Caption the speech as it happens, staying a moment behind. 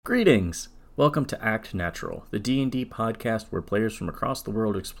Greetings! Welcome to Act Natural, the D&D podcast where players from across the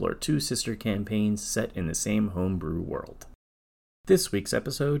world explore two sister campaigns set in the same homebrew world. This week's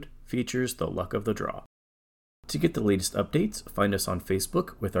episode features the luck of the draw. To get the latest updates, find us on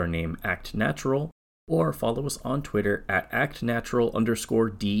Facebook with our name Act Natural, or follow us on Twitter at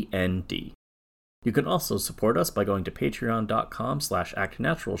ActNatural_DND. You can also support us by going to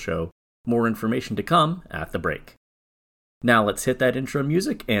patreon.com/ActNaturalShow. More information to come at the break. Now let's hit that intro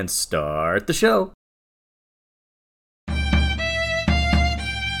music and start the show!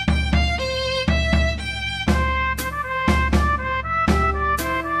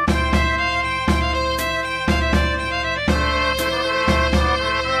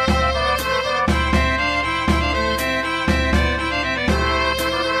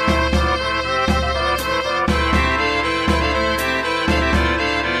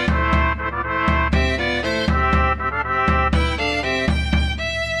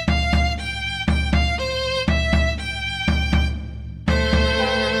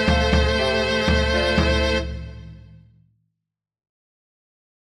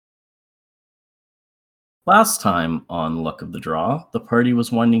 Last time on Luck of the Draw, the party was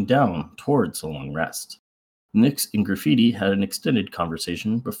winding down towards a long rest. Nix and Graffiti had an extended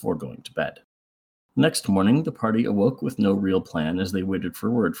conversation before going to bed. Next morning, the party awoke with no real plan as they waited for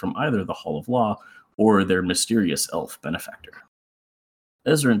word from either the Hall of Law or their mysterious elf benefactor.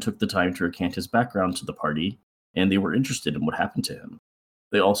 Ezran took the time to recant his background to the party, and they were interested in what happened to him.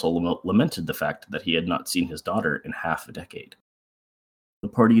 They also lamented the fact that he had not seen his daughter in half a decade. The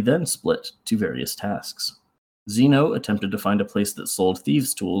party then split to various tasks. Zeno attempted to find a place that sold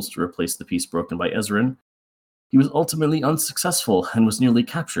thieves' tools to replace the piece broken by Ezran. He was ultimately unsuccessful and was nearly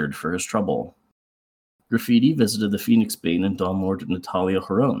captured for his trouble. Graffiti visited the Phoenix Bane and Dawn Lord Natalia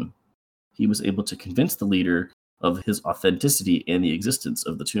Horon. He was able to convince the leader of his authenticity and the existence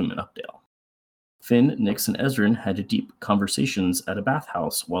of the tomb in Updale. Finn, Nix, and Ezran had deep conversations at a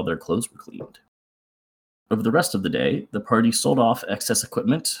bathhouse while their clothes were cleaned. Over the rest of the day, the party sold off excess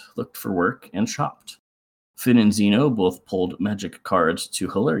equipment, looked for work, and shopped. Finn and Zeno both pulled magic cards to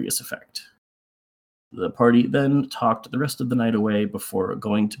hilarious effect. The party then talked the rest of the night away before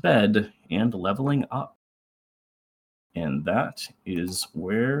going to bed and leveling up. And that is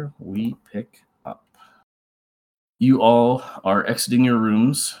where we pick up. You all are exiting your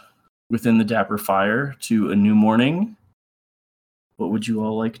rooms within the Dapper Fire to a new morning. What would you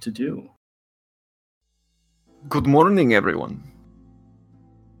all like to do? Good morning, everyone.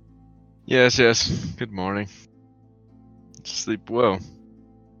 Yes. Good morning. Sleep well.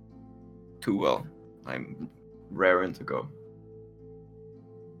 Too well. I'm raring to go.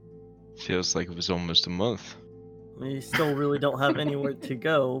 Feels like it was almost a month. We still really don't have anywhere to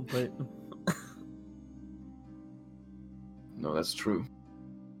go, but... No, that's true.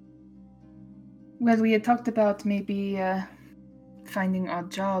 Well, we had talked about maybe finding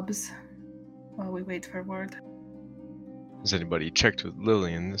odd jobs while we wait for word. Has anybody checked with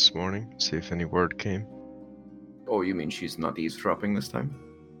Lillian this morning? See if any word came? Oh, you mean she's not eavesdropping this time?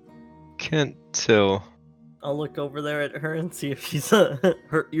 Can't tell. I'll look over there at her and see if she's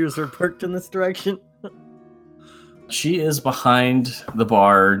her ears are perked in this direction. She is behind the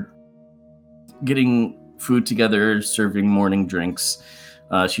bar, getting food together, serving morning drinks.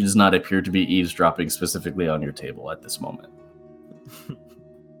 She does not appear to be eavesdropping specifically on your table at this moment.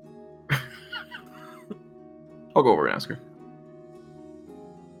 I'll go over and ask her.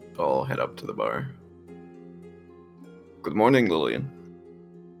 I'll head up to the bar. Good morning, Lillian.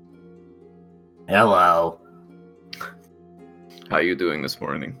 Hello. How are you doing this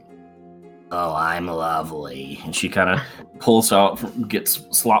morning? Oh, I'm lovely. And she kind of pulls out,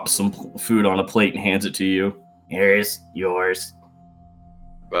 slops some food on a plate and hands it to you. Here's yours.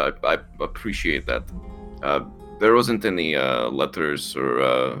 I appreciate that. There wasn't any letters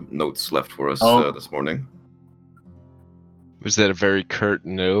or notes left for us this morning. Was that a very curt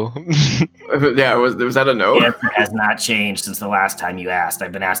no? Yeah, was that a no? The answer has not changed since the last time you asked.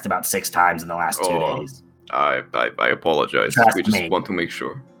 I've been asked about 6 times in the last 2 days. I apologize. Trust we just me. want to make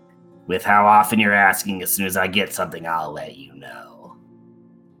sure. With how often you're asking, as soon as I get something, I'll let you know.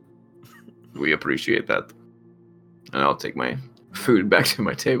 We appreciate that. And I'll take my food back to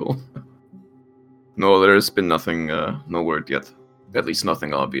my table. No, there's been nothing, no word yet. At least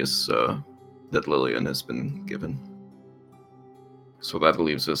nothing obvious that Lillian has been given. So that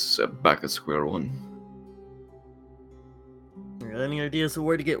leaves us back at square one. Any ideas of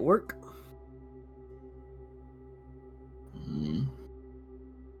where to get work?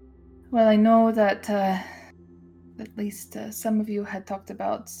 Well, I know that at least some of you had talked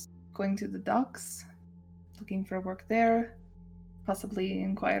about going to the docks, looking for work there. possibly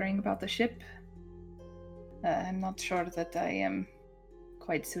inquiring about the ship. I'm not sure that I am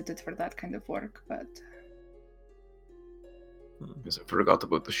quite suited for that kind of work, but... Yes, I forgot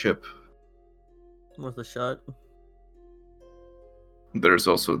about the ship. Worth a shot. There's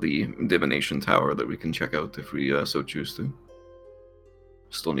also the divination tower that we can check out if we so choose to.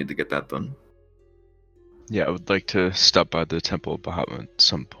 Still need to get that done. Yeah, I would like to stop by the Temple of Bahamut at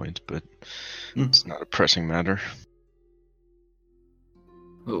some point, but it's not a pressing matter.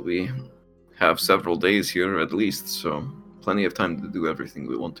 Well, we have several days here at least, so plenty of time to do everything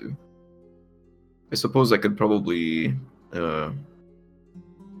we want to. I suppose I could probably, well,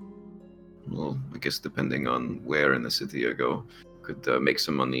 I guess depending on where in the city I go, could make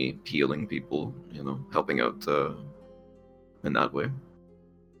some money healing people, helping out in that way.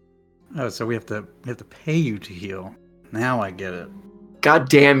 Oh, so we have to pay you to heal. Now I get it. God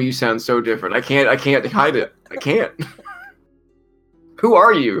damn, you sound so different. I can't hide it. I can't. Who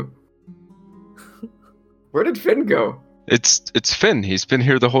are you? Where did Finn go? It's Finn. He's been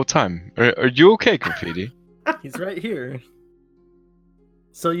here the whole time. Are you okay, Graffiti? He's right here.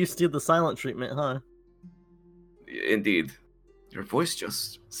 So you steal the silent treatment, huh? Indeed. Your voice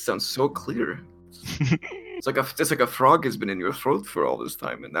just sounds so clear. It's like a frog has been in your throat for all this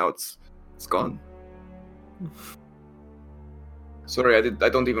time, and now it's gone. Sorry, I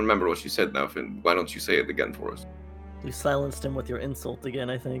don't even remember what you said now, Finn. Why don't you say it again for us? You silenced him with your insult again,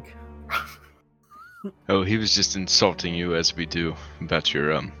 I think. Oh, he was just insulting you as we do about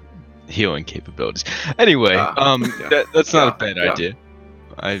your healing capabilities. Anyway, yeah. that's not a bad idea.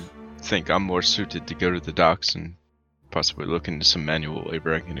 I think I'm more suited to go to the docks and possibly look into some manual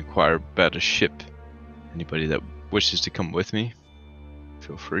labor. I can inquire about a ship. Anybody that wishes to come with me,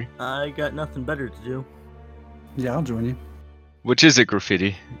 feel free. I got nothing better to do. Yeah, I'll join you. Which is it,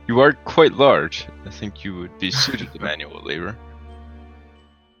 Graffiti? You are quite large. I think you would be suited to manual labor.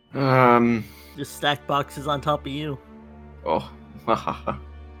 Just stack boxes on top of you. Oh,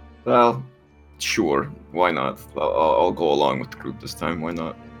 well, sure. Why not? I'll go along with the group this time. Why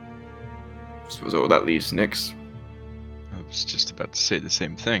not? So that leaves Nyx. I was just about to say the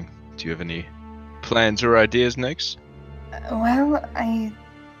same thing. Do you have any plans or ideas, Nyx? Well, I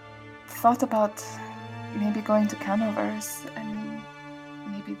thought about maybe going to Canovers. I mean,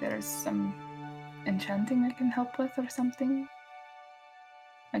 maybe there's some enchanting I can help with or something.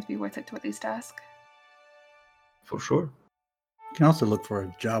 Might be worth it to at least ask. For sure. You can also look for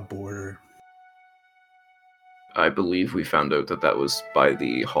a job board. I believe we found out that was by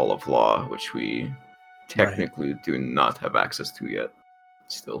the Hall of Law, which we technically do not have access to yet.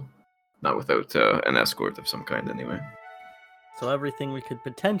 Still. Not without an escort of some kind, anyway. So everything we could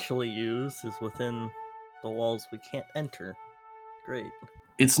potentially use is within the walls we can't enter. Great.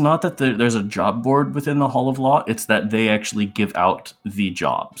 It's not that there's a job board within the Hall of Law, it's that they actually give out the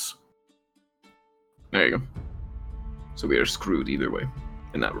jobs. There you go. So we are screwed either way,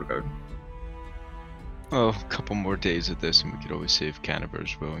 in that regard. Well, a couple more days of this and we could always see if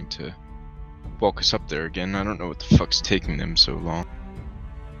Canterbury's willing to walk us up there again. I don't know what the fuck's taking them so long.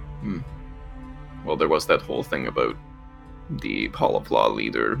 Well, there was that whole thing about the Hall of Law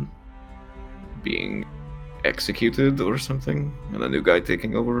leader being executed or something, and a new guy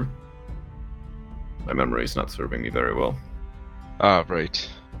taking over. My memory's not serving me very well. Ah, right.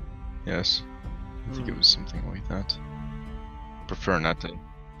 Yes. I think it was something like that. Prefer not to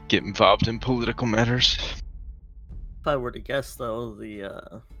get involved in political matters. If I were to guess, though,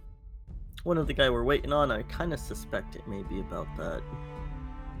 the one of the guy we're waiting on, I kind of suspect it may be about that,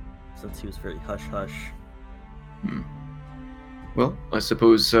 since he was very hush-hush. Well, I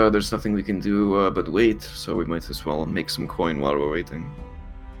suppose there's nothing we can do but wait, so we might as well make some coin while we're waiting.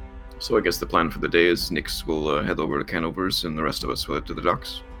 So I guess the plan for the day is Nyx will head over to Canovers, and the rest of us will head to the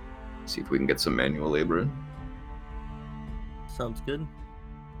docks. See if we can get some manual labor in. Sounds good.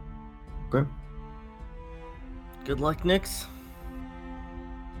 Okay. Good luck, Nyx.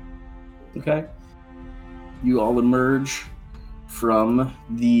 Okay. You all emerge from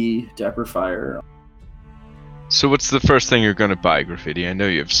the Dapper Fire. So what's the first thing you're gonna buy, Graffiti? I know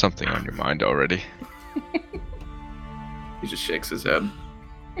you have something on your mind already. He just shakes his head.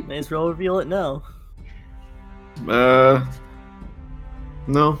 May as well reveal it now.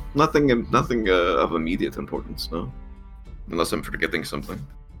 No, nothing of immediate importance, no. Unless I'm forgetting something.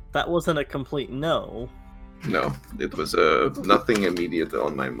 That wasn't a complete no. No, it was nothing immediate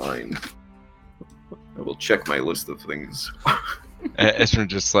on my mind. I will check my list of things. Espen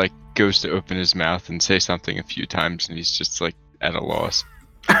just goes to open his mouth and say something a few times, and he's just at a loss.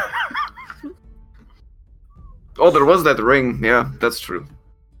 Oh, there was that ring. Yeah, that's true.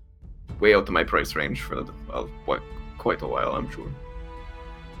 Way out of my price range for the quite a while, I'm sure.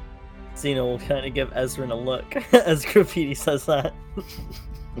 Xeno will kind of give Ezrin a look as Graffiti says that.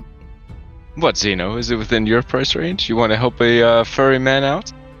 What, Zeno? Is it within your price range? You want to help a furry man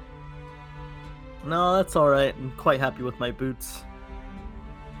out? No, that's alright. I'm quite happy with my boots.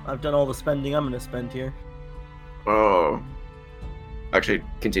 I've done all the spending I'm gonna spend here. Oh. Actually,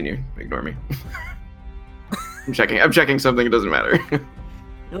 continue. Ignore me. I'm checking something, it doesn't matter.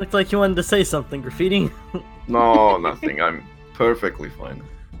 You looked like you wanted to say something, Graffiti. No, nothing. I'm perfectly fine.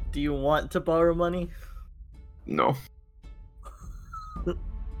 Do you want to borrow money? No.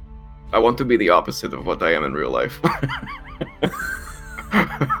 I want to be the opposite of what I am in real life.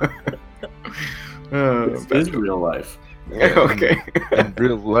 This is real life. Okay. In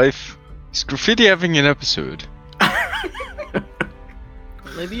real life, is Graffiti having an episode?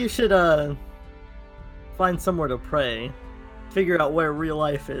 Maybe you should, find somewhere to pray. Figure out where real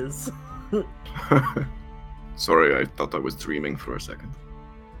life is. Sorry, I thought I was dreaming for a second.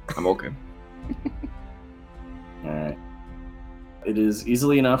 I'm okay. Alright. It is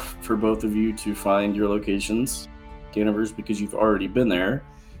easily enough for both of you to find your locations, Canavers, because you've already been there,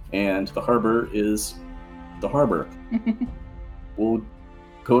 and the harbor is the harbor. We'll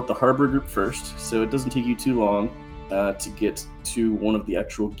go with the harbor group first, so it doesn't take you too long to get to one of the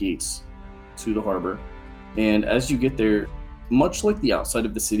actual gates to the harbor. And as you get there, much like the outside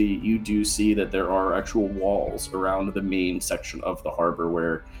of the city, you do see that there are actual walls around the main section of the harbor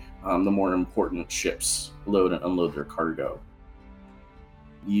where the more important ships load and unload their cargo.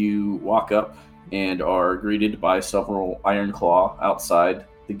 You walk up and are greeted by several Iron Claw outside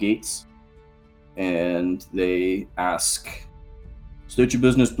the gates, and they ask, "State your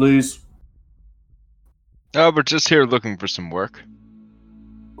business, please." We're just here looking for some work.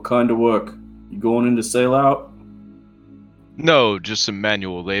 "What kind of work? You going in to sail out?" No, just some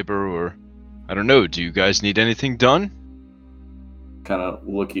manual labor, or I don't know. Do you guys need anything done? Kind of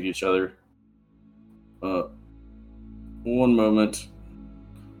look at each other. One moment.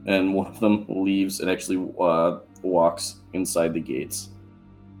 And one of them leaves and actually walks inside the gates.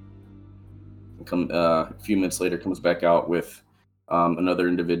 A few minutes later, comes back out with another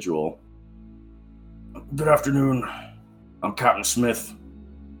individual. "Good afternoon. I'm Captain Smith.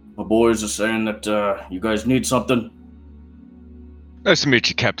 My boys are saying that you guys need something." Nice to meet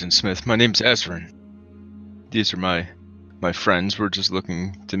you, Captain Smith. My name's Ezrin. These are my friends. We're just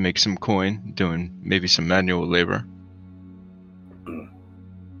looking to make some coin, doing maybe some manual labor.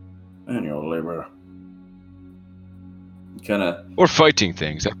 Manual labor. Kind of. Or fighting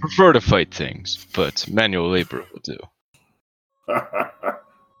things. I prefer to fight things, but manual labor will do.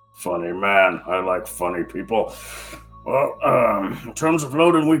 Funny man. I like funny people. Well, in terms of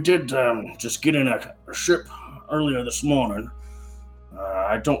loading, we did just get in a ship earlier this morning.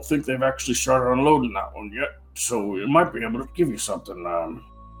 I don't think they've actually started unloading that one yet, so we might be able to give you something.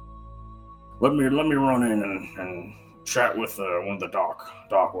 Let me run in and chat with one of the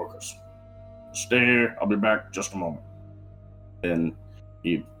dock workers. Stay here. I'll be back just a moment. And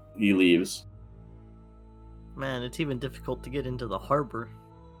he leaves. Man, it's even difficult to get into the harbor.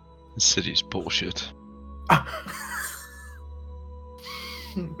 The city's bullshit. I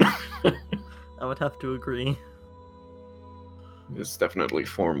would have to agree. It's definitely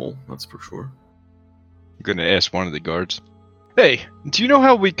formal, that's for sure. I'm gonna ask one of the guards. Hey, do you know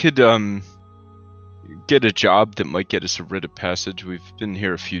how we could get a job that might get us a writ of passage? We've been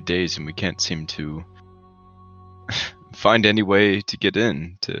here a few days and we can't seem to find any way to get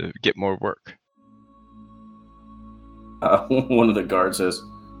in to get more work. One of the guards says,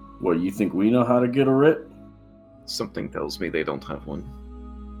 "What, you think we know how to get a writ?" Something tells me they don't have one.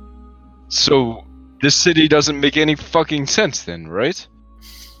 So this city doesn't make any fucking sense then, right?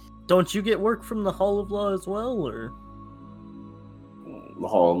 Don't you get work from the Hall of Law as well, or? "The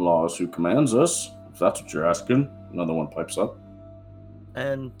Hall of Law is who commands us, if that's what you're asking." Another one pipes up.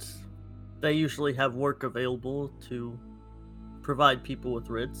 And they usually have work available to provide people with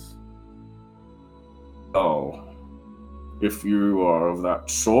writs. "Oh, if you are of that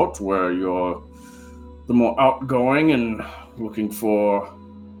sort where you're the more outgoing and looking for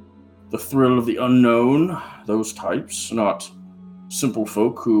the thrill of the unknown, those types, not simple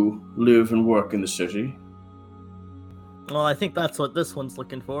folk who live and work in the city." Well, I think that's what this one's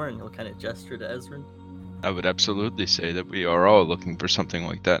looking for, and he'll kind of gesture to Ezrin. I would absolutely say that we are all looking for something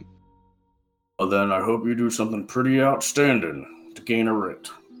like that. "Well, then I hope you do something pretty outstanding to gain a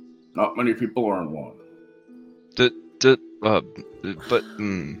writ. Not many people earn one."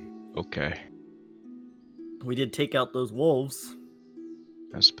 Okay. We did take out those wolves.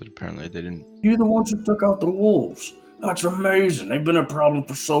 Yes, but apparently they didn't. "You're the ones who took out the wolves. That's amazing. They've been a problem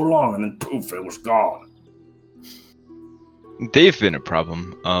for so long, and then poof, it was gone." they've been a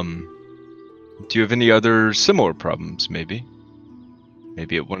problem. Do you have any other similar problems, maybe?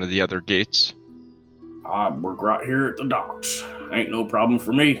 Maybe at one of the other gates? I work right here at the docks. Ain't no problem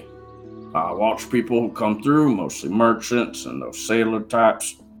for me. I watch people who come through, mostly merchants and those sailor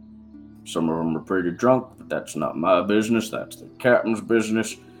types. Some of them are pretty drunk, but that's not my business. That's the captain's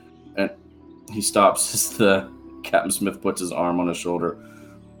business. And he stops as the Captain Smith puts his arm on his shoulder.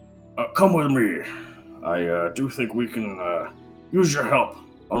 Come with me. I do think we can use your help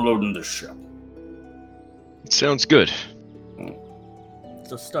unloading this ship. It sounds good.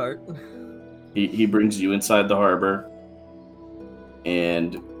 It's a start. He brings you inside the harbor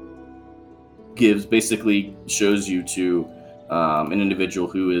and basically shows you to an individual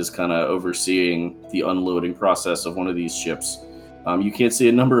who is kind of overseeing the unloading process of one of these ships. You can't see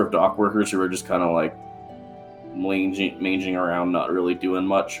a number of dock workers who are just kind of like manging around, not really doing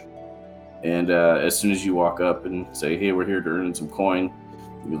much. And as soon as you walk up and say, hey, we're here to earn some coin,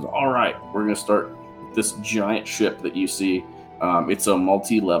 he goes, all right, we're going to start this giant ship that you see. It's a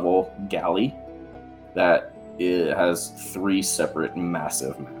multi-level galley that it has 3 separate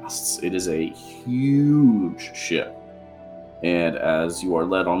massive masts. It is a huge ship. And as you are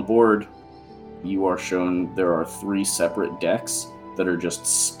led on board, you are shown there are 3 separate decks that are just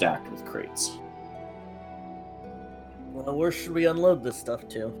stacked with crates. Well, where should we unload this stuff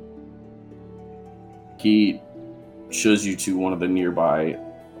to? He shows you to one of the nearby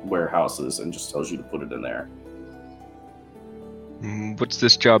warehouses and just tells you to put it in there. What's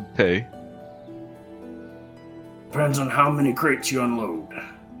this job pay? Depends on how many crates you unload.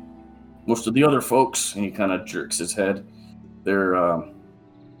 Most of the other folks, and he kind of jerks his head, they're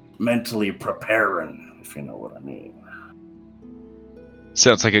mentally preparing, if you know what I mean.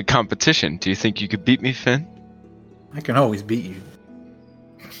 Sounds like a competition. Do you think you could beat me, Finn? I can always beat you.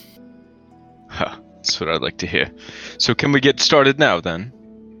 Huh, that's what I'd like to hear. So can we get started now, then?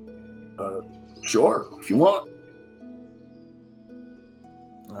 Sure, if you want.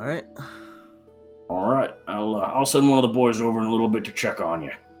 Alright. All right, I'll send one of the boys over in a little bit to check on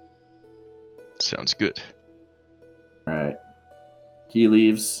you. Sounds good. All right. He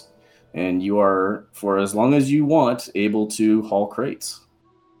leaves, and you are, for as long as you want, able to haul crates.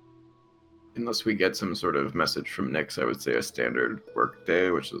 Unless we get some sort of message from Nyx, I would say a standard work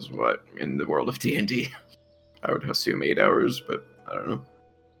day, which is what, in the world of D&D? I would assume 8 hours, but I don't know.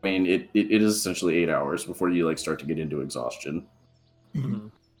 I mean, it is essentially 8 hours before you start to get into exhaustion. Mm-hmm.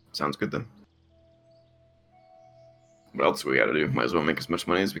 Sounds good then. What else do we gotta do? Might as well make as much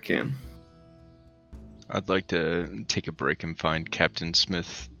money as we can. I'd like to take a break and find Captain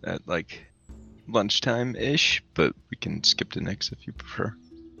Smith at lunchtime-ish, but we can skip to Nyx if you prefer.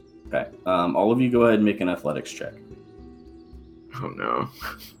 Okay. All of you go ahead and make an athletics check. Oh no.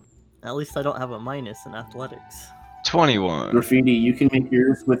 At least I don't have a minus in athletics. 21. Graffiti, you can make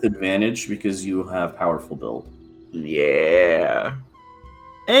yours with advantage because you have powerful build. Yeah.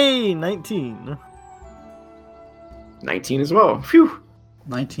 Hey, 19. 19 as well. Phew.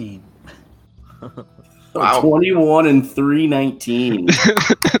 19. Wow. 21 and 319.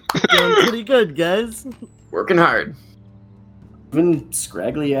 Doing pretty good, guys. Working hard. Even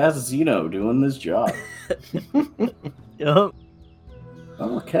scraggly ass Zeno doing this job. Yup.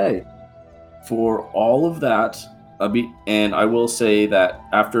 Okay. For all of that, and I will say that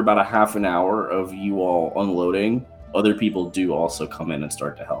after about a half an hour of you all unloading, other people do also come in and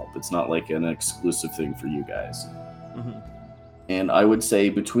start to help. It's not like an exclusive thing for you guys. Mm-hmm. And I would say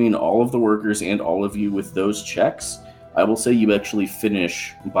between all of the workers and all of you with those checks, I will say you actually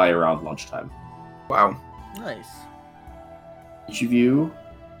finish by around lunchtime. Wow. Nice. Each of you,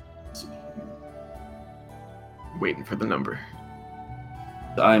 Waiting for the number.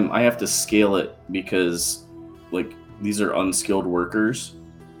 I have to scale it because these are unskilled workers.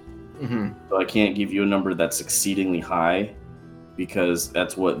 Mm-hmm. So I can't give you a number that's exceedingly high because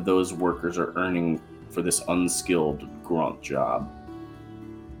that's what those workers are earning for this unskilled grunt job.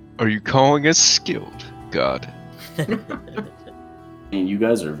 Are you calling us skilled? God. I mean, you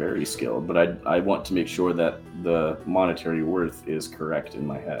guys are very skilled, but I want to make sure that the monetary worth is correct in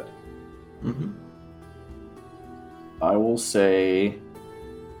my head. Mm-hmm. I will say,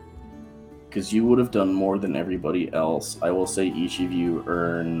 because you would have done more than everybody else, I will say each of you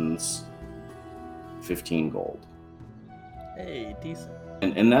earns 15 gold. Hey, decent.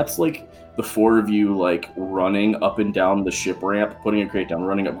 And that's the 4 of you running up and down the ship ramp, putting a crate down,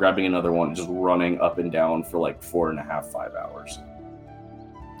 running up, grabbing another one, just running up and down for 4.5, 5 hours.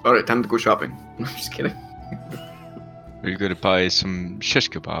 Alright, time to go shopping. I'm just kidding. Are you going to buy some shish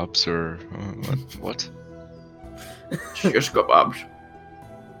kebabs or what? Shish kebabs.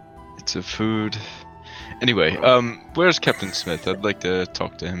 It's a food Anyway, where's Captain Smith? I'd like to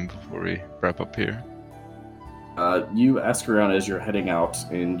talk to him before we wrap up here. You ask around as you're heading out,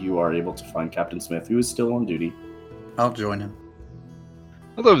 and you are able to find Captain Smith, who is still on duty. I'll join him.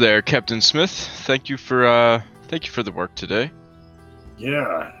 Hello there, Captain Smith. Thank you for the work today.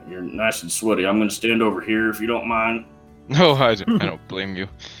 Yeah, you're nice and sweaty. I'm going to stand over here if you don't mind. No, I don't blame you.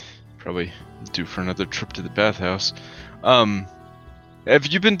 Probably due for another trip to the bathhouse. Have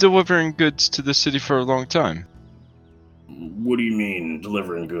you been delivering goods to the city for a long time? What do you mean,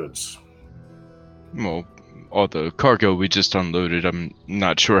 delivering goods? Well, all the cargo we just unloaded. I'm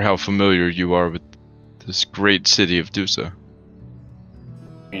not sure how familiar you are with this great city of Dusa.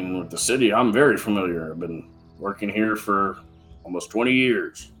 I mean, with the city, I'm very familiar. I've been working here for almost 20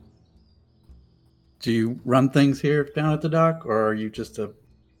 years. Do you run things here down at the dock, or are you just a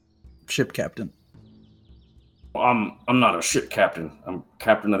ship captain? I'm not a ship captain. I'm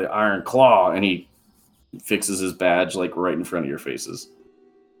captain of the Iron Claw, and he fixes his badge like right in front of your faces.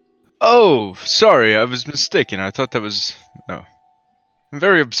 Oh, sorry, I was mistaken. I thought that was... Oh. I'm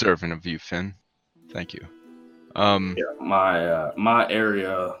very observant of you, Finn. Thank you. Yeah, my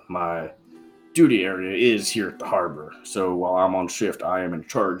area, my duty area is here at the harbor. So while I'm on shift, I am in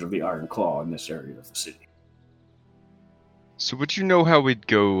charge of the Iron Claw in this area of the city. So would you know how we'd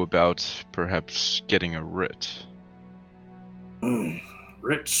go about perhaps getting a writ?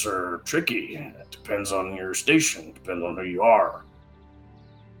 Writs are tricky. It depends on your station, depends on who you are.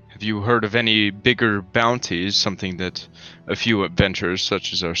 Have you heard of any bigger bounties, something that a few adventurers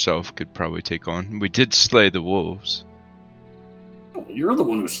such as ourselves could probably take on? We did slay the wolves. You're the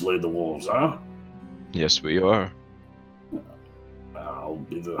one who slayed the wolves, huh? Yes, we are. I'll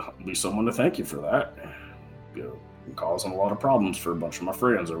be someone to thank you for that. You're causing a lot of problems for a bunch of my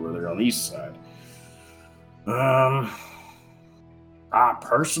friends over there on the east side. I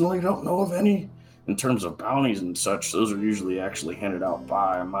personally don't know of any. In terms of bounties and such, those are usually actually handed out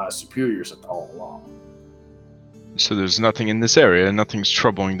by my superiors at the Hall of Law. So there's nothing in this area, nothing's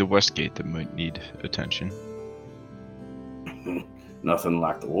troubling the Westgate that might need attention. Nothing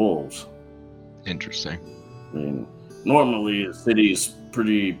like the wolves. Interesting. I mean, normally the city's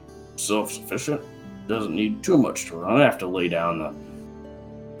pretty self-sufficient. Doesn't need too much to run. I have to lay down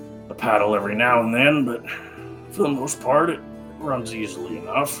the paddle every now and then, but for the most part, it runs easily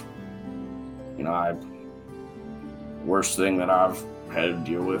enough. You know, worst thing that I've had to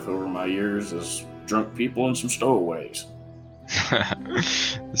deal with over my years is drunk people and some stowaways.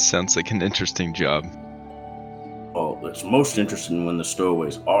 This sounds like an interesting job. Well, it's most interesting when the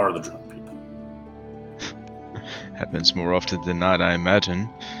stowaways are the drunk people. Happens more often than not, I imagine.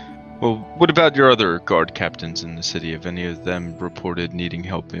 Well, what about your other guard captains in the city? Have any of them reported needing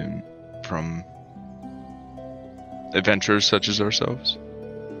help from adventurers such as ourselves?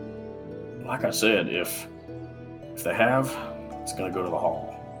 Like I said, if they have, it's going to go to the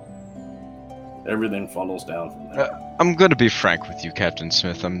hall. Everything funnels down from there. I'm going to be frank with you, Captain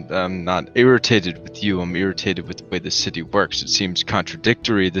Smith. I'm not irritated with you. I'm irritated with the way the city works. It seems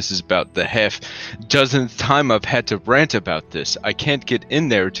contradictory. This is about the half-dozenth time I've had to rant about this. I can't get in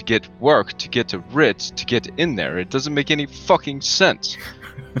there to get work, to get a writ, to get in there. It doesn't make any fucking sense.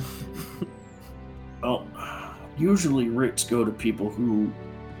 Well, usually writs go to people who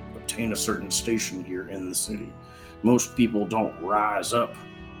obtain a certain station here in the city. Most people don't rise up,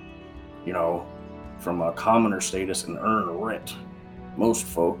 from a commoner status and earn a writ. Most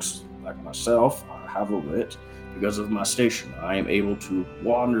folks, like myself, have a writ because of my station. I am able to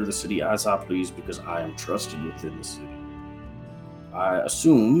wander the city as I please because I am trusted within the city. I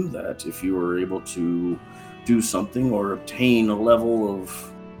assume that if you were able to do something or obtain a level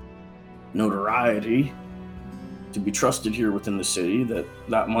of notoriety to be trusted here within the city,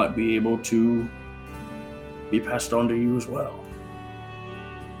 that might be able to be passed on to you as well.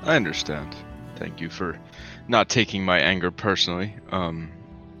 I understand. Thank you for not taking my anger personally.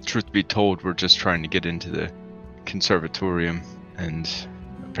 Truth be told, we're just trying to get into the conservatorium, and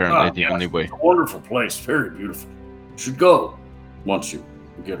apparently the only way... It's a wonderful place, very beautiful. You should go once you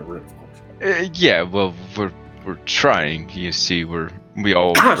get a writ, of course. Yeah, well, we're trying. You see, we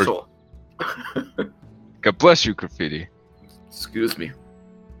all... Asshole! God bless you, Graffiti. Excuse me.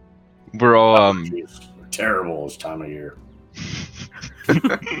 We're all, We're terrible this time of year.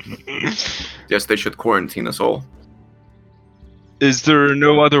 Yes, they should quarantine us all. Is there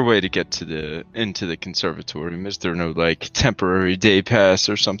no other way to get into the conservatorium? Is there no temporary day pass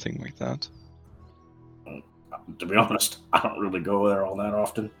or something like that? To be honest, I don't really go there all that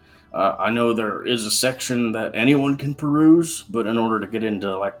often. I know there is a section that anyone can peruse, but in order to get into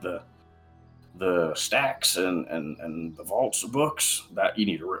the the stacks and the vaults of books, that you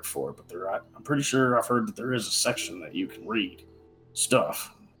need a writ for. But I'm pretty sure I've heard that there is a section that you can read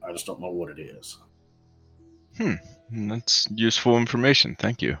stuff. I just don't know what it is. That's useful information.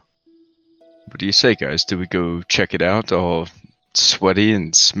 Thank you. What do you say, guys? Do we go check it out, all sweaty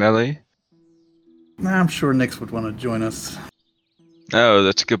and smelly? I'm sure Nyx would want to join us. Oh,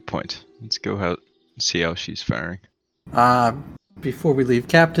 that's a good point. Let's go out and see how she's faring. Before we leave,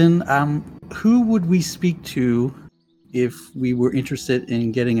 Captain, who would we speak to if we were interested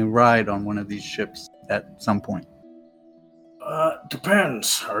in getting a ride on one of these ships at some point?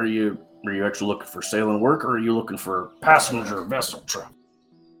 Depends. Are you actually looking for sailing work, or are you looking for passenger vessel travel?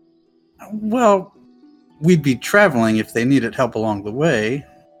 Well, we'd be traveling if they needed help along the way.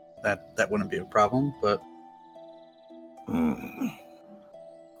 That wouldn't be a problem, but...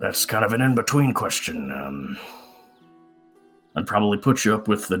 That's kind of an in-between question. I'd probably put you up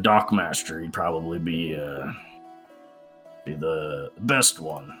with the dockmaster. He'd probably be the best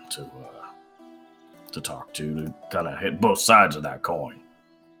one to talk to kind of hit both sides of that coin.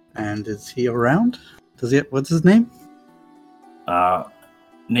 And is he around? What's his name?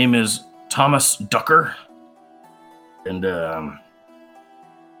 Name is Thomas Ducker. And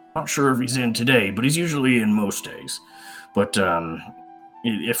not sure if he's in today, but he's usually in most days. But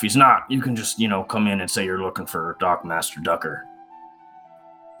if he's not, you can just, come in and say you're looking for Dockmaster Ducker.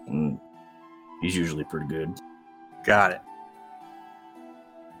 And he's usually pretty good. Got it.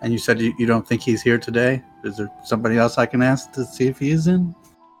 And you said you don't think he's here today? Is there somebody else I can ask to see if he is in?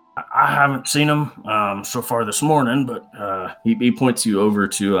 I haven't seen him so far this morning, but he points you over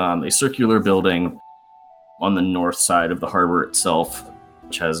to a circular building on the north side of the harbor itself,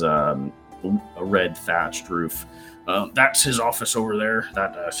 which has a red thatched roof. That's his office over there,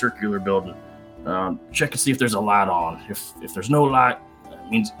 that circular building. Check and see if there's a light on. If there's no light,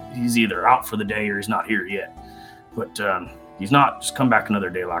 it means he's either out for the day or he's not here yet. But he's not. Just come back another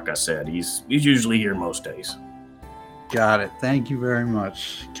day, like I said. He's usually here most days. Got it. Thank you very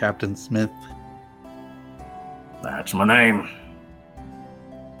much, Captain Smith. That's my name.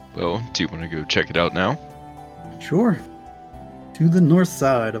 Well, do you want to go check it out now? Sure. To the north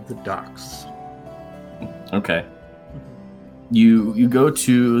side of the docks. Okay. You go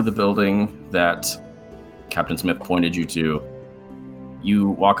to the building that Captain Smith pointed you to. You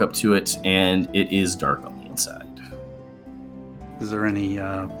walk up to it, and it is dark on the inside. Is there any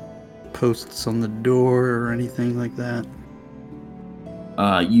posts on the door or anything like that?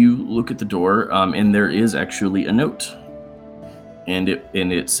 You look at the door, and there is actually a note. And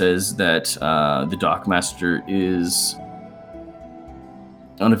it says that the dockmaster is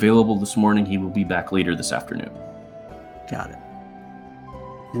unavailable this morning. He will be back later this afternoon. Got it.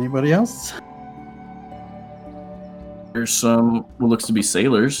 Anybody else? There's some what looks to be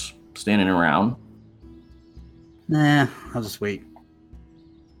sailors standing around. Nah, I'll just wait.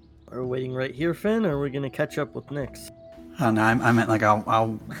 Are we waiting right here, Finn, or are we gonna catch up with Nyx? Oh no, I meant like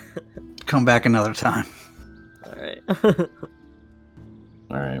I'll come back another time. All right.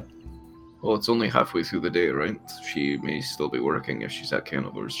 All right. Well, it's only halfway through the day, right? She may still be working if she's at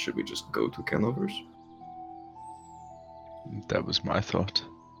Canover's. Should we just go to Canover's? That was my thought.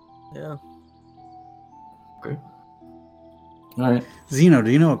 Yeah. Okay. All right. Zeno,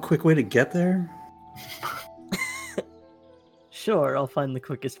 do you know a quick way to get there? Sure, I'll find the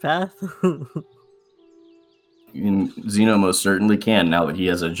quickest path. And Zeno most certainly can, now that he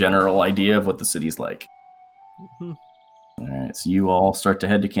has a general idea of what the city's like. Mhm. All right, so you all start to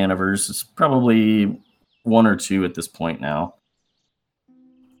head to Canover's. It's probably 1 or 2 at this point now.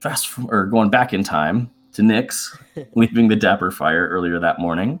 Going back in time to Nyx, leaving the Dapper Fire earlier that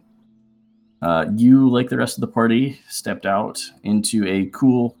morning. You, like the rest of the party, stepped out into a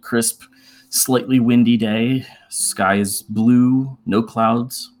cool, crisp, slightly windy day. Sky is blue, no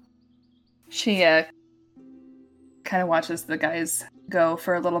clouds. She kind of watches the guys go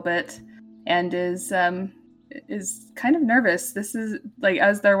for a little bit and is kind of nervous. This is like,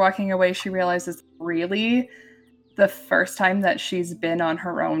 as they're walking away, she realizes really the first time that she's been on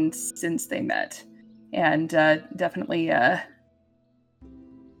her own since they met, and definitely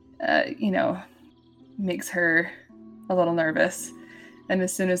makes her a little nervous. And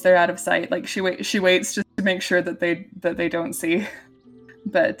as soon as they're out of sight, like she waits just to make sure that they don't see.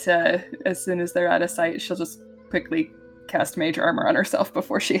 But as soon as they're out of sight, she'll just quickly cast mage armor on herself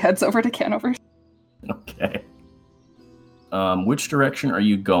before she heads over to Canover. Okay. Which direction are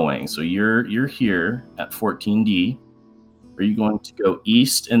you going? So you're here at 14D. Are you going to go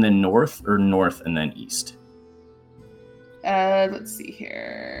east and then north, or north and then east? Let's see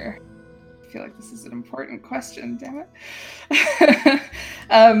here. I feel like this is an important question, damn it.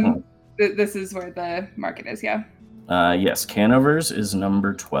 This is where the market is, yeah? Yes, Canovers is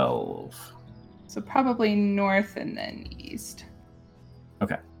number 12. So probably north and then east.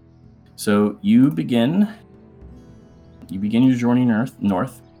 Okay. So you begin your journey north.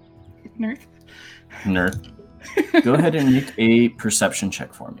 North? Go ahead and make a perception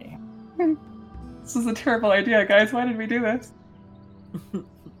check for me. This is a terrible idea, guys. Why did we do this?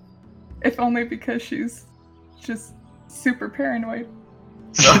 If only because she's just super paranoid.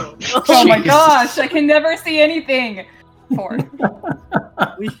 Oh my gosh, I can never see anything. 4.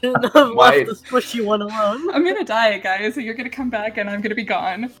 We shouldn't have left the squishy one alone. I'm gonna die, guys. You're gonna come back and I'm gonna be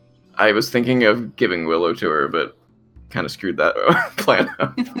gone. I was thinking of giving Willow to her, but kind of screwed that plan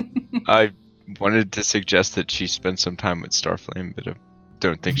up. I wanted to suggest that she spend some time with Starflame, but I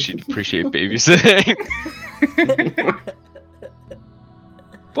don't think she'd appreciate babysitting.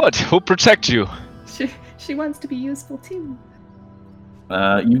 But he'll protect you. She wants to be useful too.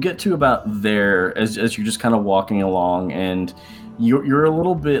 You get to about there as you're just kind of walking along, and you're a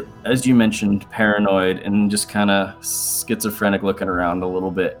little bit, as you mentioned, paranoid and just kind of schizophrenic, looking around a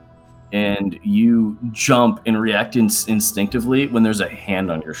little bit. And you jump and react instinctively when there's a hand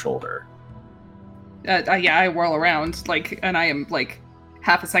on your shoulder. Yeah, I whirl around, and I am,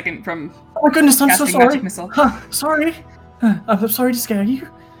 half a second from oh my goodness, I'm so casting sorry. magic missile. Sorry. I'm sorry to scare you.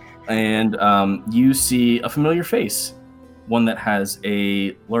 And you see a familiar face. One that has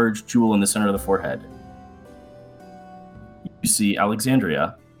a large jewel in the center of the forehead. You see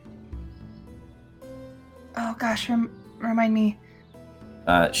Alexandria. Oh gosh, remind me.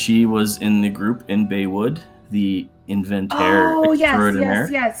 She was in the group in Baywood, the Inventaire Extraordinaire.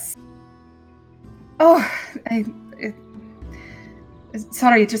 Yes. Oh,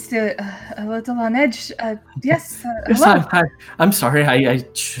 sorry, just a little on edge. Yes, hello. I'm sorry, I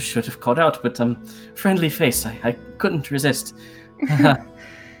should have called out, but friendly face, I couldn't resist.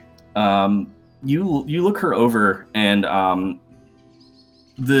 You look her over, and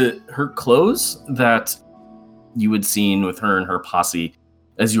her clothes that you had seen with her and her posse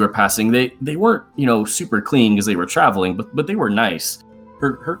as you were passing, they weren't super clean because they were traveling, but they were nice.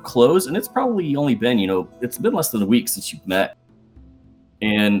 Her clothes, and it's probably only been it's been less than a week since you've met.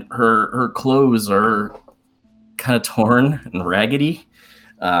 And her clothes are kind of torn and raggedy.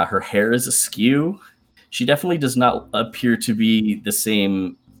 Her hair is askew. She definitely does not appear to be the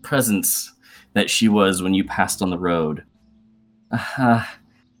same presence that she was when you passed on the road. Are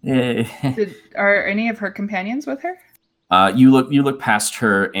any of her companions with her? You look past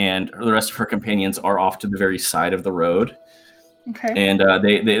her, and the rest of her companions are off to the very side of the road. Okay. And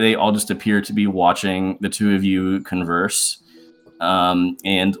they all just appear to be watching the two of you converse.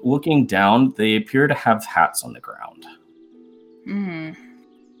 And looking down, they appear to have hats on the ground.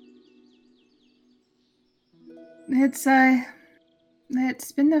 It's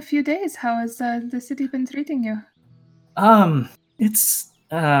been a few days. How has the city been treating you? It's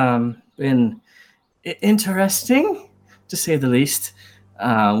been interesting, to say the least.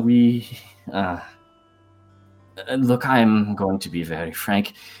 Look, I'm going to be very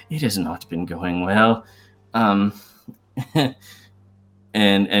frank. It has not been going well.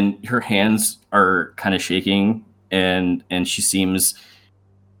 And her hands are kind of shaking, and she seems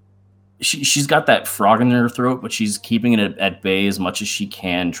she's got that frog in her throat, but she's keeping it at bay as much as she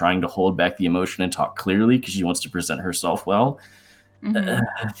can, trying to hold back the emotion and talk clearly because she wants to present herself well.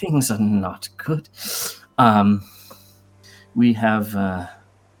 Things are not good. We have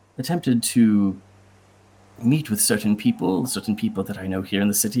attempted to meet with certain people that I know here in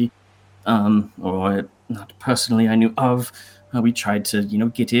the city, or not personally I knew of. We tried to,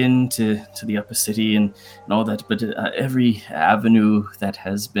 get into the upper city and all that, but every avenue that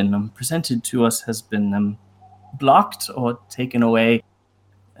has been presented to us has been blocked or taken away.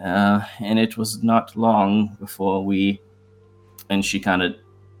 And it was not long before and she kind of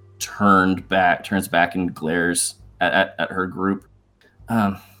turns back and glares at her group.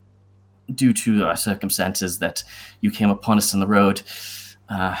 Due to circumstances that you came upon us on the road,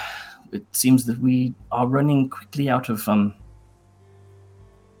 it seems that we are running quickly out of time.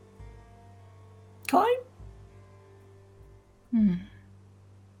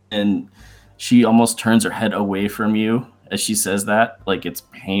 And she almost turns her head away from you as she says that, like it's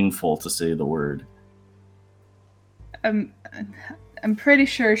painful to say the word. I'm pretty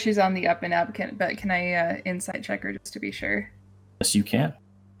sure she's on the up and up, but can I insight check her just to be sure? Yes, you can.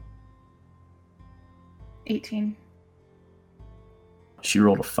 18. She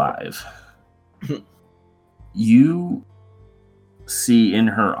rolled a 5. You see in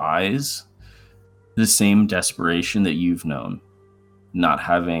her eyes the same desperation that you've known. Not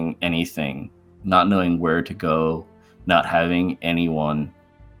having anything, not knowing where to go, not having anyone.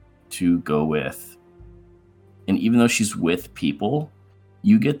 to go with. And even though she's with people,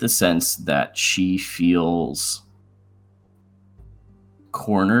 you get the sense that she feels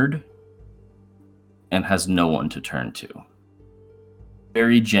cornered and has no one to turn to.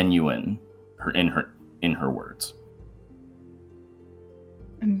 Very genuine in her words.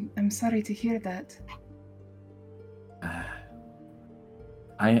 I'm sorry to hear that.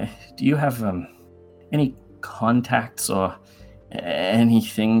 Do you have any contacts or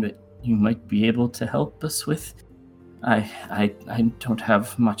anything that you might be able to help us with? I don't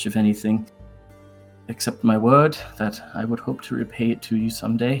have much of anything except my word that I would hope to repay it to you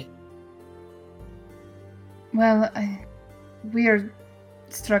someday. Well, we are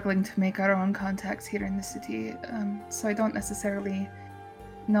struggling to make our own contacts here in the city, so I don't necessarily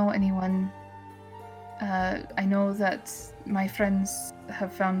know anyone. I know that my friends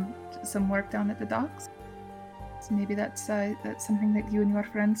have found some work down at the docks, so maybe that's something that you and your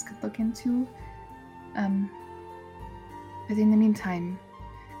friends could look into. But in the meantime,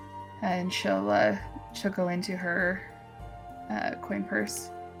 and she'll go into her coin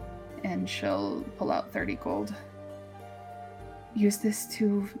purse, and she'll pull out 30 gold. Use this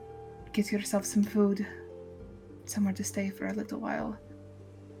to get yourself some food, somewhere to stay for a little while,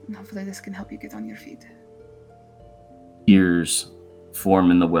 and hopefully this can help you get on your feet. Tears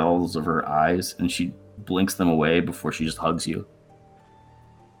form in the wells of her eyes, and she blinks them away before she just hugs you.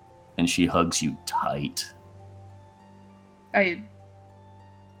 And she hugs you tight. I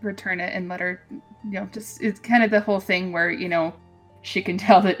return it and let her, just, it's kind of the whole thing where, she can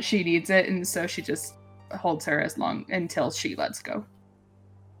tell that she needs it, and so she just holds her as long until she lets go.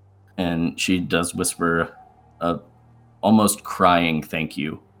 And she does whisper a almost crying thank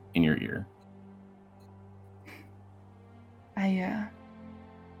you in your ear. I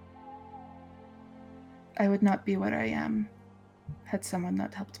would not be where I am had someone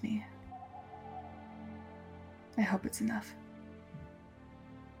not helped me. I hope it's enough.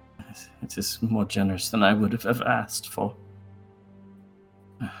 It is more generous than I would have ever asked for.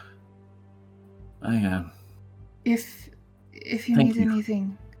 If you Thank need you.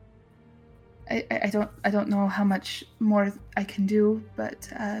 anything, I don't know how much more I can do,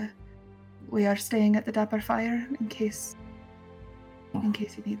 but we are staying at the Dapper Fire in case you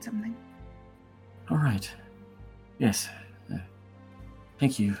need something. All right. Yes.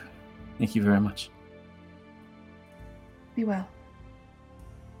 Thank you. Thank you very much. Be well.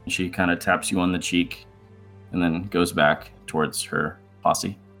 She kind of taps you on the cheek and then goes back towards her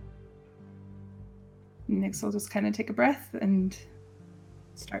posse. Nyx will just kind of take a breath and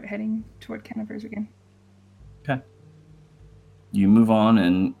start heading toward Canavers again. Okay. You move on,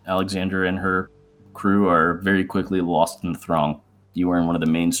 and Alexandra and her crew are very quickly lost in the throng. You are in one of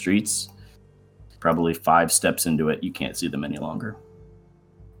the main streets. Probably 5 steps into it, you can't see them any longer.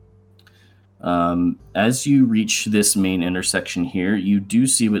 As you reach this main intersection here, you do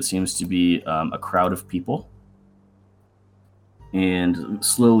see what seems to be a crowd of people. And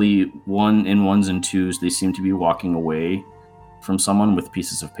slowly, in ones and twos, they seem to be walking away from someone with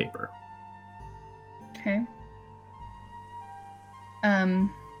pieces of paper. Okay.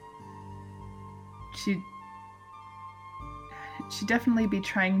 She'd definitely be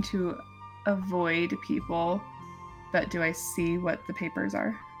trying to avoid people, but do I see what the papers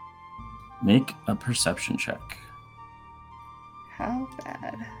are? Make a perception check. How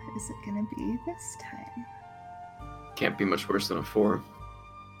bad is it gonna be this time? Can't be much worse than a 4.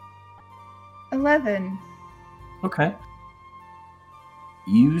 11. Okay.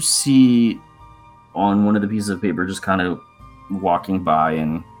 You see on one of the pieces of paper, just kind of walking by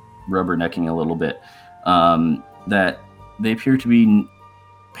and rubbernecking a little bit, that they appear to be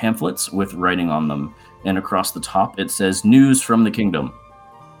pamphlets with writing on them. And across the top, it says, "News from the Kingdom."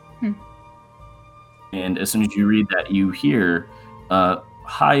 And as soon as you read that, you hear a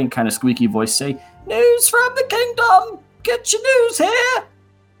high and kind of squeaky voice say, "News from the Kingdom! Get your news here!"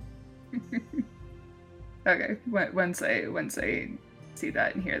 Okay, once I see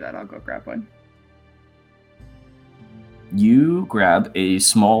that and hear that, I'll go grab one. You grab a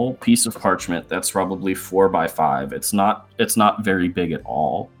small piece of parchment that's probably 4 by 5. It's not very big at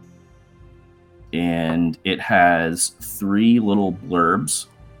all. And it has 3 little blurbs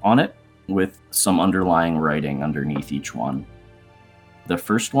on it with some underlying writing underneath each one. The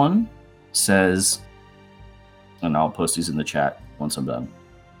first one says, and I'll post these in the chat once I'm done.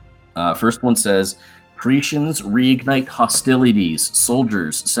 First one says, "Cretians reignite hostilities.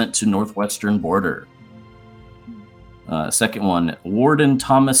 Soldiers sent to northwestern border." Second one, "Warden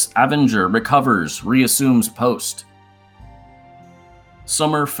Thomas Avenger recovers, reassumes post.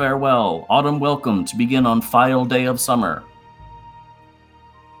 Summer farewell, autumn welcome to begin on file day of summer."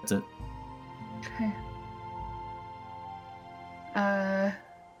 That's it.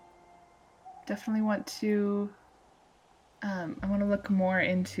 Definitely want to. I want to look more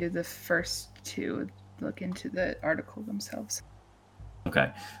into the first two. Look into the article themselves.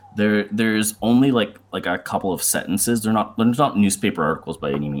 Okay. There's only like a couple of sentences. They're not newspaper articles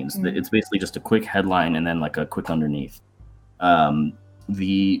by any means. It's basically just a quick headline and then like a quick underneath.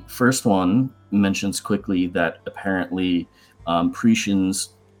 The first one mentions quickly that apparently Pretians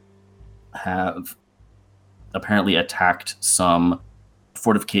have apparently attacked some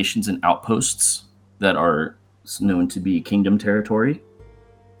fortifications and outposts that are known to be kingdom territory,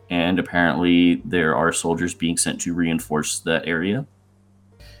 and apparently there are soldiers being sent to reinforce that area.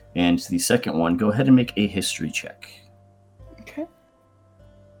 And the second one, go ahead and make a history check. Okay.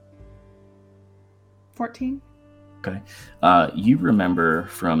 14. Okay. You remember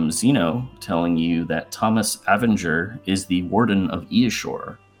from Zeno telling you that Thomas Avenger is the warden of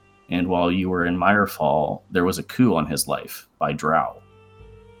Eashore, and while you were in Mirefall, there was a coup on his life by Drow.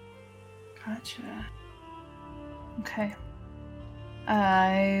 Gotcha. Okay.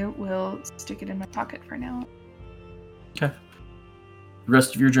 I will stick it in my pocket for now. Okay. The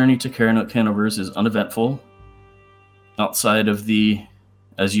rest of your journey to Canovers is uneventful. Outside of the,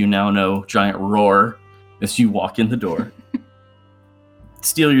 as you now know, giant roar as you walk in the door.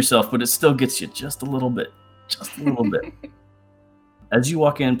 Steel yourself, but it still gets you just a little bit. Just a little bit. As you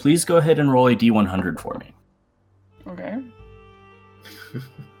walk in, please go ahead and roll a D100 for me. Okay.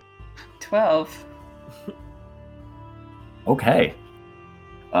 12. Okay.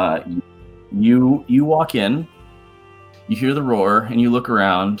 You walk in, you hear the roar, and you look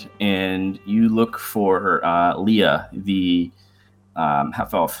around, and you look for Leah, the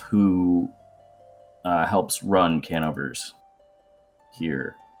half-elf who helps run Canovers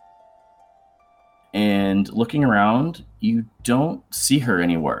here. And looking around, you don't see her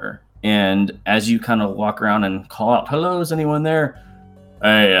anywhere. And as you kind of walk around and call out, "Hello, is anyone there?"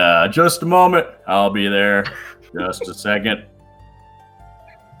 "Hey, just a moment. I'll be there. Just a second."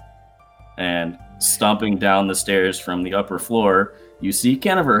 And stomping down the stairs from the upper floor, you see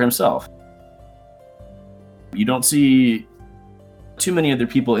Canover himself. You don't see too many other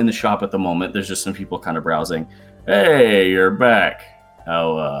people in the shop at the moment. There's just some people kind of browsing. "Hey, you're back.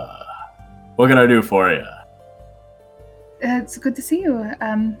 How, what can I do for you?" It's good to see you.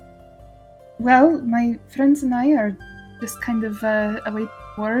 Well, my friends and I are just kind of awaiting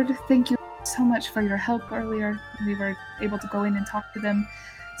word. Thank you so much for your help earlier. We were able to go in and talk to them,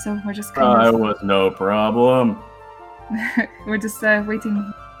 so we're just kind It was no problem. we're just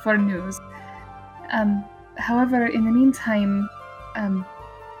waiting for news. However, in the meantime,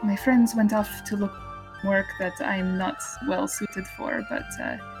 my friends went off to look for work that I'm not well suited for, but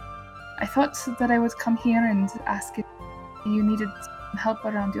I thought that I would come here and ask if you needed some help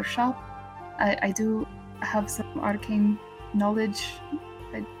around your shop. I do have some arcane knowledge.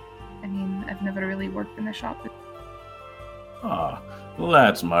 I mean, I've never really worked in a shop. Well,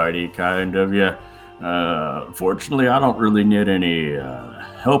 that's mighty kind of you. Fortunately, I don't really need any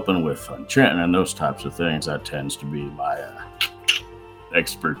helping with enchanting and those types of things. That tends to be my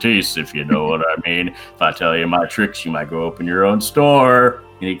expertise, if you know what I mean. If I tell you my tricks, you might go open your own store.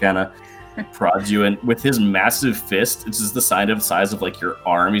 And he kind of prods you, and with his massive fist, it's just the size of like your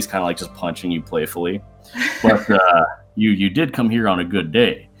arm. He's kind of like just punching you playfully. But you did come here on a good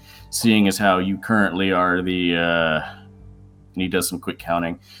day, seeing as how you currently are the. And he does some quick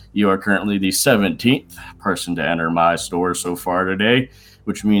counting. You are currently the 17th person to enter my store so far today,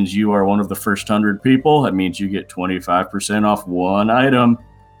 which means you are one of the first 100 people. That means you get 25% off one item,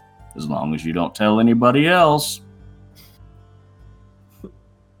 as long as you don't tell anybody else.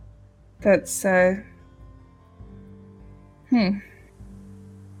 That's, I'm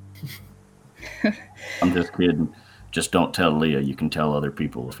just kidding. Just don't tell Leah. You can tell other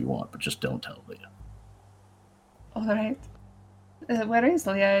people if you want, but just don't tell Leah. All right. Where is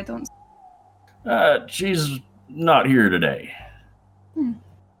Leah? I don't... She's not here today.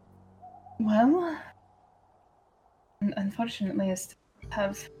 Well, unfortunately, I still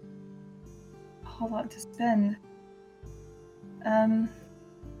have a whole lot to spend.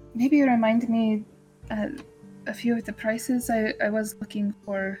 Maybe you remind me a few of the prices. I was looking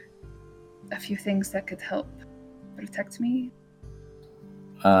for a few things that could help protect me.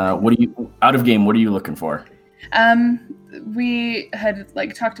 What do you out of game? What are you looking for? We had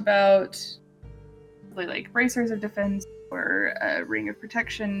talked about like bracers of defense, or a ring of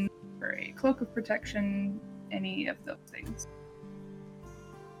protection, or a cloak of protection. Any of those things.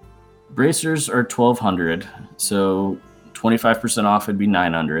 Bracers are 1,200, so 25% off would be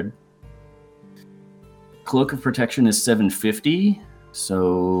 900. Cloak of protection is 750,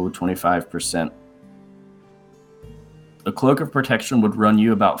 so 25% A cloak of protection would run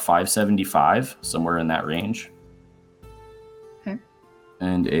you about 575, somewhere in that range. Okay.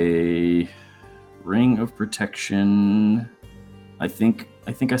 And a ring of protection, I think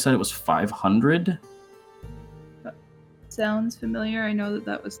I said it was 500. Sounds familiar. I know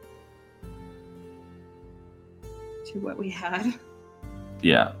that was to what we had.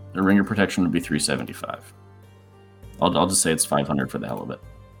 Yeah, a ring of protection would be 375. I'll just say it's 500 for the hell of it.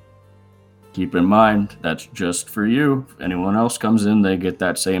 Keep in mind, that's just for you. If anyone else comes in, they get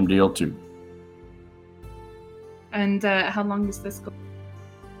that same deal too. And how long does this go?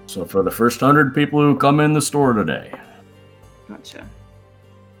 So for the first 100 people who come in the store today. Gotcha.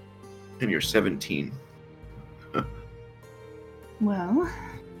 And you're 17. Well,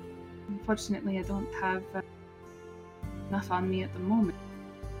 unfortunately, I don't have enough on me at the moment.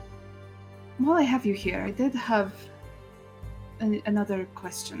 While I have you here, I did have another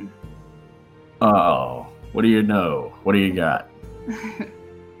question. Oh, what do you know? What do you got?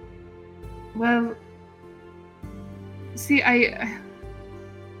 Well, see,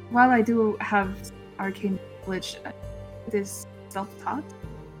 while I do have arcane knowledge, it is self-taught.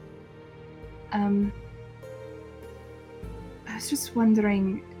 I was just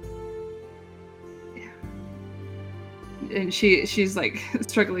wondering, and she's like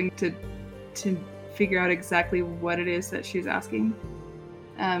struggling to figure out exactly what it is that she's asking.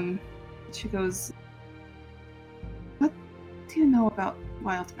 She goes, "What do you know about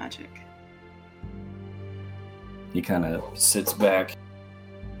wild magic?" He kind of sits back.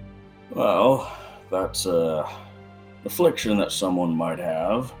 Well, that's a affliction that someone might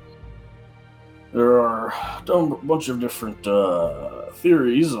have. There are a bunch of different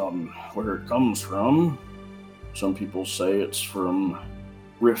theories on where it comes from. Some people say it's from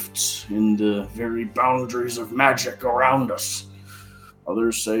rifts in the very boundaries of magic around us.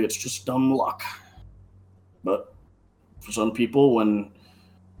 Others say it's just dumb luck. But for some people, when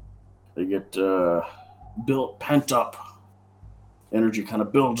they get pent up, energy kind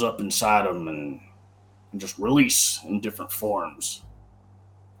of builds up inside them and just release in different forms.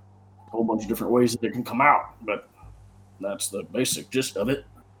 A whole bunch of different ways that it can come out, but that's the basic gist of it.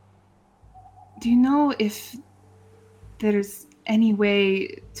 Do you know if there's any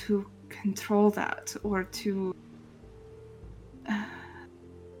way to control that, or to, I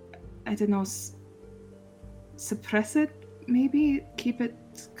don't know, suppress it, maybe? Keep it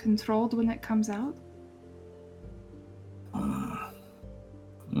controlled when it comes out? I'm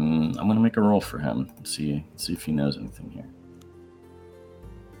going to make a roll for him. See if he knows anything here.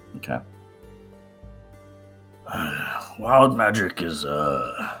 Okay. Wild magic is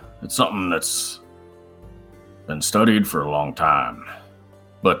it's something that's been studied for a long time,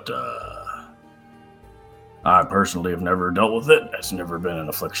 but I personally have never dealt with it. It's never been an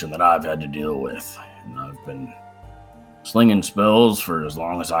affliction that I've had to deal with, and I've been slinging spells for as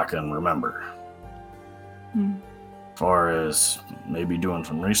long as I can remember. As far as maybe doing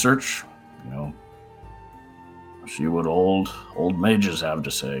some research, see what old mages have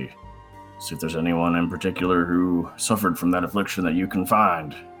to say. See if there's anyone in particular who suffered from that affliction that you can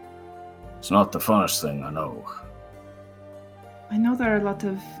find. It's not the funnest thing, I know. I know there are a lot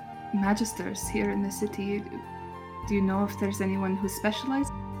of magisters here in the city. Do you know if there's anyone who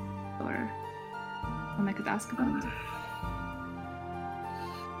specializes, or one I could ask about?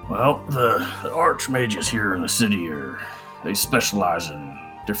 Well, the archmages here in the city they specialize in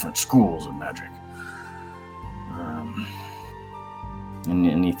different schools of magic.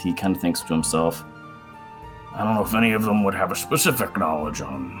 And he kind of thinks to himself, I don't know if any of them would have a specific knowledge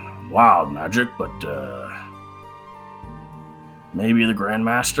on wild magic, but maybe the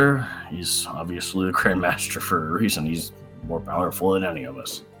Grandmaster. He's obviously the Grandmaster for a reason. He's more powerful than any of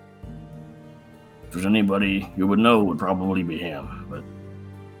us. If there's anybody you would know, it would probably be him, but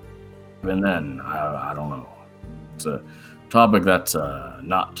even then, I don't know. It's a topic that's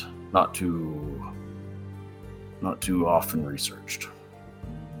not too often researched.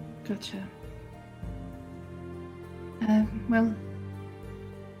 Gotcha. Well,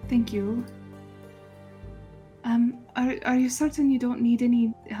 thank you. Are you certain you don't need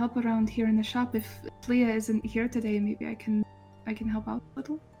any help around here in the shop? If Leah isn't here today, maybe I can help out a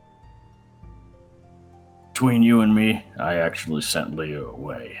little. Between you and me, I actually sent Leah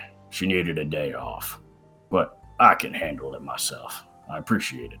away. She needed a day off, but I can handle it myself. I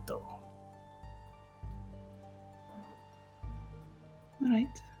appreciate it, though. All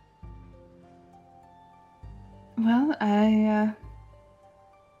right. Well, I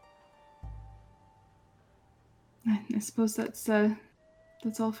suppose that's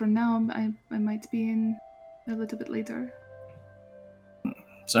all for now. I might be in a little bit later.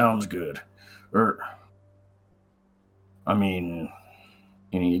 Sounds good. I mean,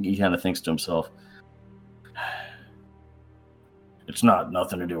 he kind of thinks to himself, it's not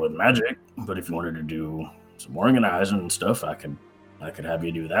nothing to do with magic, but if you wanted to do some organizing and stuff, I could have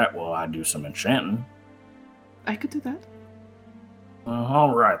you do that while I do some enchanting. I could do that.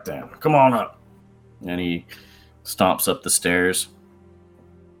 All right then, come on up. And he stomps up the stairs.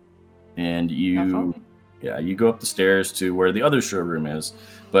 And you go up the stairs to where the other showroom is.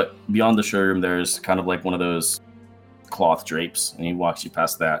 But beyond the showroom, there's kind of like one of those cloth drapes, and he walks you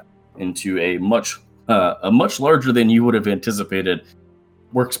past that into a much larger than you would have anticipated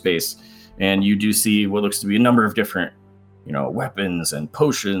workspace. And you do see what looks to be a number of different, weapons and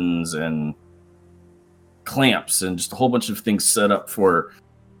potions and clamps and just a whole bunch of things set up for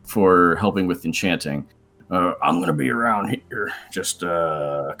helping with enchanting. I'm going to be around here just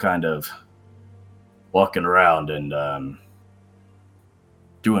kind of walking around and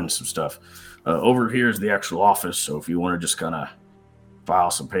doing some stuff. Over here is the actual office, so if you want to just kind of file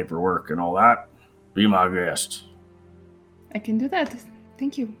some paperwork and all that, be my guest. I can do that.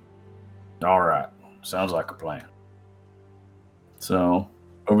 Thank you. All right. Sounds like a plan. So,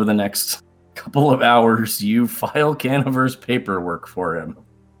 over the next couple of hours, you file Canover's paperwork for him,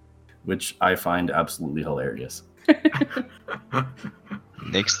 which I find absolutely hilarious.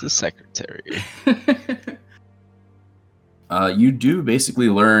 Nick's the secretary. You do basically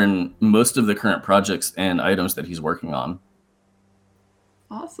learn most of the current projects and items that he's working on.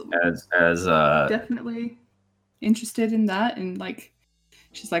 Awesome. As Definitely interested in that, and like,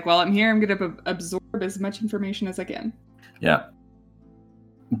 she's like, "While I'm here, I'm gonna absorb as much information as I can." Yeah.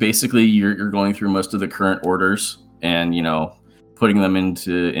 Basically, you're going through most of the current orders and putting them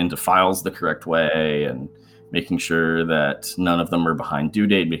into files the correct way and making sure that none of them are behind due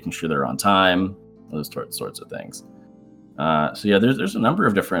date, making sure they're on time, those sorts of things. So yeah, there's a number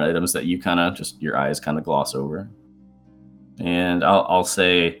of different items that you kind of just your eyes kind of gloss over. And I'll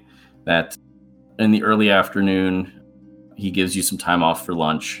say that in the early afternoon, he gives you some time off for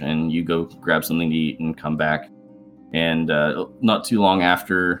lunch, and you go grab something to eat and come back. And not too long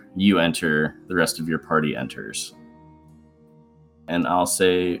after you enter, the rest of your party enters. And I'll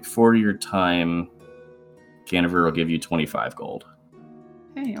say for your time, Canover will give you 25 gold.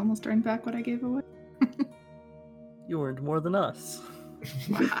 Hey, almost earned back what I gave away. You earned more than us.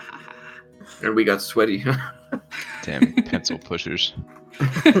 And we got sweaty. Damn pencil pushers.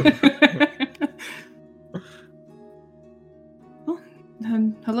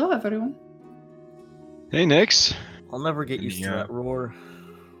 Hello, everyone. Hey, Nix. I'll never get used to that roar.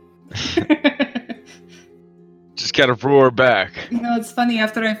 Just gotta roar back. It's funny.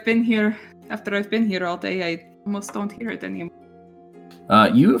 After I've been here all day, I almost don't hear it anymore.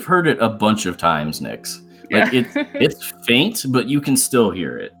 You have heard it a bunch of times, Nix. Like Yeah. it's faint, but you can still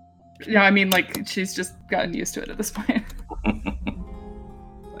hear it. Yeah, I mean, like, she's just gotten used to it at this point.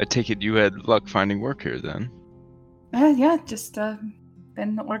 I take it you had luck finding work here then. Yeah, just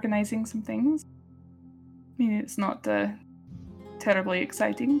been organizing some things. I mean, it's not terribly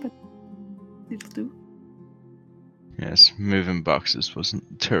exciting, but it'll do. Yes, moving boxes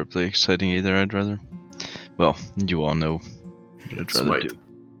wasn't terribly exciting either, well, you all know what I'd rather Smite. do.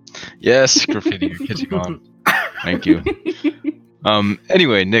 Yes, graffiti, you're catching on. Thank you.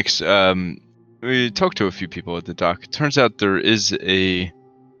 Anyway, Nix, we talked to a few people at the dock. It turns out there is a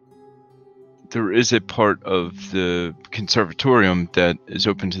part of the conservatorium that is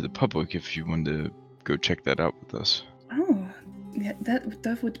open to the public if you want to go check that out with us. Oh, yeah,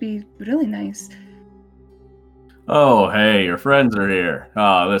 that would be really nice. Oh, hey, your friends are here.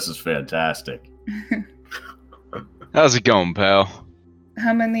 Oh, this is fantastic. How's it going, pal?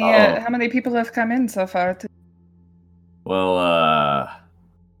 How many people have come in so far? Well,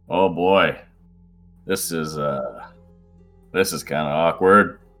 oh boy, this is kind of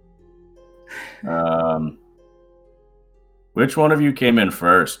awkward. Which one of you came in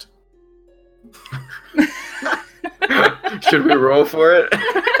first? Should we roll for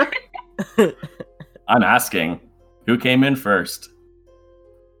it? I'm asking, who came in first?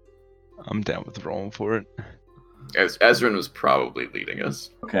 I'm down with rolling for it. As Ezrin was probably leading us.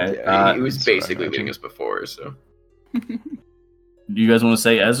 Okay, Yeah, he was that's what I basically leading imagine. us before, so. do you guys want to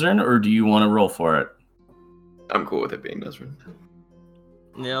say Ezrin, or do you want to roll for it? I'm cool with it being Ezrin.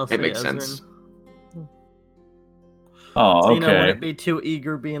 Yeah, I'll say It makes Ezrin. sense. Oh, So, okay. wouldn't be too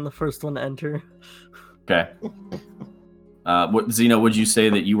eager being the first one to enter. Okay. What Zeno? Would you say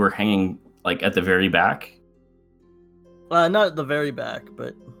that you were hanging like at the very back? Not at the very back,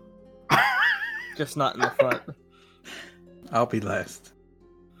 but just not in the front. I'll be last.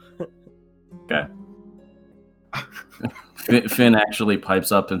 Okay. Finn actually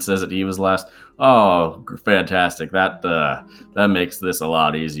pipes up and says that he was last. Oh, fantastic! That makes this a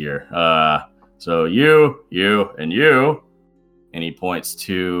lot easier. So you, and you, and he points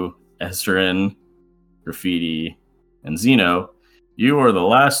to Ezrin, Graffiti, and Zeno. You are the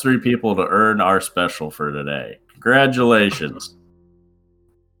last 3 people to earn our special for today. Congratulations.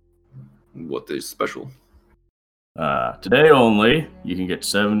 What is special? Today only, you can get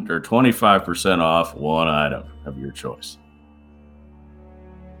 7 or 25% off one item of your choice.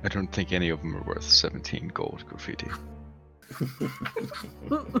 I don't think any of them are worth 17 gold, Graffiti.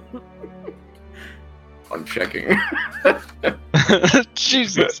 I'm checking.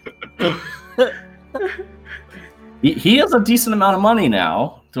 Jesus. He has a decent amount of money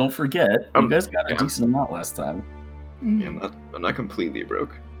now. Don't forget. You guys got a yeah. decent amount last time. Yeah, I'm not completely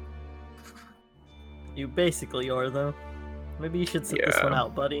broke. You basically are, though. Maybe you should sit this one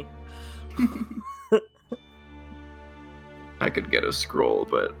out, buddy. I could get a scroll,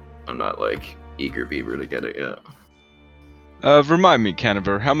 but I'm not like eager beaver to get it yet. Remind me,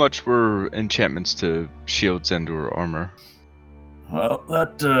 Canaver, how much were enchantments to shields and/or armor? Well,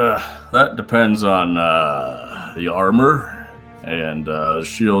 that depends on the armor and the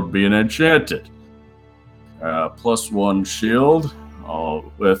shield being enchanted. +1 shield,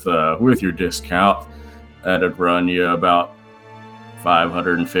 with your discount, that'd run you about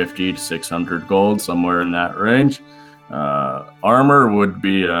 550 to 600 gold, somewhere in that range. Armor would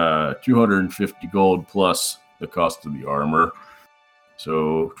be 250 gold plus the cost of the armor.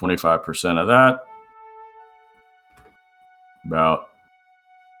 So 25% of that, about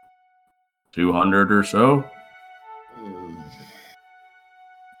 200 or so.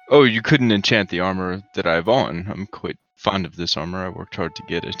 Oh, you couldn't enchant the armor that I have on. I'm quite fond of this armor. I worked hard to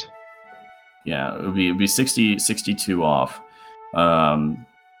get it. Yeah, it'd be 62 off.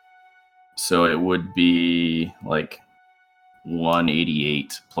 So it would be like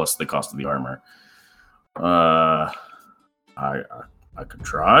 188 plus the cost of the armor. I could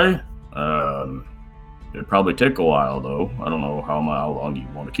try. It'd probably take a while though. I don't know how long you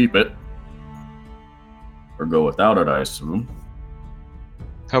want to keep it. Or go without it, I assume.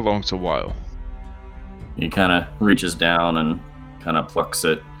 How long's a while? He kind of reaches down and kind of plucks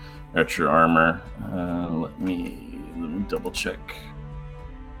it at your armor. Let me double check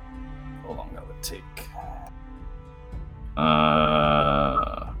how long that would take.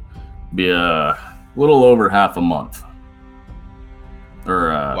 Be a little over half a month. Or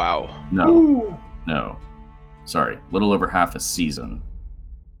wow. No. Sorry, little over half a season.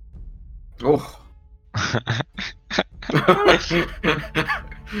 Oh.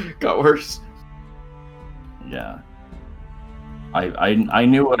 Got worse. Yeah. I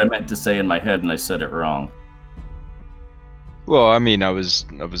knew what I meant to say in my head and I said it wrong. Well, I mean, I was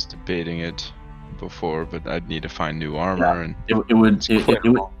debating it before, but I'd need to find new armor, and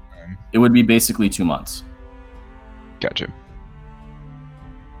it would be basically 2 months. Gotcha.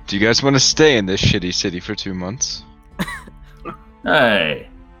 Do you guys want to stay in this shitty city for 2 months? Hey.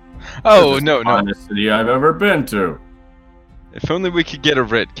 Oh, This is no. the finest city I've ever been to. If only we could get a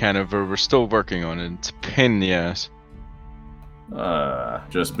writ, Canaver. We're still working on it. It's a pain in the ass.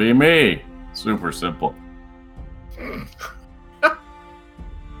 Just be me. Super simple.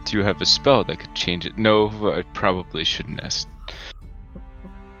 Do you have a spell that could change it? No, I probably shouldn't ask.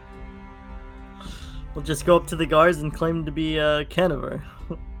 We'll just go up to the guards and claim to be Canaver.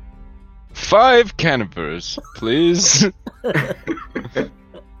 5 Canavers, please.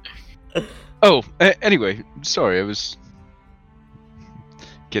 Oh, anyway, sorry, I was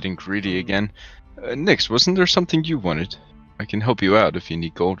getting greedy again. Nyx, wasn't there something you wanted? I can help you out if you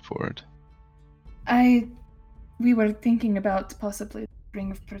need gold for it. We were thinking about possibly Ring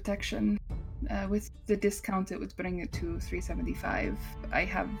of Protection. With the discount, it would bring it to 375. I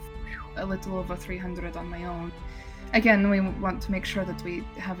have a little over 300 on my own. Again, we want to make sure that we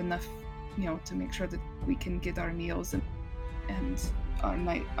have enough, to make sure that we can get our meals and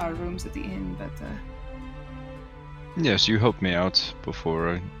our rooms at the inn. But yes, you helped me out before.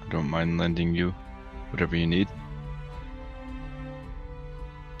 I don't mind lending you whatever you need.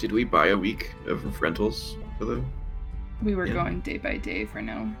 Did we buy a week of rentals for them? We were going day by day for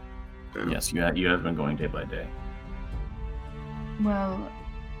now. Yes, you have been going day by day. Well,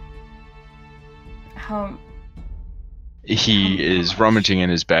 how... He is rummaging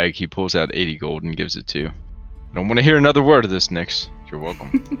in his bag. He pulls out 80 gold and gives it to you. I don't want to hear another word of this, Nyx. You're welcome.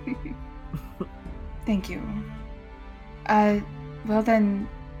 Thank you. Well then,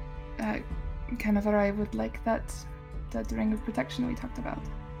 Canaver, I would like that Ring of Protection we talked about.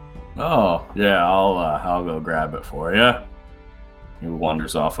 Oh, yeah, I'll go grab it for you. He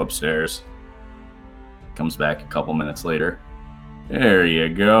wanders off upstairs. comes back a couple minutes later. There you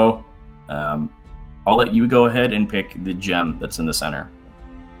go. I'll let you go ahead and pick the gem that's in the center.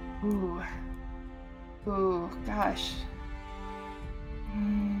 Ooh. Ooh, gosh.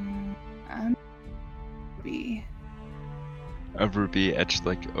 Ruby. A ruby etched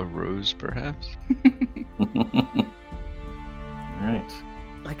like a rose, perhaps? Alright.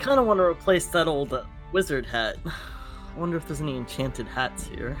 I kind of want to replace that old wizard hat. I wonder if there's any enchanted hats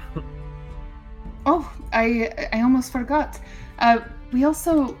here. Oh, I almost forgot. We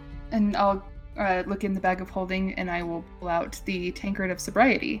also, and I'll look in the bag of holding, and I will pull out the tankard of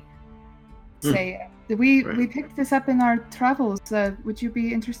sobriety. Say, we picked this up in our travels. Would you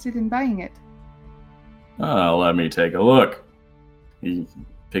be interested in buying it? Let me take a look. He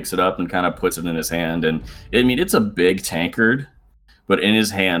picks it up and kind of puts it in his hand, and I mean it's a big tankard, but in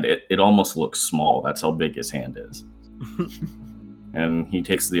his hand it almost looks small. That's how big his hand is. And he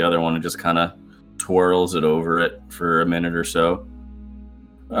takes the other one and just kind of twirls it over it for a minute or so.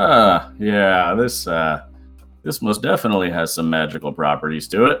 Yeah, this most definitely has some magical properties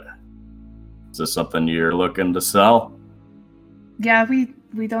to it. Is this something you're looking to sell? Yeah,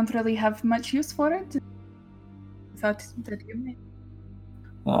 we don't really have much use for it. Thought that you may.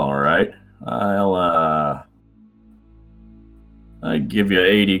 All right, I give you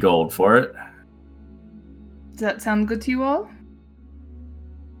 80 gold for it. Does that sound good to you all?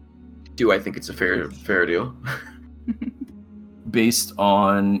 Do I think it's a fair deal? Based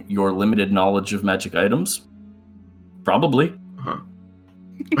on your limited knowledge of magic items? Probably.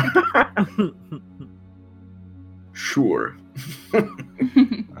 Sure.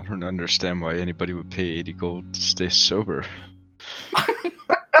 I don't understand why anybody would pay 80 gold to stay sober.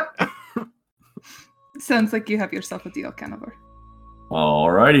 Sounds like you have yourself a deal, Canavar.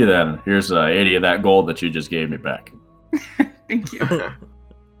 Alrighty then. Here's 80 of that gold that you just gave me back. Thank you.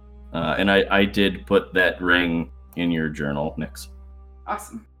 And I did put that ring in your journal, Nyx.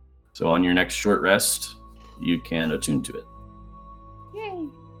 Awesome. So on your next short rest, you can attune to it. Yay.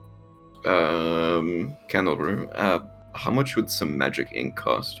 Canover, how much would some magic ink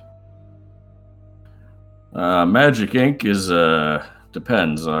cost? Magic ink is,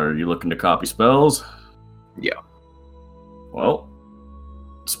 depends. Are you looking to copy spells? Yeah. Well,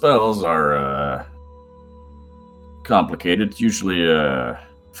 spells are, complicated. It's usually,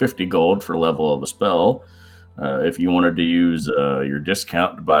 50 gold for level of a spell. If you wanted to use your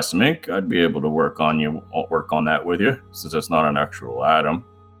discount to buy some ink, I'd be able to work on that with you, since it's not an actual item.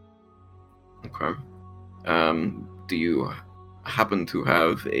 Okay. Do you happen to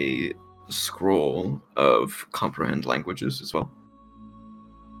have a scroll of comprehend languages as well?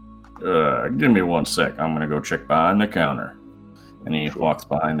 Give me 1 sec. I'm gonna go check behind the counter. And he walks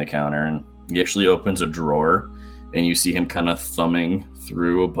behind the counter, and he actually opens a drawer, and you see him kind of thumbing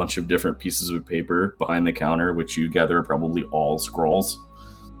through a bunch of different pieces of paper behind the counter, which you gather are probably all scrolls.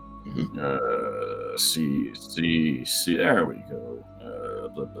 Mm-hmm. See. There we go.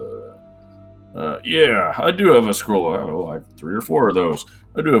 Yeah, I do have a scroll. I have 3 or 4 of those.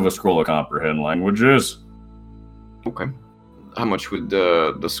 I do have a scroll of comprehend languages. Okay. How much would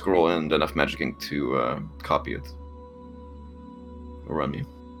the scroll and enough magic ink to copy it? Or run me?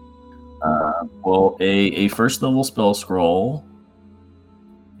 Well, a first level spell scroll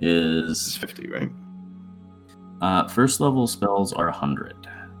It's is 50, right? first level spells are 100.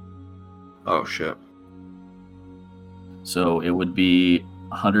 Oh, shit. So it would be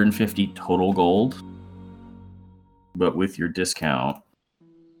 150 total gold, but with your discount,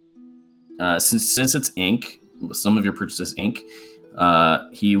 since it's ink, some of your purchase is ink,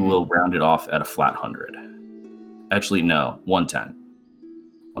 he will round it off at a flat 100. Actually, no, 110.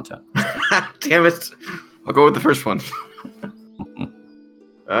 110. Damn it! I'll go with the first one.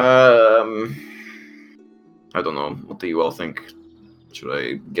 I don't know. What do you all think? Should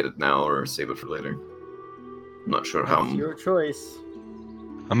I get it now or save it for later? I'm not sure how. It's your choice.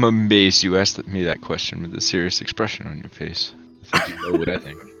 I'm amazed you asked me that question with a serious expression on your face. I think you know what I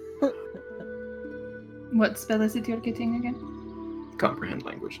think. What spell is it you're getting again? Comprehend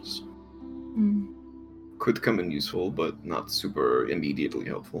languages. Mm. Could come in useful, but not super immediately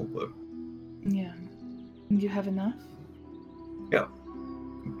helpful. But Yeah. You have enough? yeah,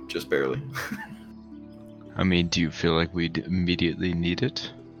 just barely. I mean, do you feel like we'd immediately need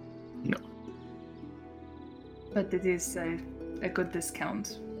it? No. But it is a good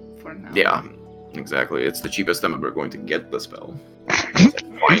discount for now. Yeah, exactly. It's the cheapest I'm ever going to get the spell. Find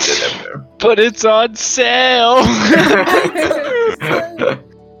it everywhere. But it's on sale!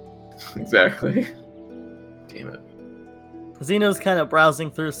 Exactly. Damn it. Zeno's kind of browsing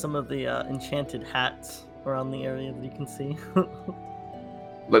through some of the enchanted hats around the area that you can see.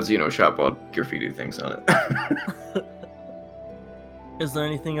 Let's shop while graffiti things on it. Is there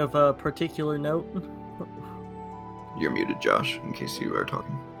anything of a particular note? You're muted, Josh, in case you are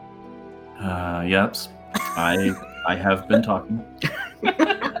talking. Yep. I have been talking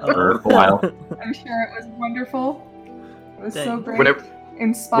for a while. I'm sure it was wonderful. It was so Dang. great. Whenever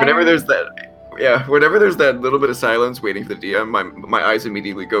Inspiring. there's that little bit of silence waiting for the DM, my eyes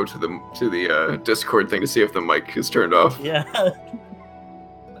immediately go to the Discord thing to see if the mic is turned off. Yeah.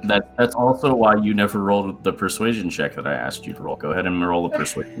 That's also why you never rolled the persuasion check that I asked you to roll. Go ahead and roll the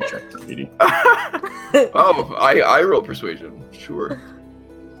persuasion check, Graffiti. Oh, I roll persuasion. Sure.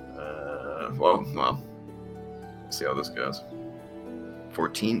 Well. Let's see how this goes.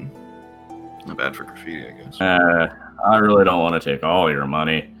 14. Not bad for graffiti, I guess. I really don't want to take all your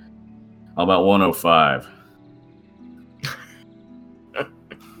money. How about 105?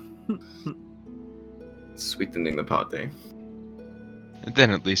 Sweetening the pot, eh? And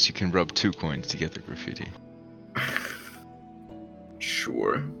then at least you can rub 2 coins together, Graffiti.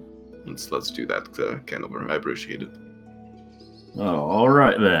 Sure. Let's do that, Candleburn. I appreciate it. Oh, all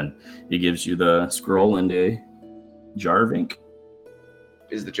right then. He gives you the scroll and a jar of ink.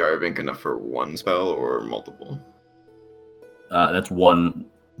 Is the jar of ink enough for one spell or multiple? That's one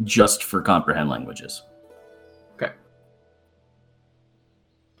just for comprehend languages. Okay.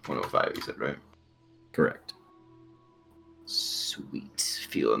 105, you said, right? Correct. Sweet.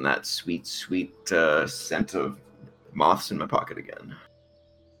 Feeling that sweet scent of moths in my pocket again.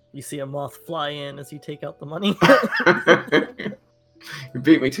 You see a moth fly in as you take out the money. You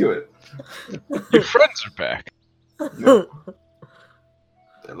beat me to it. Your friends are back. They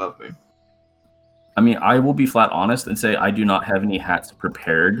love me. I mean, I will be flat honest and say I do not have any hats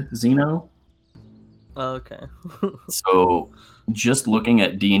prepared, Zeno. Okay. So, just looking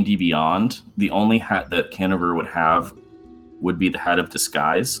at D&D Beyond, the only hat that Canover would have would be the Hat of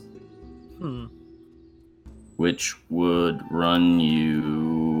Disguise, which would run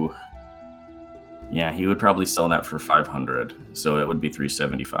you... Yeah, he would probably sell that for 500, so it would be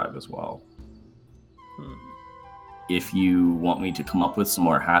 375 as well. If you want me to come up with some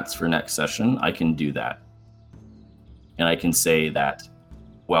more hats for next session, I can do that. And I can say that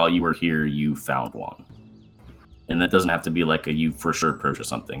while you were here, you found one. And that doesn't have to be like a you for sure purchase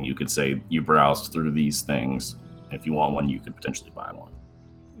something. You could say you browsed through these things. If you want one, you could potentially buy one.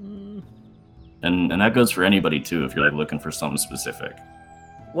 And that goes for anybody too, if you're like looking for something specific.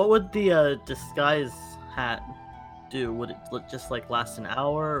 What would the disguise hat do? Would it just like last an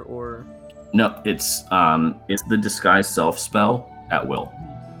hour or? No, it's the disguise self spell at will.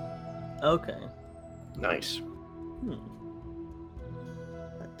 Okay. Nice.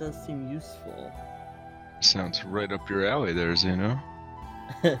 That does seem useful. Sounds right up your alley there, Zeno.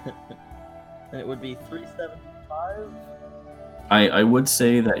 And it would be 375. I would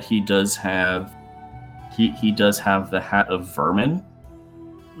say that he does have he does have the Hat of Vermin.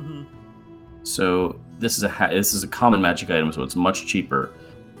 So this is a hat. This is a common magic item, so it's much cheaper.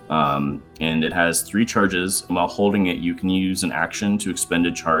 And it has 3 charges. And while holding it, you can use an action to expend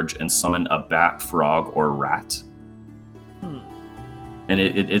a charge and summon a bat, frog, or rat. And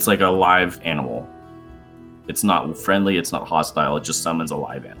it's like a live animal. It's not friendly. It's not hostile. It just summons a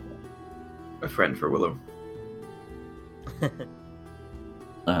live animal. A friend for Willow.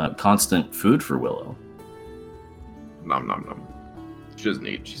 Constant food for Willow. Nom nom nom. She doesn't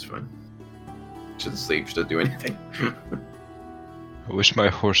eat. She's fine. She doesn't sleep. She doesn't do anything. I wish my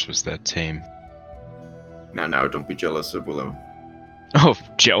horse was that tame. Now, don't be jealous of Willow. Oh,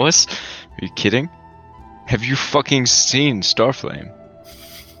 jealous? Are you kidding? Have you fucking seen Starflame?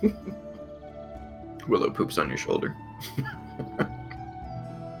 Willow poops on your shoulder.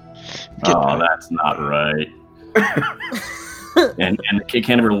 Oh, that's not right. and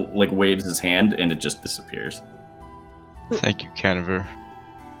Canover like waves his hand and it just disappears. Thank you, Canover.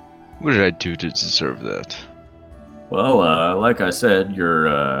 What did I do to deserve that? Well, like I said,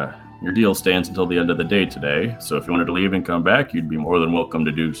 your deal stands until the end of the day today. So if you wanted to leave and come back, you'd be more than welcome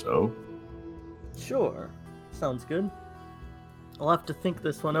to do so. Sure. Sounds good. I'll have to think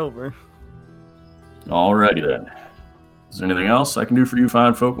this one over. Alrighty then. Is there anything else I can do for you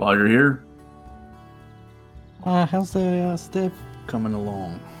fine folk while you're here? How's the staff coming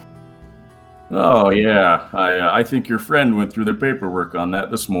along? Oh yeah, I think your friend went through the paperwork on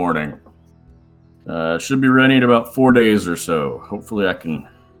that this morning. Should be ready in about 4 days or so. Hopefully I can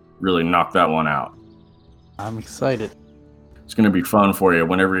really knock that one out. I'm excited. It's going to be fun for you.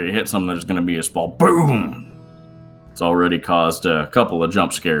 Whenever you hit something, there's going to be a small boom. It's already caused a couple of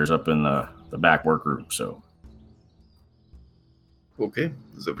jump scares up in the back workroom, so. Okay,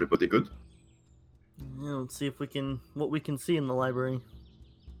 is everybody good? Yeah, let's see if what we can see in the library.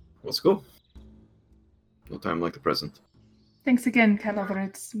 Let's go. No time like the present. Thanks again,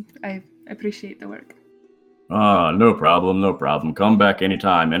 Canover. I appreciate the work. Ah, no problem, no problem. Come back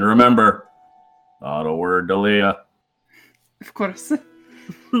anytime. And remember, not a word to Leah. Of course.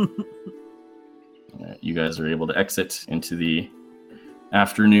 You guys are able to exit into the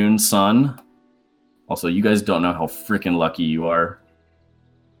afternoon sun. Also, you guys don't know how freaking lucky you are.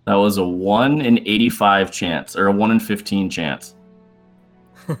 That was a 1 in 85 chance, or a 1 in 15 chance.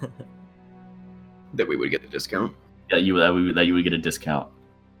 That we would get a discount. Yeah, that you would get a discount.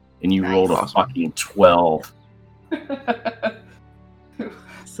 And you Nice. rolled a Awesome. fucking 12.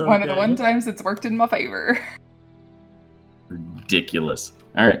 So One of the good. one times it's worked in my favor. Ridiculous.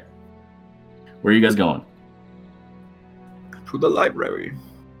 All right. Where are you guys going? To the library.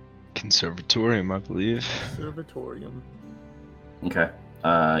 Conservatorium, I believe. Observatorium. Okay.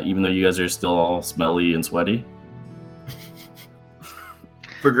 Even though you guys are still all smelly and sweaty.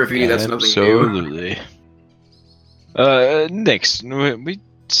 For graffiti, that's nothing new. Absolutely. Next, we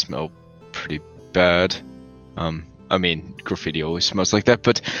smell pretty bad. I mean, graffiti always smells like that,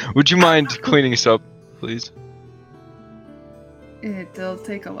 but would you mind cleaning us up, please? It'll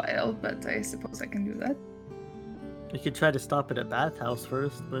take a while, but I suppose I can do that. We could try to stop at a bathhouse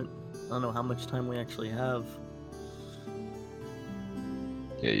first, but I don't know how much time we actually have.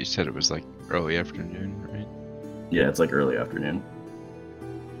 Yeah, you said it was like early afternoon, right? Yeah, it's like early afternoon.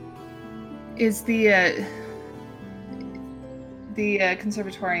 Is the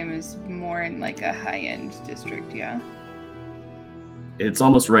conservatorium is more in like a high-end district, yeah? It's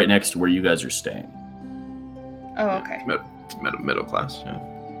almost right next to where you guys are staying. Oh, okay. Middle class, yeah.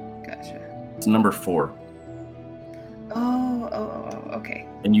 Gotcha. It's number 4. Oh, okay.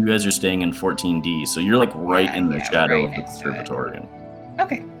 And you guys are staying in 14D, so you're like right Yeah, in the yeah, shadow right of the next to it. conservatorium.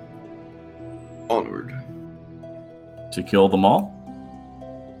 Okay. Onward. To kill them all?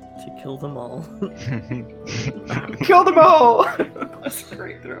 To kill them all. Kill them all! That's a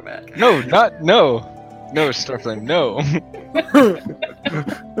great throwback. No, no, Starflame, no.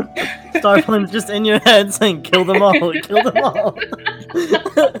 Starflame's just in your head saying, kill them all, kill them all.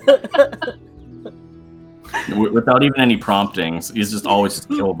 Without even any promptings, he's just always just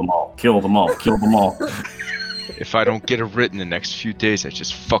kill them all, kill them all, kill them all. If I don't get a writ in the next few days, I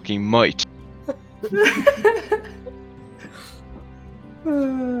just fucking might.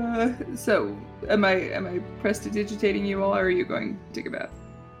 So, am I prestidigitating you all, or are you going to take a bath?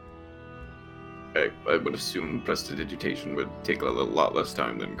 I would assume prestidigitation would take a lot less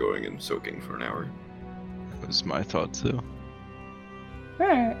time than going and soaking for an hour. That was my thought too.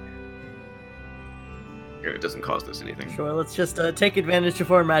 Alright. And it doesn't cost us anything. Sure, let's just take advantage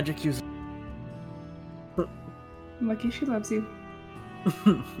of our magic user. Lucky she loves you.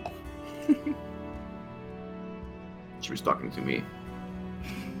 She was talking to me.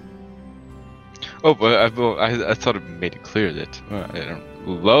 Oh, but I thought it made it clear that I don't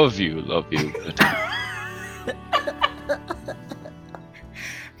love you. But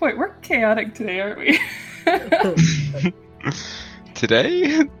Boy, we're chaotic today, aren't we?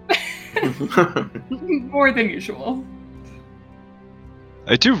 today, More than usual.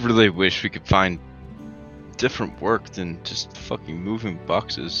 I do really wish we could find different work than just fucking moving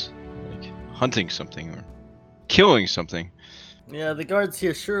boxes, like hunting something or killing something. Yeah, the guards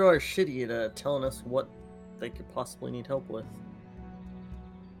here sure are shitty at telling us what they could possibly need help with.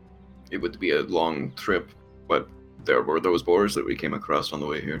 It would be a long trip, but there were those boars that we came across on the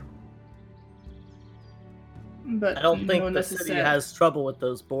way here. But I don't think no the city necessary- has trouble with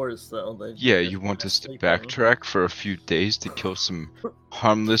those boars, though. Yeah, you want us to backtrack for a few days to kill some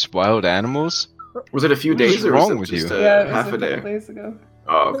harmless wild animals? Was it a few What is days or wrong was it with just you? Yeah, it was half a couple day? days ago.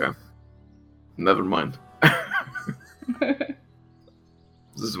 Oh, okay. Never mind.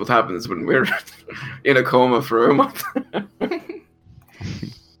 This is what happens when we're in a coma for a month.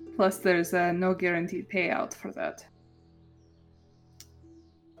 Plus, there's no guaranteed payout for that.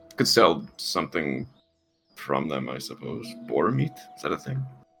 Could sell something from them, I suppose. Boar meat? Is that a thing?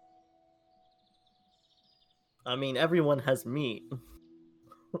 I mean, everyone has meat.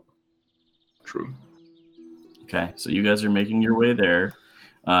 True. Okay, so you guys are making your way there.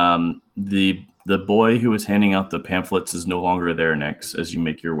 The boy who was handing out the pamphlets is no longer there next as you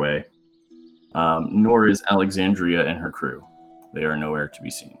make your way. Nor is Alexandria and her crew. They are nowhere to be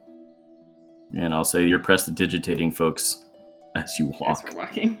seen. And I'll say you're prestidigitating folks as you As walk. we're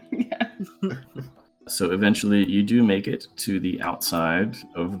walking. Yeah. So eventually you do make it to the outside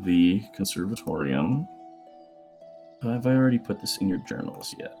of the conservatorium. Have I already put this in your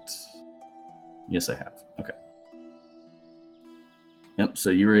journals yet? Yes, I have. Okay. Yep, so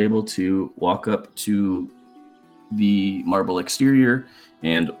you were able to walk up to the marble exterior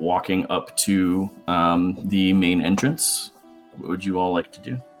and walking up to the main entrance. What would you all like to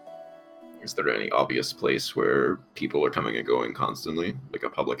do? Is there any obvious place where people are coming and going constantly, like a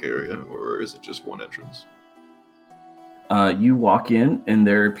public area, or is it just one entrance? You walk in, and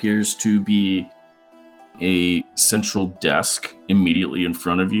there appears to be a central desk immediately in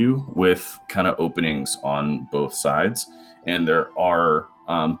front of you with kind of openings on both sides, and there are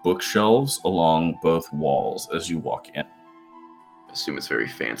bookshelves along both walls as you walk in. I assume it's very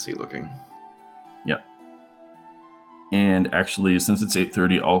fancy looking. Yep. And actually, since it's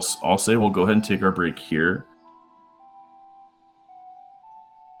 8:30, I'll say we'll go ahead and take our break here.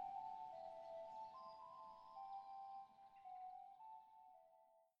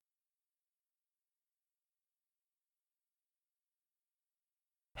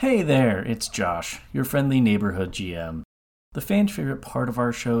 Hey there, it's Josh, your friendly neighborhood GM. The fan favorite part of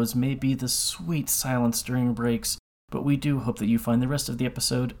our shows may be the sweet silence during breaks, but we do hope that you find the rest of the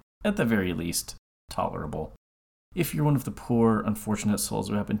episode, at the very least, tolerable. If you're one of the poor, unfortunate souls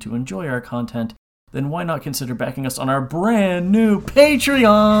who happen to enjoy our content, then why not consider backing us on our brand new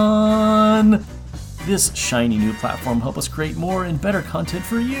Patreon? This shiny new platform helps us create more and better content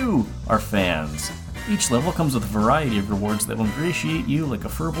for you, our fans. Each level comes with a variety of rewards that will ingratiate you like a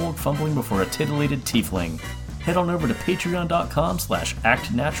furbolg fumbling before a titillated tiefling. Head on over to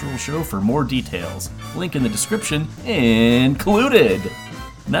patreon.com/actnaturalshow for more details. Link in the description included.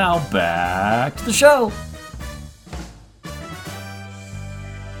 Now back to the show.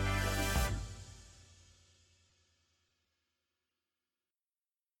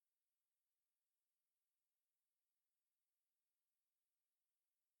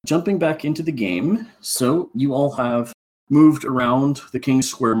 Jumping back into the game, so you all have moved around the King's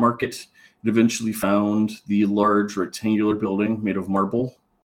Square Market and eventually found the large rectangular building made of marble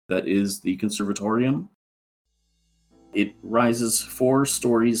that is the Conservatorium. It rises 4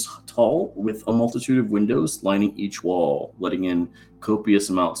 stories tall with a multitude of windows lining each wall, letting in copious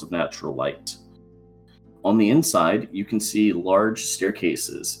amounts of natural light. On the inside, you can see large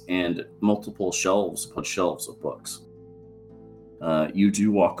staircases and multiple shelves upon shelves of books. You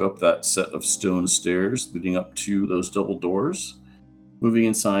do walk up that set of stone stairs leading up to those double doors. Moving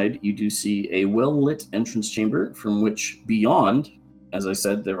inside, you do see a well-lit entrance chamber from which beyond, as I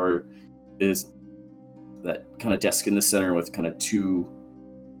said, is that kind of desk in the center with kind of 2,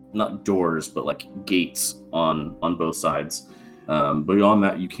 not doors, but like gates on both sides. Beyond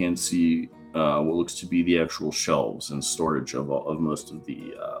that, you can see what looks to be the actual shelves and storage of most of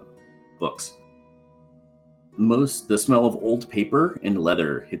the books. The smell of old paper and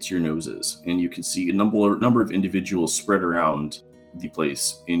leather hits your noses, and you can see a number of individuals spread around the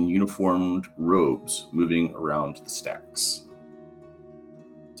place in uniformed robes moving around the stacks.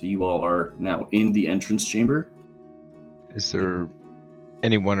 So you all are now in the entrance chamber. Is there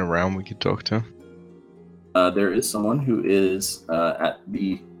anyone around we could talk to? There is someone who is at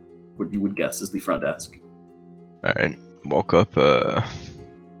what you would guess is the front desk. Alright, walk up.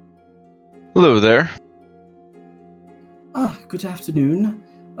 Hello there. Good afternoon.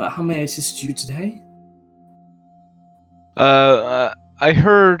 How may I assist you today? I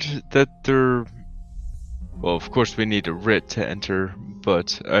heard that there... Well, of course we need a writ to enter,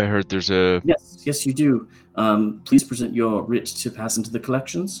 but I heard there's a... Yes, you do. Please present your writ to pass into the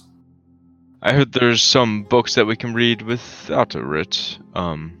collections. I heard there's some books that we can read without a writ.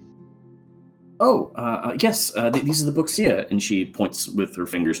 Yes, these are the books here. And she points with her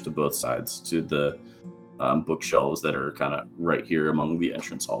fingers to both sides, to the bookshelves that are kind of right here among the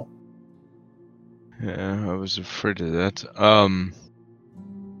entrance hall. Yeah, I was afraid of that.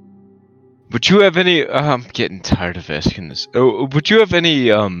 Would you have any... I'm getting tired of asking this. Would you have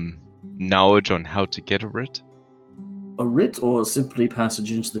any knowledge on how to get a writ? A writ or simply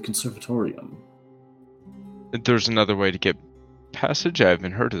passage into the Conservatorium? There's another way to get passage? I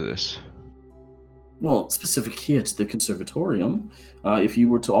haven't heard of this. Well, specific here to the Conservatorium, if you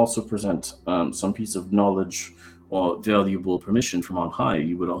were to also present some piece of knowledge or valuable permission from on high,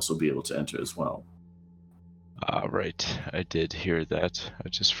 you would also be able to enter as well. Right. I did hear that. I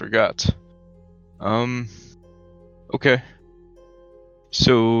just forgot. Okay.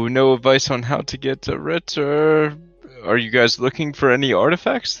 So, no advice on how to get a writ, or are you guys looking for any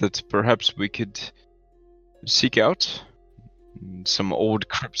artifacts that perhaps we could seek out? Some old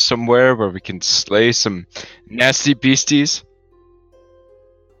crypt somewhere where we can slay some nasty beasties?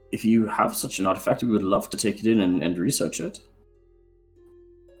 If you have such an artifact, we would love to take it in and research it.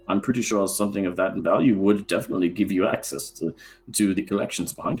 I'm pretty sure something of that value would definitely give you access to the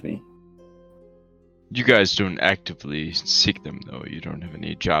collections behind me. You guys don't actively seek them, though. You don't have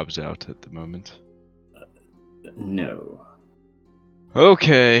any jobs out at the moment. No.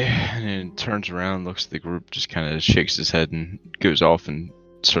 Okay, and then turns around, looks at the group, just kind of shakes his head and goes off and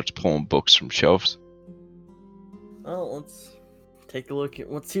starts pulling books from shelves. Well, let's take a look at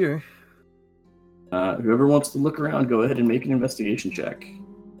what's here. Whoever wants to look around, go ahead and make an investigation check.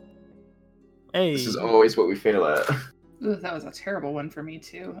 Hey, This is always what we fail at. Ooh, that was a terrible one for me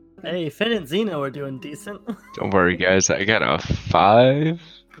too. hey, Finn and Zeno are doing decent. Don't worry, guys, I got a 5.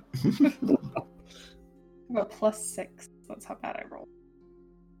 I have a +6. That's how bad I rolled.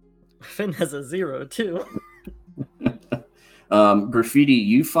 Finn has a 0 too. Graffiti,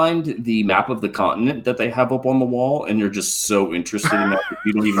 you find the map of the continent that they have up on the wall, and you're just so interested in that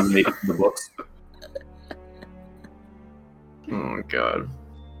you don't even make it to the books. Oh, God.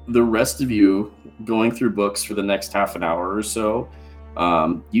 The rest of you, going through books for the next half an hour or so,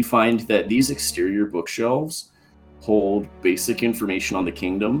 you find that these exterior bookshelves hold basic information on the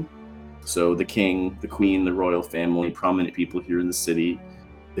kingdom. So the king, the queen, the royal family, prominent people here in the city,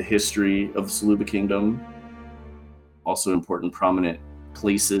 the history of the Saluba kingdom, also important prominent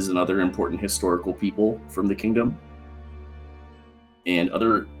places and other important historical people from the kingdom. And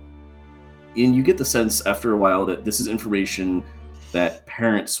you get the sense after a while that this is information that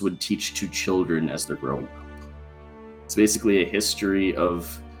parents would teach to children as they're growing up. It's basically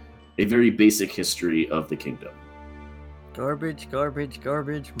a very basic history of the kingdom. Garbage, garbage,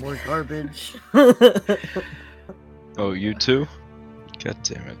 garbage, more garbage. Oh, you too? God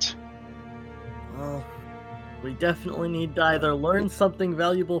damn it. Well, we definitely need to either learn something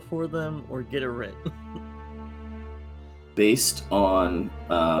valuable for them or get a writ. Based on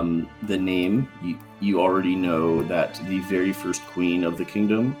the name, you already know that the very first queen of the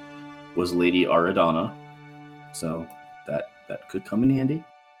kingdom was Lady Aradana, so that could come in handy.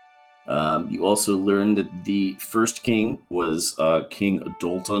 You also learned that the first king was King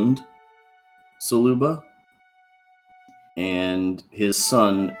Doltund Saluba, and his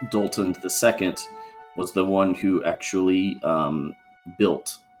son Doltund II was the one who actually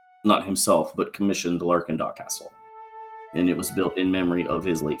built, not himself, but commissioned the Larkendau Castle. And it was built in memory of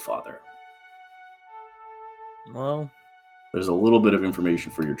his late father. Well, There's a little bit of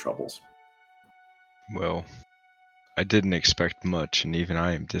information for your troubles. Well, I didn't expect much, and even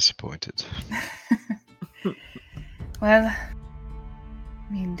I am disappointed. Well,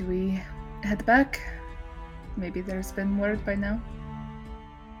 I mean, do we head back? Maybe there's been word by now.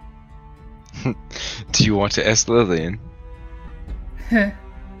 Do you want to ask Lillian?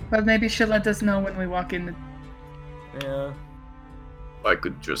 Well, maybe she'll let us know when we walk in. yeah. I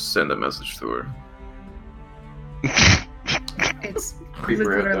could just send a message to her. It's Creep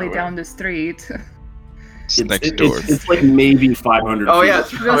her out literally that way. down the street. It's next door. It's like maybe 500 Oh, feet. yeah.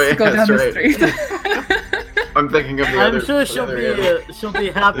 Just Oh, yeah, go down that's the right. street. I'm thinking of the other. I'm sure the she'll other be end. she'll be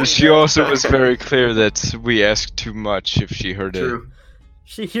happy. She that also was very clear that we asked too much if she heard True.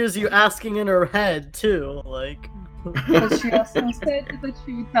 she hears you asking in her head too, like. But she also said that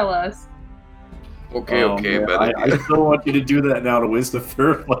she would tell us. Okay, Oh, okay, man, but I still want you to do that now to waste a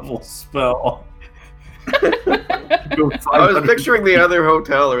 3rd level spell. Go I was 500 picturing the other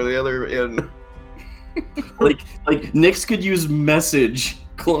hotel or the other inn. like Nyx could use message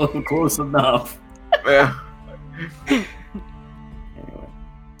close enough. Yeah. Anyway,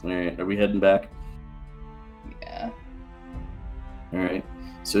 all right, are we heading back? Yeah. All right,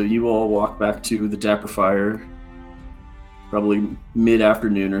 so you all walk back to the Dapper Fire, probably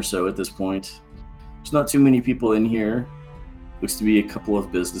mid-afternoon or so at this point. There's not too many people in here. Looks to be a couple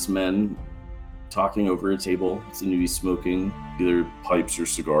of businessmen talking over a table. Seem to be smoking either pipes or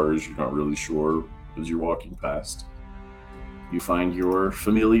cigars. You're not really sure as you're walking past. You find your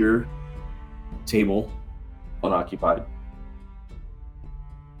familiar table unoccupied.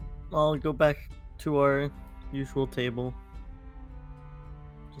 I'll go back to our usual table.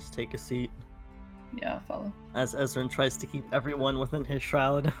 Just take a seat. Yeah, I'll follow. As Ezrin tries to keep everyone within his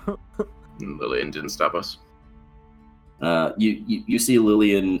shroud. Lillian didn't stop us. You see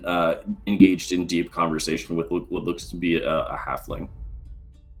Lillian engaged in deep conversation with what looks to be a halfling.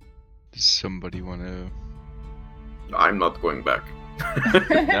 Does somebody want to... I'm not going back.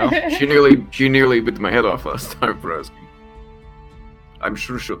 No? She nearly bit my head off last time for asking. I'm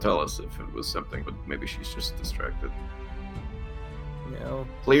sure she'll tell us if it was something, but maybe she's just distracted. You know,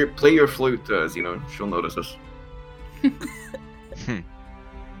 Play your flute, Zeno. She'll notice us.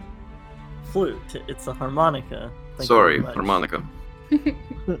 flute. It's a harmonica. Thank you Sorry, very much. harmonica.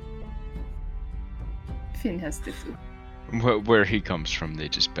 Finn has the food. Where he comes from, they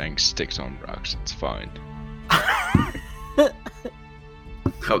just bang sticks on rocks. It's fine.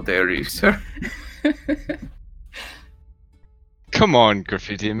 How dare you, sir? Come on,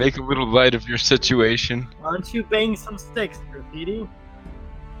 Graffiti, make a little light of your situation. Why don't you bang some sticks, Graffiti?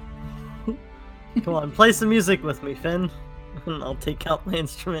 Come on, play some music with me, Finn. And I'll take out my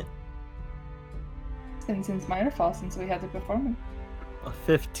instrument. Since minor fall, since we had the performance. A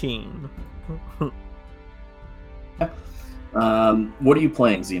 15. What are you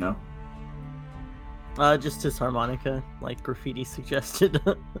playing, Zeno? Just his harmonica, like Graffiti suggested.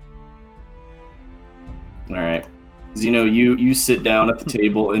 All right, Zeno, you sit down at the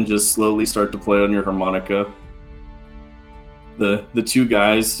table and just slowly start to play on your harmonica. The two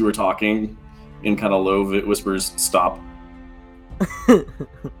guys who are talking in kind of low whispers stop,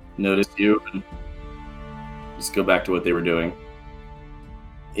 notice you, and just go back to what they were doing.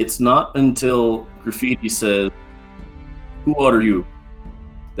 It's not until Graffiti says, "Who are you?"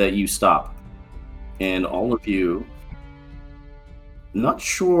 that you stop. And all of you, not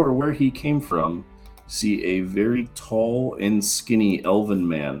sure where he came from, see a very tall and skinny elven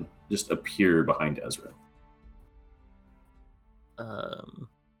man just appear behind Ezra.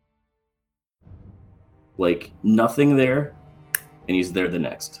 Like nothing there, and he's there the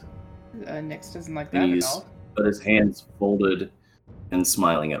next. Nyx doesn't like that at all. But his hands folded and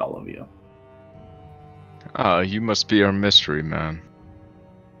smiling at all of you. You must be our mystery man.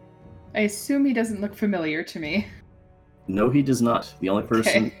 I assume he doesn't look familiar to me. No, he does not. The only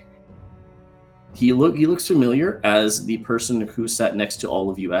person he looks familiar as the person who sat next to all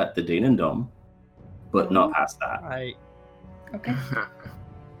of you at the Danon Dome, but not past that. Right. Okay.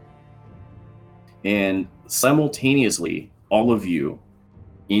 And simultaneously, all of you,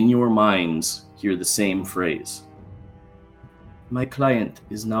 in your minds, hear the same phrase. My client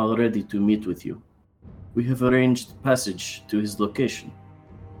is now ready to meet with you. We have arranged passage to his location.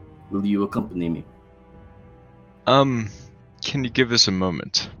 Will you accompany me? Can you give us a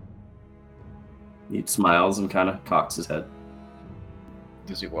moment? He smiles and kind of cocks his head.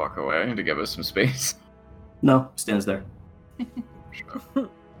 Does he walk away to give us some space? No, stands there.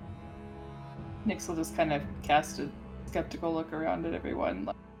 Nyx will just kind of cast a skeptical look around at everyone.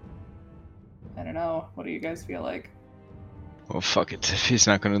 Like, I don't know. What do you guys feel like? Well, fuck it. If he's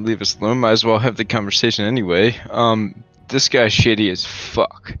not gonna leave us alone, might as well have the conversation anyway. This guy's shady as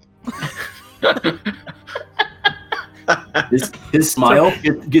fuck. His smile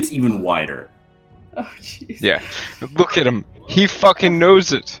gets even wider. Oh, jeez. Yeah. Look at him. He fucking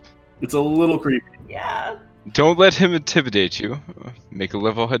knows it. It's a little creepy. Yeah. Don't let him intimidate you. Make a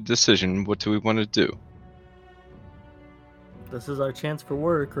level-headed decision. What do we want to do? This is our chance for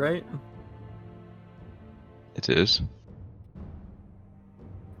work, right? It is.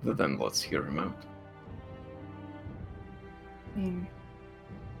 But then let's hear him out. I mean,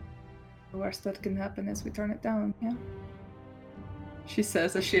 the worst that can happen is we turn it down, yeah? She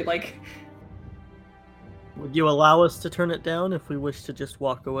says as she, like... Would you allow us to turn it down if we wish to just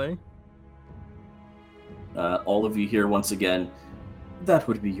walk away? All of you here once again, that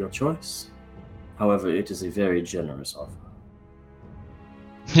would be your choice. However, it is a very generous offer.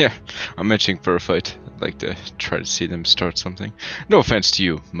 Yeah, I'm itching for a fight. I'd like to try to see them start something. No offense to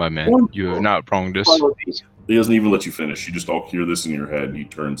you, my man. You have not wronged us. He doesn't even let you finish. You just all hear this in your head, and he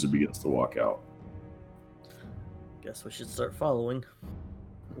turns and begins to walk out. Guess we should start following.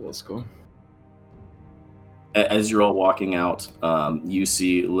 Let's go. As you're all walking out, you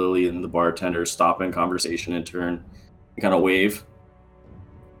see Lily and the bartender stop in conversation and turn and kind of wave.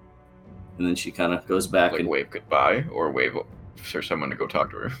 And then she kind of goes back Like and wave goodbye, or wave for someone to go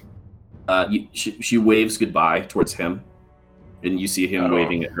talk to her. She waves goodbye towards him, and you see him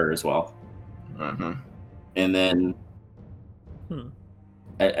waving at her as well. Uh-huh. And then,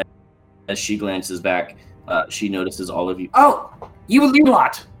 as she glances back, she notices all of you. Oh, you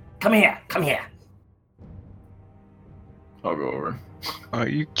lot! Come here, come here. I'll go over. Are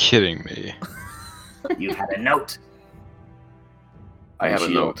you kidding me? You had a note. I have a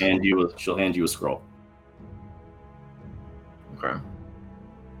note. She'll hand you a scroll. Okay.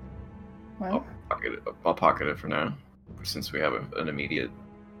 Well, I'll pocket it for now, since we have an immediate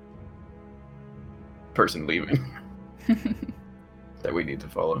person leaving that we need to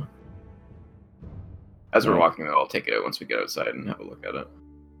follow. As we're walking, though, I'll take it out once we get outside and have a look at it.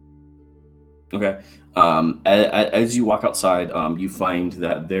 Okay. As you walk outside, you find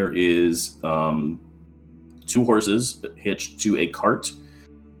that there is 2 horses hitched to a cart,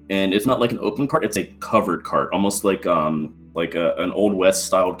 and it's not like an open cart; it's a covered cart, almost like an Old West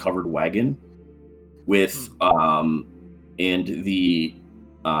styled covered wagon, with and the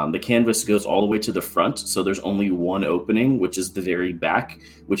canvas goes all the way to the front, so there's only one opening, which is the very back,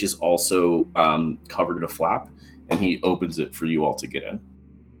 which is also covered in a flap, and he opens it for you all to get in.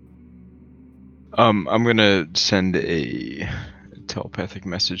 I'm gonna send a telepathic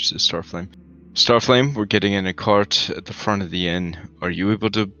message to Starflame. Starflame, we're getting in a cart at the front of the inn. Are you able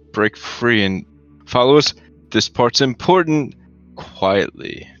to break free and follow us? This part's important.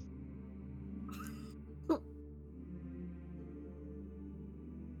 Quietly.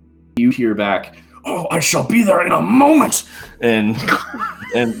 You hear back, "Oh, I shall be there in a moment!" And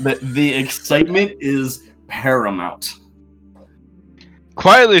the excitement is paramount.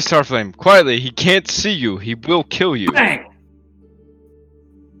 Quietly, Starflame. Quietly. He can't see you. He will kill you. Bang!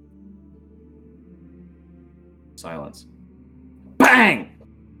 Silence. Bang!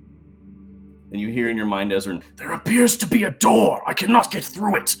 And you hear in your mind, Ezrin, "There appears to be a door. I cannot get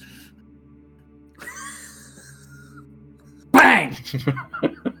through it." Bang!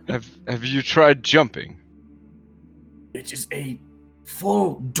 Have you tried jumping? It is a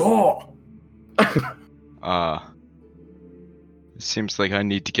full door. It seems like I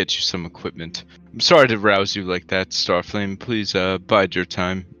need to get you some equipment. I'm sorry to rouse you like that, Starflame. Please, bide your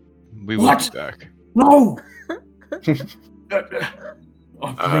time. We will be back. No!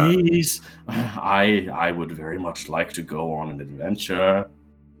 Oh, please. I would very much like to go on an adventure.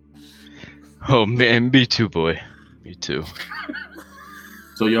 Oh, man, me too, boy. Me too.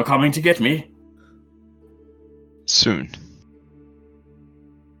 So you're coming to get me? Soon.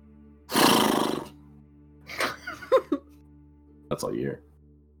 That's all you hear.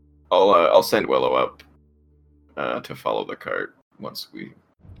 I'll send Willow up to follow the cart once we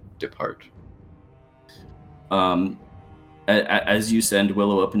depart. As you send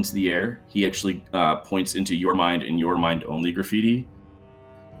Willow up into the air, he actually points into your mind and your mind only, Graffiti.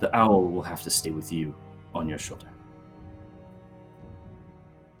 The owl will have to stay with you on your shoulder.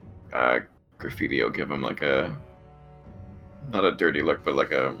 Graffiti will give him like a, not a dirty look, but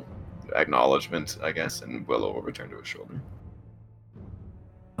like a acknowledgement, I guess, and Willow will return to his shoulder.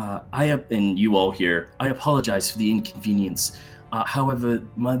 And you all here, I apologize for the inconvenience. However,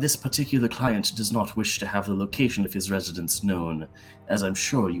 this particular client does not wish to have the location of his residence known, as I'm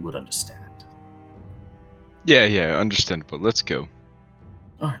sure you would understand. Yeah, understandable. Let's go.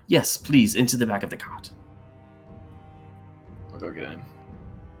 Yes, please, into the back of the cart. I'll go get in.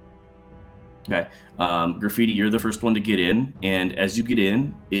 Okay. Graffiti, you're the first one to get in, and as you get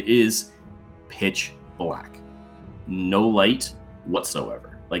in, it is pitch black. No light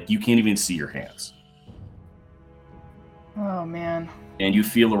whatsoever. Like, you can't even see your hands. Oh, man. And you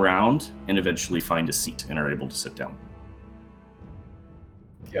feel around and eventually find a seat and are able to sit down.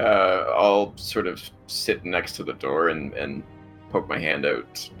 I'll sort of sit next to the door and poke my hand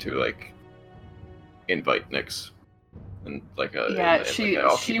out to, like, invite Nyx. And, like,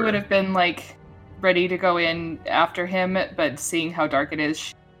 she would have been, like, ready to go in after him, but seeing how dark it is,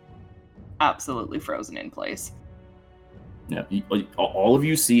 she's absolutely frozen in place. Yeah, all of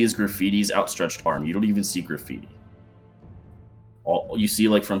you see is Graffiti's outstretched arm. You don't even see Graffiti. All you see,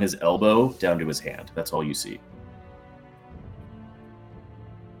 like, from his elbow down to his hand. That's all you see.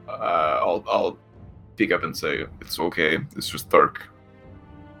 I'll speak up and say, "It's okay. It's just dark."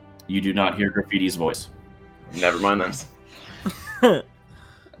 You do not hear Graffiti's voice. Never mind then.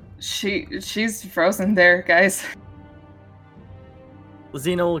 She's frozen there, guys.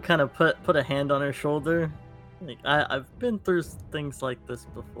 Xeno will kind of put a hand on her shoulder. Like, I've been through things like this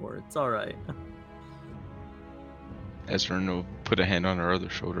before. It's all right. Ezra will put a hand on her other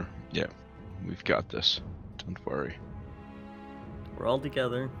shoulder. Yeah, we've got this. Don't worry. We're all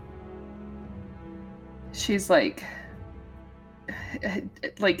together. She's like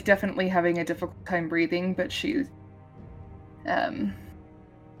definitely having a difficult time breathing, but she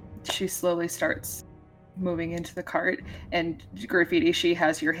slowly starts moving into the cart, and Graffiti, she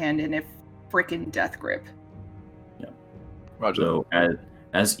has your hand in a freaking death grip. Yeah. Roger. So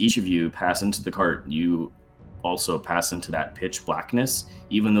as each of you pass into the cart, you also pass into that pitch blackness.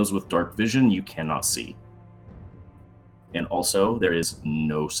 Even those with dark vision, you cannot see. And also, there is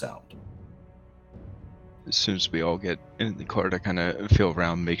no sound. As soon as we all get in the cart, I kind of feel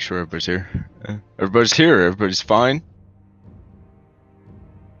around, make sure everybody's here. Everybody's here. Everybody's fine.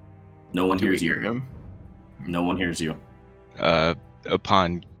 No one Do we hears hear you. him? No one hears you.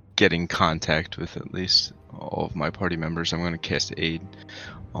 Upon getting contact with at least all of my party members, I'm going to cast aid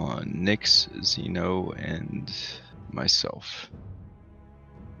on Nyx, Xeno, and myself.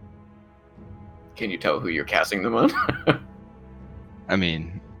 Can you tell who you're casting them on? I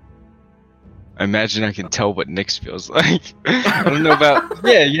mean, I imagine I can tell what Nyx feels like. I don't know about...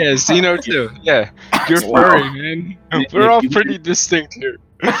 Yeah, Xeno too. Yeah, you're Wow. furry, man. We're all pretty distinct here.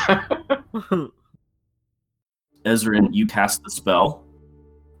 Ezrin, you cast the spell.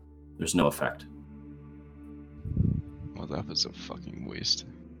 There's no effect. Well, that was a fucking waste.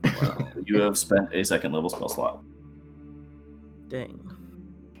 You have spent a second level spell slot. Dang.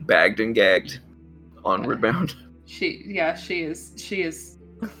 bagged and gagged, onward bound. She is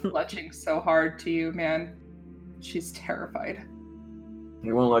clutching so hard to you, man. She's terrified.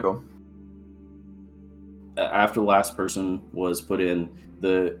 You won't let go. After the last person was put in,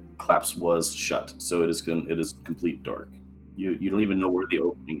 the collapse was shut, so it is complete dark. You don't even know where the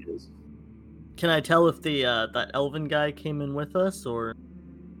opening is. Can I tell if the that elven guy came in with us, or?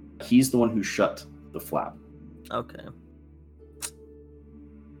 He's the one who shut the flap. Okay.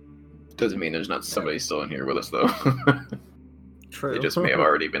 Doesn't mean there's not somebody still in here with us, though. True. They just may have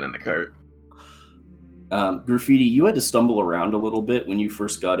already been in the cart. Graffiti, you had to stumble around a little bit when you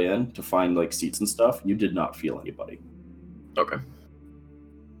first got in to find like seats and stuff. You did not feel anybody. Okay.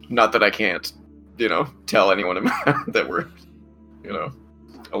 Not that I can't, tell anyone that we're,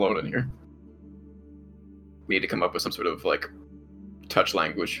 alone in here. We need to come up with some sort of like touch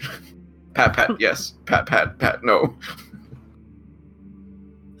language. Pat, pat, yes. Pat, pat, pat, no.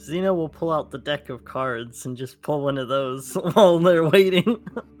 Xena will pull out the deck of cards and just pull one of those while they're waiting.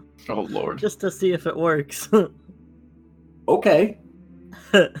 Oh, Lord. Just to see if it works. Okay.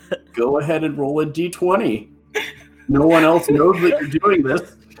 Go ahead and roll a d20. No one else knows that you're doing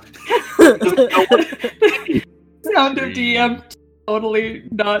this. Sound of DM totally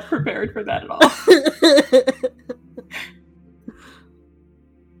not prepared for that at all.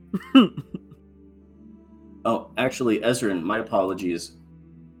 Oh, actually, Ezrin, my apologies.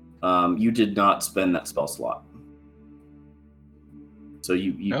 You did not spend that spell slot. So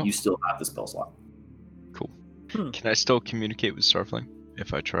you still have the spell slot. Cool. Can I still communicate with Starflame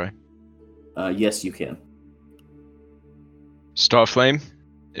if I try? Yes, you can. Starflame,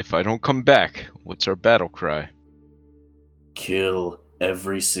 if I don't come back, what's our battle cry? Kill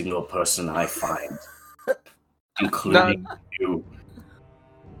every single person I find, including you.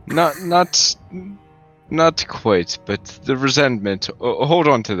 Not quite, but the resentment. Hold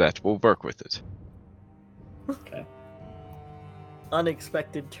on to that. We'll work with it. Okay.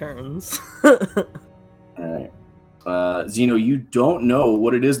 Unexpected turns. Alright. Zeno, you don't know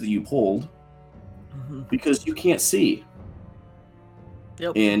what it is that you pulled because you can't see.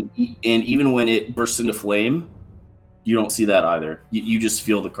 Yep. And even when it bursts into flame, you don't see that either. You just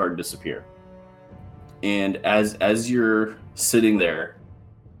feel the card disappear. And as you're sitting there,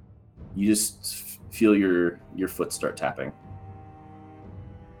 you just feel your foot start tapping.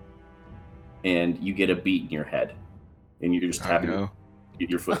 And you get a beat in your head. And you're just tapping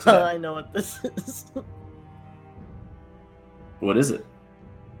your foot to that. I know what this is. What is it?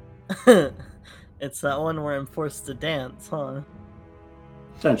 It's that one where I'm forced to dance, huh?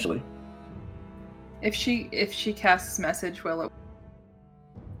 Potentially. If she casts message, will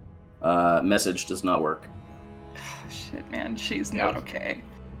it? Message does not work. Shit, man, she's not okay.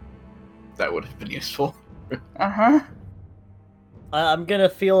 That would have been useful. Uh-huh. I'm gonna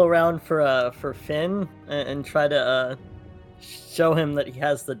feel around for Finn and try to show him that he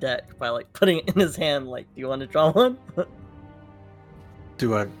has the deck by like putting it in his hand. Like, do you want to draw one?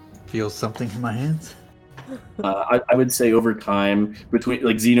 Do I feel something in my hands? I would say over time, between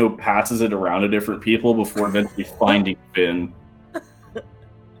like Zeno passes it around to different people before eventually finding Finn.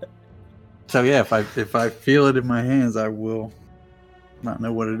 So yeah, if I feel it in my hands, I will not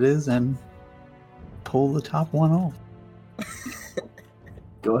know what it is and pull the top one off.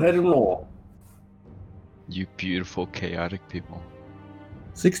 Go ahead and roll. You beautiful, chaotic people.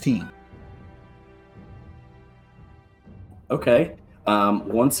 16. Okay.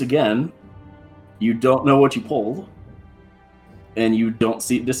 Once again, you don't know what you pulled, and you don't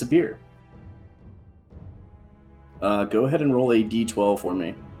see it disappear. Go ahead and roll a d12 for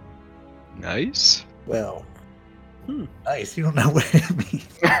me. Nice. Well, nice. You don't know what it means.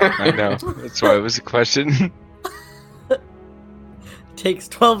 I know. That's why it was a question. Takes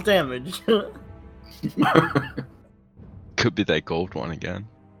 12 damage. Could be that gold one again.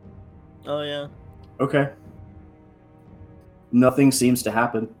 Oh yeah. Okay. Nothing seems to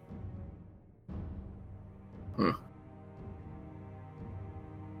happen.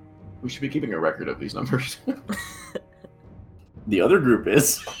 We should be keeping a record of these numbers. The other group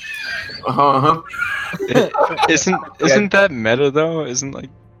is. Uh-huh. Isn't that meta though? Isn't like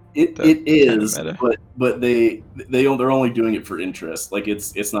It is, but they're only doing it for interest. Like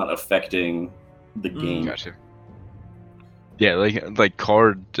it's not affecting the game. Gotcha. Yeah, like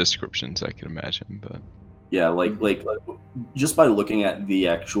card descriptions, I can imagine, but Yeah, like just by looking at the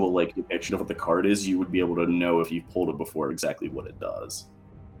actual like depiction of what the card is, you would be able to know if you've pulled it before exactly what it does,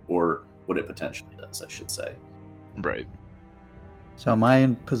 or what it potentially does, I should say. right. So am I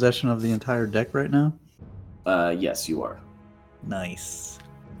in possession of the entire deck right now? Yes, you are. Nice.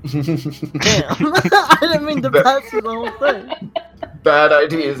 Damn. I didn't mean to pass you the whole thing. bad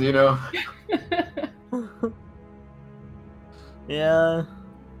ideas, you know. Yeah.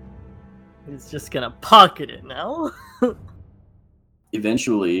 He's just gonna pocket it now.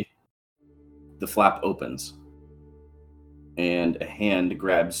 Eventually, the flap opens, and a hand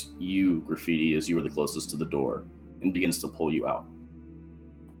grabs you, Graffiti, as you were the closest to the door, and begins to pull you out.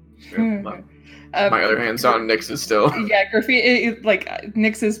 My other hand's on Nyx's still. Yeah, Graffiti,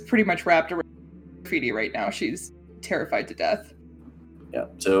 Nyx is pretty much wrapped around Graffiti right now. She's terrified to death. Yeah,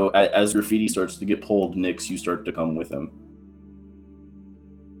 so as Graffiti starts to get pulled, Nyx, you start to come with him.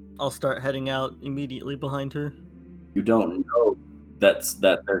 I'll start heading out immediately behind her. You don't know that.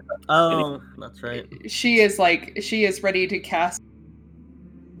 Oh, that's right. She is ready to cast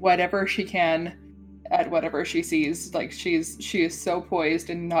whatever she can at whatever she sees. Like she is so poised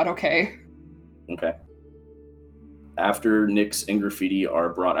and not okay. Okay. After Nyx and Graffiti are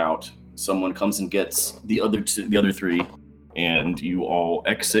brought out, someone comes and gets the other three, and you all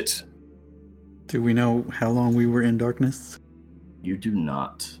exit. Do we know how long we were in darkness? You do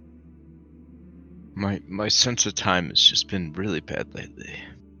not. My sense of time has just been really bad lately.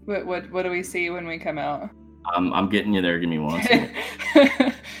 What do we see when we come out? I'm getting you there. Give me one second.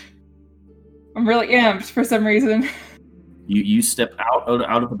 I'm really amped for some reason. You step out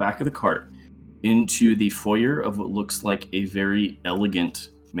of the back of the cart into the foyer of what looks like a very elegant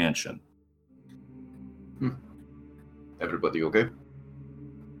mansion. Everybody okay?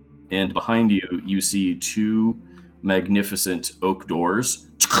 And behind you, you see two magnificent oak doors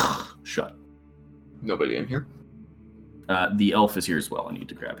shut. Nobody in here? The elf is here as well. I need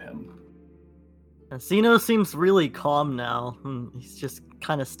to grab him. Zeno seems really calm now. He's just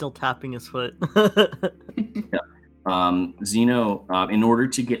kind of still tapping his foot. Yeah. Zeno, in order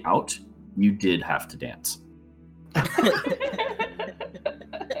to get out, you did have to dance.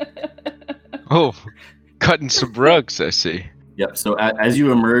 Oh, cutting some rugs, I see. Yep, so as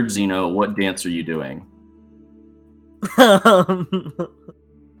you emerge, Zeno, what dance are you doing? The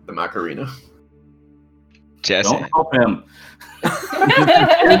Macarena. Jazz Don't hand. help him.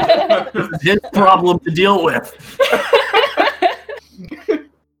 This is his problem to deal with.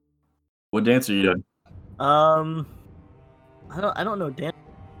 What dance are you doing? I don't know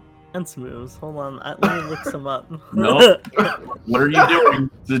dance moves. Hold on, let me look some up. No. What are you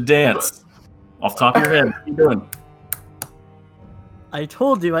doing? It's a dance. Off the top of your head, what are you doing? I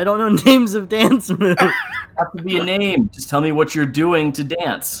told you I don't know names of dance moves. Have to be a name. Just tell me what you're doing to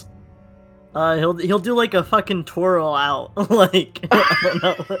dance. He'll do like a fucking twirl out, like I don't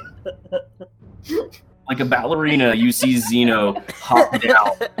know. Like a ballerina, you see Zeno hop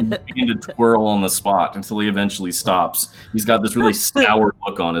down and begin to twirl on the spot until he eventually stops. He's got this really sour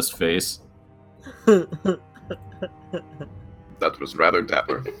look on his face. That was rather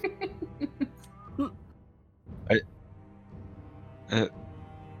dapper.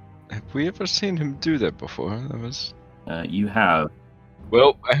 Have we ever seen him do that before? That was. You have.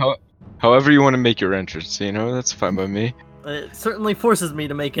 Well, however you want to make your entrance, that's fine by me. It certainly forces me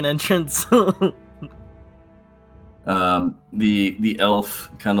to make an entrance. The elf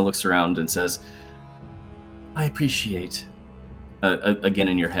kind of looks around and says, "I appreciate." Again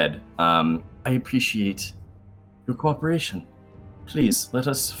in your head, I appreciate your cooperation. Please let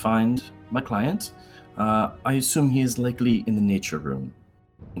us find my client. I assume he is likely in the nature room.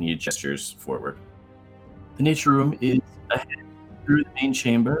 And he gestures forward. The nature room is ahead through the main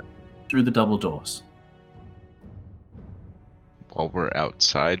chamber, through the double doors. While we're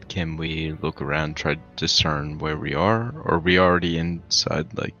outside, can we look around, try to discern where we are? Or are we already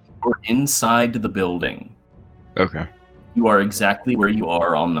inside, We're inside the building. Okay. You are exactly where you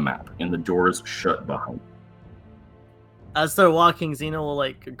are on the map, and the doors shut behind you. As they're walking, Zeno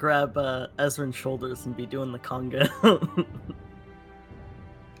will grab Ezra's shoulders and be doing the conga.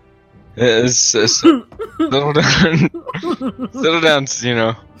 Settle down. Settle down,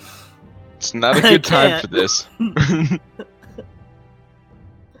 It's not a good time for this.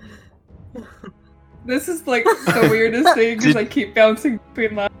 This is the weirdest thing because I keep bouncing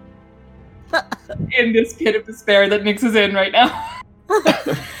between lives in this pit of despair that Nyx is in right now.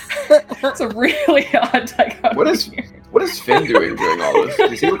 It's a really odd dichotomy. What is Finn doing during all this?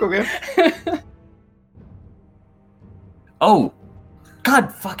 Does he look okay? Oh,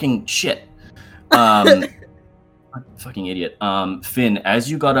 God fucking shit. Fucking idiot. Finn,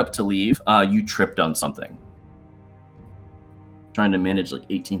 as you got up to leave, you tripped on something. Trying to manage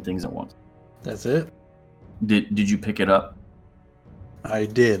 18 things at once. That's it? Did you pick it up? I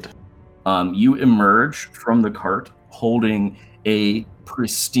did. You emerge from the cart holding a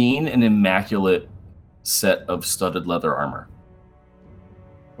pristine and immaculate set of studded leather armor.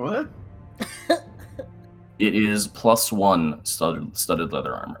 What? It is +1 studded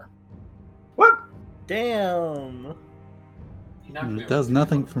leather armor. What? Damn. It does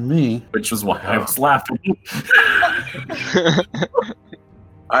nothing for me. Which is why I was laughing.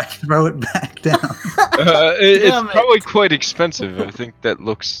 I throw it back down. It's Damn it. probably quite expensive. I think that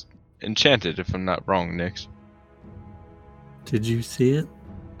looks enchanted, if I'm not wrong, Nix. Did you see it?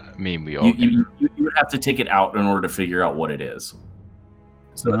 I mean, we all You would have to take it out in order to figure out what it is.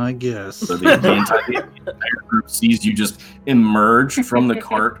 So, I guess. so the entire group sees you just emerge from the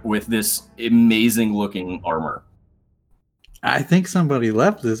cart with this amazing looking armor. I think somebody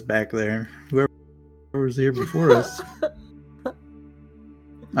left this back there. Whoever was here before us.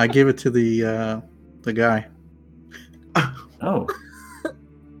 I give it to the guy. Oh.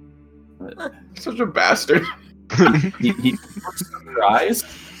 Such a bastard. He looks surprised.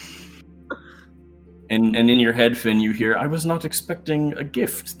 And in your head, Finn, you hear, "I was not expecting a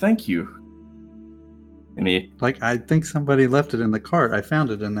gift. Thank you." And I think somebody left it in the cart. I found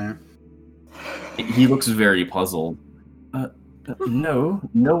it in there. he looks very puzzled. No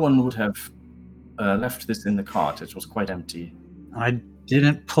one would have left this in the cart. It was quite empty. I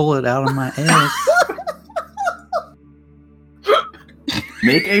didn't pull it out of my ass.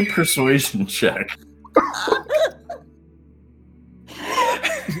 Make a persuasion check.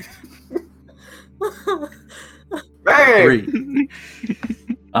 Hey! 3.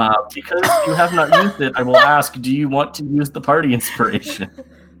 Because you have not used it, I will ask, do you want to use the party inspiration?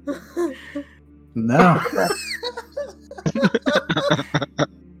 No.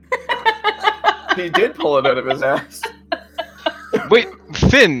 He did pull it out of his ass. Wait,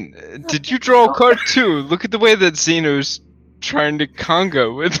 Finn, did you draw a card too? Look at the way that Xeno's trying to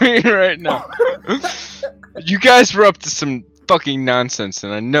conga with me right now. You guys were up to some fucking nonsense,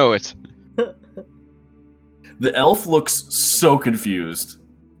 and I know it. The elf looks so confused.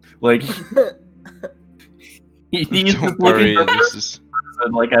 Like, he's Don't just worry, looking for this is...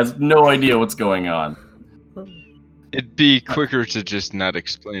 and like has no idea what's going on. It'd be quicker to just not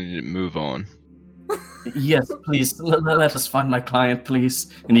explain it and move on. Yes, please let us find my client,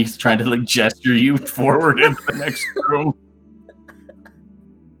 please. And he's trying to like gesture you forward into the next room.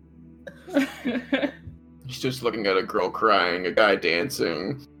 He's just looking at a girl crying, a guy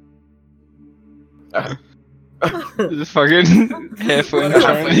dancing. The fucking halfway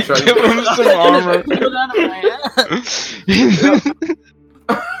trying to Trying give him some armor. Pull it out of my ass.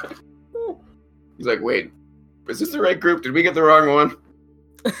 He's like, wait, is this the right group? Did we get the wrong one?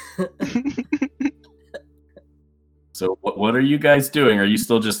 So what are you guys doing? Are you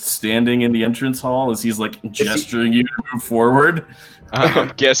still just standing in the entrance hall as he's like gesturing you to move forward?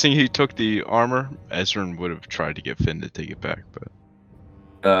 I'm guessing he took the armor. Ezran would have tried to get Finn to take it back, but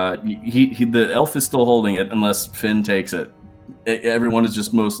The elf is still holding it unless Finn takes it. Everyone is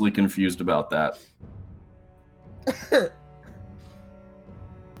just mostly confused about that.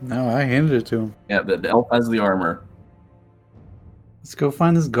 No, I handed it to him. Yeah, the elf has the armor. Let's go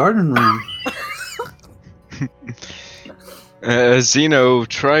find this garden room. Xeno,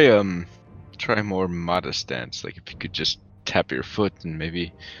 try a more modest dance. Like if you could just tap your foot and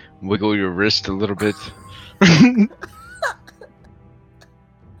maybe wiggle your wrist a little bit.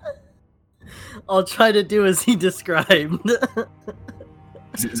 I'll try to do as he described.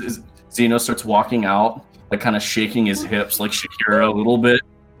 Xeno starts walking out, like kind of shaking his hips like Shakira a little bit.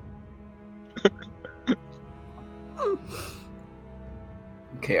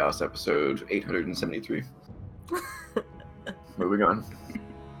 Chaos episode 873. Moving on.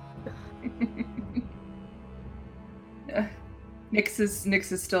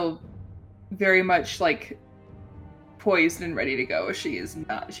 Nyx is still very much like poised and ready to go. She does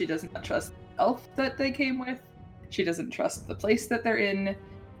not trust the elf that they came with. She doesn't trust the place that they're in.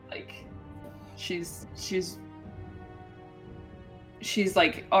 Like she's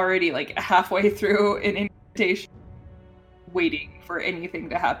like already like halfway through an invitation, waiting for anything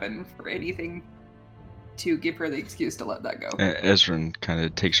to happen, for anything to give her the excuse to let that go. Ezran kind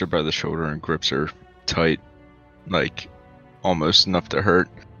of takes her by the shoulder and grips her tight, like almost enough to hurt.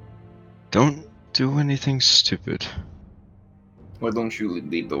 Don't do anything stupid. Why don't you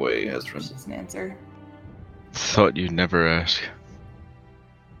lead the way, Ezra? Just an answer. Thought you'd never ask.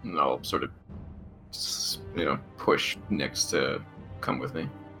 And I'll sort of, push Nyx to come with me.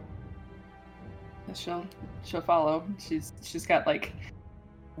 She'll follow. She's got like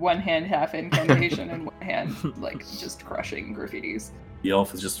one hand half incantation and one hand like just crushing graffitis. The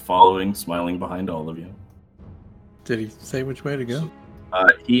elf is just following, smiling behind all of you. Did he say which way to go?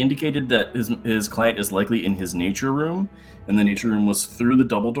 He indicated that his client is likely in his nature room, and the nature room was through the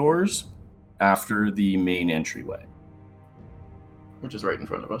double doors after the main entryway. Which is right in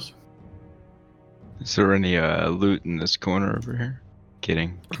front of us. Is there any loot in this corner over here?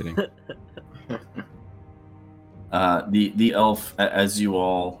 Kidding. The elf, as you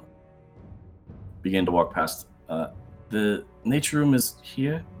all begin to walk past, the nature room is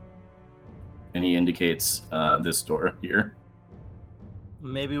here, and he indicates this door here.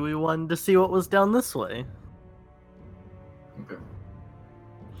 Maybe we wanted to see what was down this way. Okay.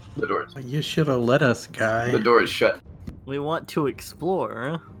 The door is. You should have let us, guy. The door is shut. We want to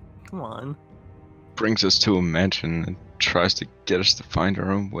explore. Come on. Brings us to a mansion and tries to get us to find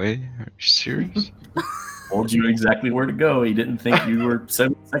our own way. Are you serious? Told you exactly where to go. He didn't think you were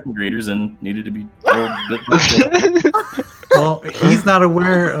second graders and needed to be told that. Well, he's not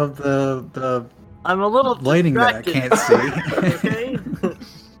aware of the I'm a little lighting that I distracted. can't see. Okay.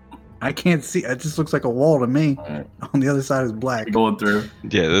 I can't see. It just looks like a wall to me. Alright, On the other side is black. going through.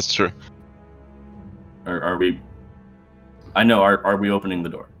 Yeah, that's true. Or are we? I know. Are we opening the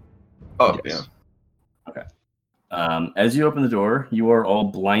door? Oh, Yes. As you open the door, you are all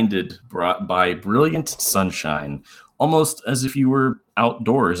blinded by brilliant sunshine, almost as if you were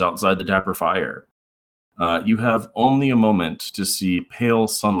outdoors outside the dapper fire. You have only a moment to see pale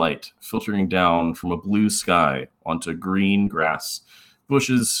sunlight filtering down from a blue sky onto green grass,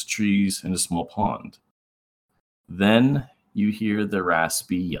 bushes, trees, and a small pond. Then you hear the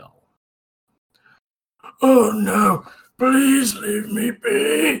raspy yell. "Oh no, please leave me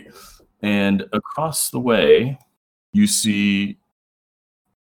be!" And across the way, you see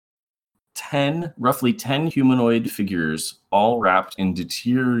roughly 10 humanoid figures, all wrapped in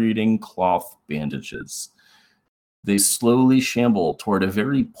deteriorating cloth bandages. They slowly shamble toward a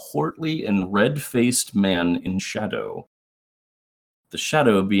very portly and red-faced man in shadow. The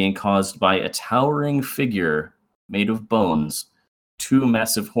shadow being caused by a towering figure made of bones, 2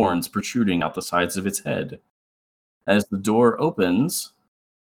 massive horns protruding out the sides of its head. As the door opens,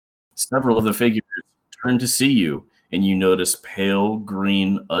 several of the figures turn to see you, and you notice pale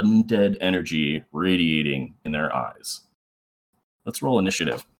green undead energy radiating in their eyes. Let's roll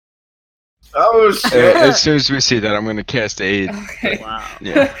initiative. Oh shit! As soon as we see that, I'm gonna cast aid. Okay. Wow.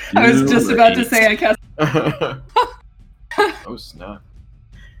 Yeah. I was just about to say I cast. Oh snap!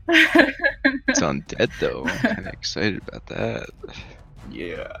 It's undead though. I'm kind of excited about that.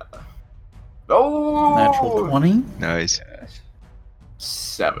 Yeah. Oh. Natural 20. Nice.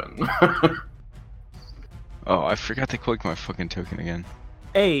 7. Oh, I forgot to click my fucking token again.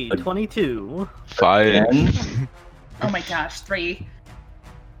 A 22. 5. Again? Oh my gosh, 3.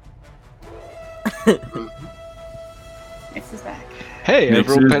 Nix is back. Hey, I Nix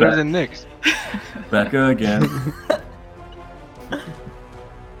rolled is better back. than Nix. Becca again.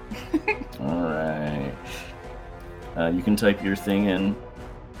 All right. You can type your thing in,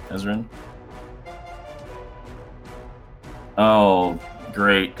 Ezrin. Oh,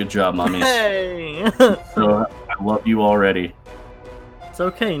 great. Good job, mummies. Hey! So I love you already. It's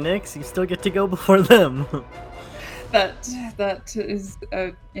okay, Nix. You still get to go before them. That is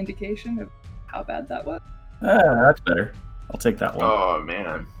an indication of how bad that was. That's better. I'll take that one. Oh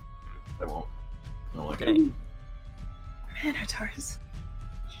man. I won't. I don't like it. Okay. Minotaurs.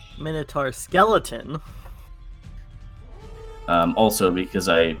 Minotaur skeleton. Also, because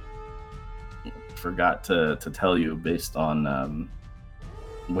I forgot to tell you, based on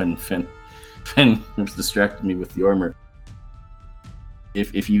when Finn distracted me with the armor.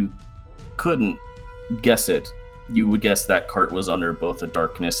 If you couldn't guess it, you would guess that cart was under both a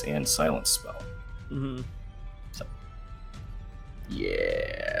darkness and silence spell. Mm-hmm.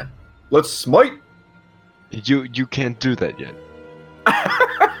 Yeah. Let's smite. You can't do that yet.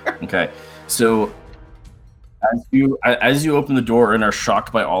 Okay, so as you open the door and are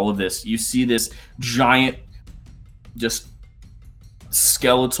shocked by all of this, you see this giant, just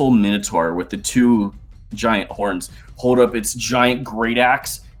skeletal minotaur with the 2 giant horns hold up its giant great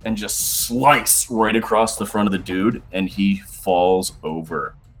axe and just slice right across the front of the dude, and he falls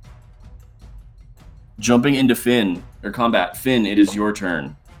over. Jumping into combat. Finn, it is your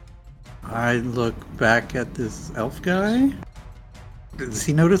turn. I look back at this elf guy. Does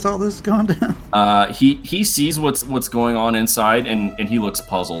he notice all this going down? He sees what's going on inside, and he looks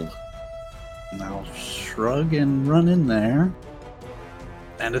puzzled. And I'll shrug and run in there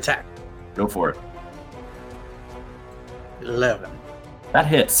and attack. Go for it. 11. That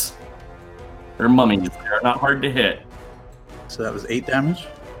hits. They're mummies. They're not hard to hit. So that was 8 damage.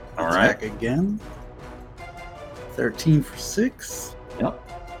 All Attack right. again. 13 for 6. Yep.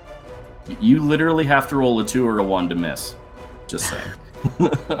 You literally have to roll a 2 or a 1 to miss. Just saying.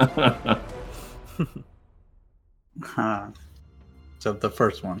 So the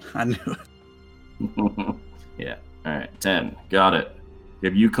first one, I knew it. Yeah. All right. 10. Got it.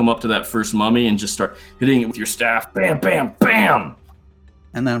 If you come up to that first mummy and just start hitting it with your staff, bam, bam, bam.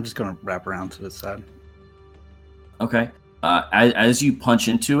 And then I'm just going to wrap around to the side. Okay. As you punch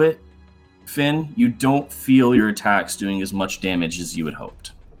into it, Finn, you don't feel your attacks doing as much damage as you had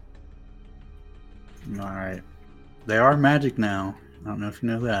hoped. All right. They are magic now. I don't know if you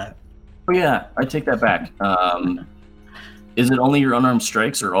know that. Oh yeah, I take that back. Is it only your unarmed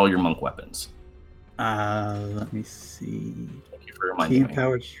strikes or all your monk weapons? Let me see. Thank you for reminding me.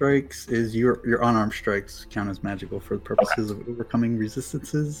 Key-powered strikes is your unarmed strikes count as magical for the purposes of overcoming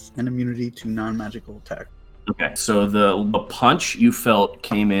resistances and immunity to non-magical attack. Okay, so the punch you felt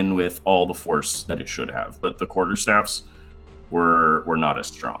came in with all the force that it should have, but the quarterstaffs were not as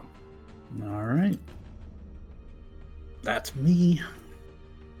strong. All right. That's me.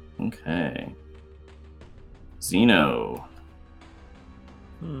 Okay. Zeno.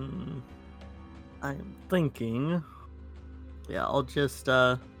 I'm thinking. Yeah, I'll just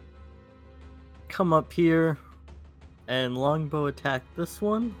come up here and longbow attack this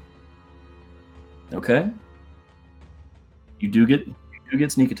one. Okay. You do get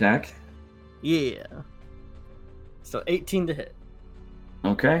sneak attack. Yeah. So 18 to hit.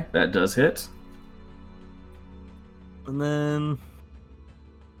 Okay, that does hit. And then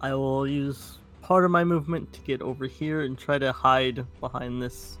I will use part of my movement to get over here and try to hide behind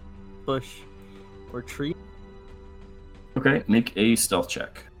this bush or tree. Okay, make a stealth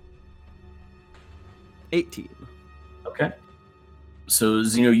check. 18. Okay. So,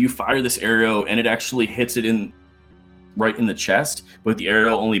 Zeno, you fire this arrow and it actually hits it right in the chest, but the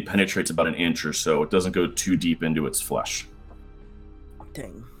arrow only penetrates about an inch or so. It doesn't go too deep into its flesh.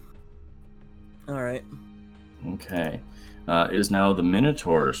 Dang. Alright. Okay. It is now the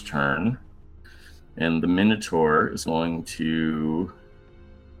Minotaur's turn. And the Minotaur is going to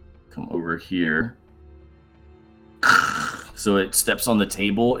come over here. So it steps on the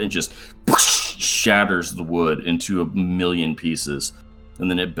table and just shatters the wood into a million pieces. And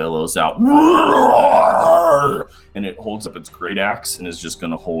then it bellows out. And it holds up its great axe and is just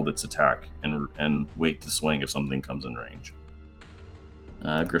going to hold its attack and wait to swing if something comes in range.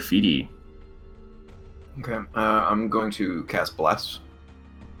 Graffiti. Okay, I'm going to cast Bless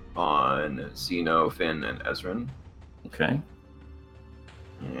on Zeno, Finn, and Ezrin. Okay.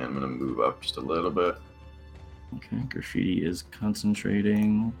 And I'm going to move up just a little bit. Okay, Graffiti is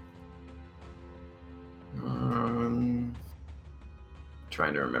concentrating.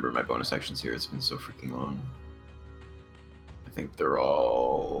 Trying to remember my bonus actions here. It's been so freaking long. I think they're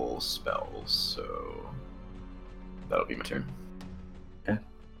all spells, so that'll be my turn. Okay.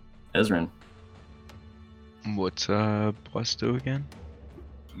 Ezrin. What's Bless do again?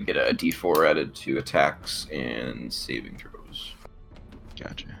 You get a D4 added to attacks and saving throws.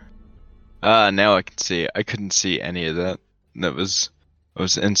 Gotcha. Now I can see. I couldn't see any of that. I was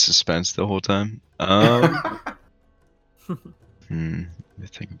in suspense the whole time. Let me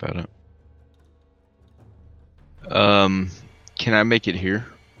think about it. Can I make it here?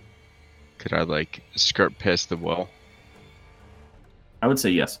 Could I skirt past the wall? I would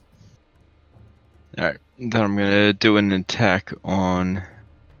say yes. Alright, then I'm gonna do an attack on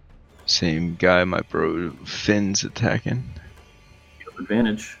same guy my bro Finn's attacking. You have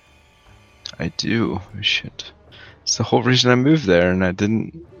advantage. I do. Oh, shit. It's the whole reason I moved there and I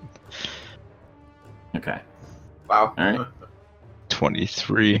didn't. Okay. Wow. Alright.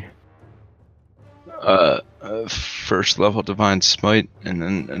 23. First level Divine Smite, and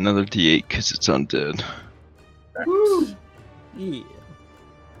then another D8 because it's undead. Woo! Yeah.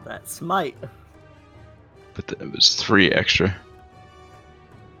 That smite. But it was 3 extra.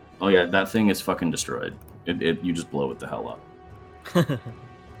 Oh yeah, that thing is fucking destroyed. You just blow it the hell up.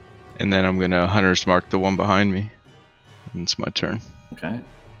 And then I'm gonna Hunter's Mark the one behind me. And it's my turn. Okay.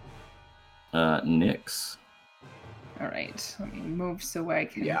 Nyx. All right, let me move so I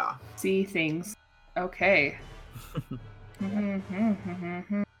can Yeah. see things. Okay.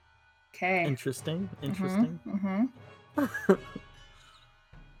 Okay. Interesting.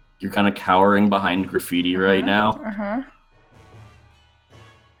 You're kind of cowering behind Graffiti right now.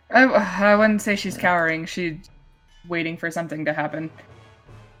 I wouldn't say she's cowering. She's waiting for something to happen.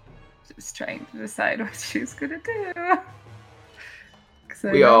 Just trying to decide what she's gonna do. 'Cause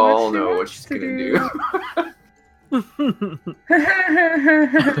I We know all she know what wants she's to gonna do.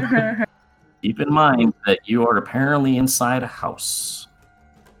 Keep in mind that you are apparently inside a house.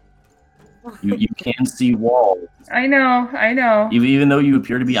 You can see walls. I know. Even though you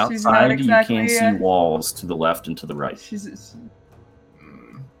appear to be She's not outside, exactly, you can see walls to the left and to the right. She's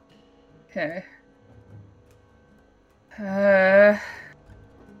okay.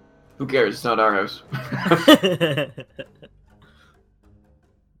 Who cares? It's not our house.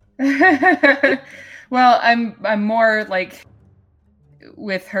 Well, I'm more like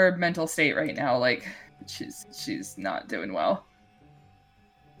with her mental state right now. Like she's not doing well.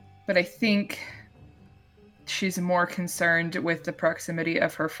 But I think she's more concerned with the proximity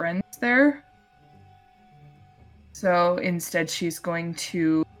of her friends there. So instead, she's going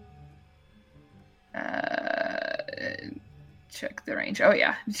to check the range. Oh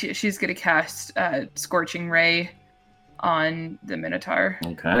yeah, she's going to cast Scorching Ray on the Minotaur.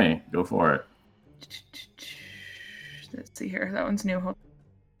 Okay, go for it. Let's see here. That one's new.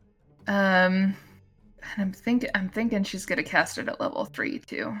 I'm thinking she's going to cast it at level 3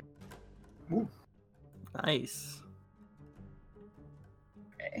 too. Ooh. Nice.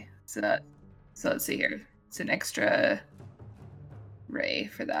 Okay, so let's see here. It's an extra ray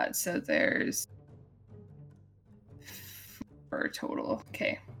for that. So there's 4 total.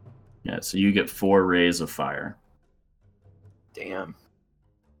 Okay. Yeah, so you get 4 rays of fire. Damn.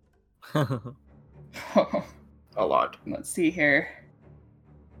 A lot. Let's see here.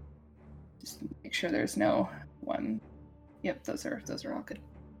 Just make sure there's no one. Yep, those are all good.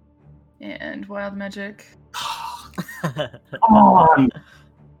 And wild magic. Come on!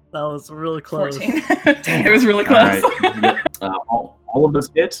 That was really close. 14. It was really close. All of this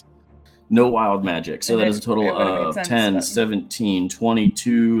hit. No wild magic. So And that it- is a total it would've made of sense, 10, but- 17,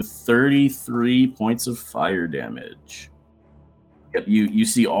 22, 33 points of fire damage. Yep, you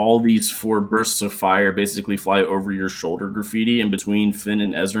see all these 4 bursts of fire basically fly over your shoulder, Graffiti, in between Finn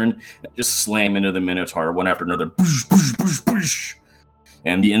and Ezrin, and just slam into the Minotaur one after another. Boosh, boosh, boosh, boosh.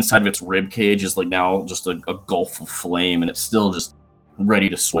 And the inside of its rib cage is like now just a gulf of flame, and it's still just ready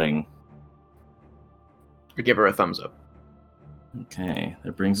to swing. I give her a thumbs up. Okay,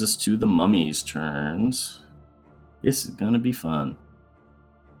 that brings us to the mummies' turns. This is gonna be fun.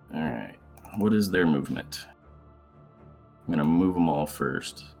 Alright, what is their movement? I'm gonna move them all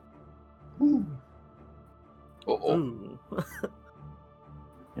first. Oh, Ooh.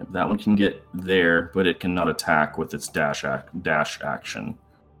 Yep, that one can get there, but it cannot attack with its dash action.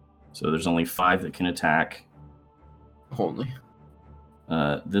 So there's only 5 that can attack. only.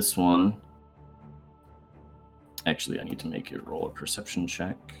 This one... Actually, I need to make it roll a perception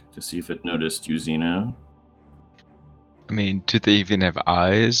check to see if it noticed you, Xeno. I mean, do they even have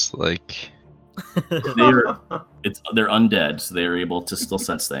eyes? Like, They're undead, so they're able to still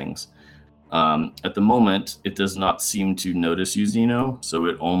sense things. At the moment, it does not seem to notice you, Xeno, so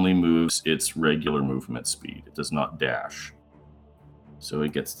it only moves its regular movement speed. It does not dash. So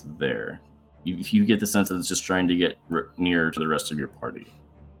it gets there. You get the sense that it's just trying to get near to the rest of your party.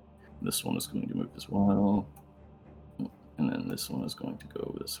 This one is going to move as well. And then this one is going to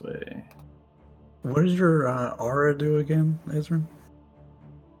go this way. What does your aura do again, Ezra?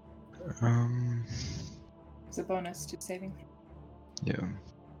 It's a bonus to saving. Yeah.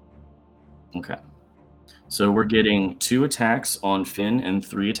 Okay. So we're getting 2 attacks on Finn and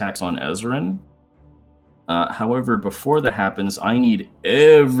 3 attacks on Ezrin. However, before that happens, I need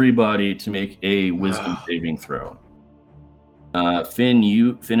everybody to make a wisdom saving throw. Finn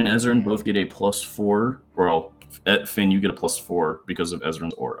and Ezrin both get a +4. Well, Finn, you get a +4 because of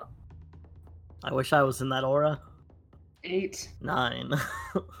Ezrin's aura. I wish I was in that aura. 8. 9.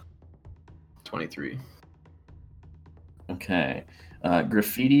 23. Okay.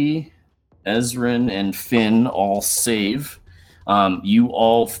 Graffiti, Ezrin, and Finn all save. You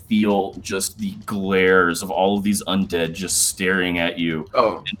all feel just the glares of all of these undead just staring at you.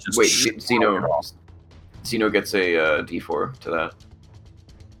 Oh, and just wait, shooting across. Xeno gets a D4 to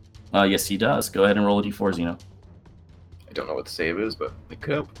that. Yes, he does. Go ahead and roll a d4, Xeno. I don't know what the save is, but it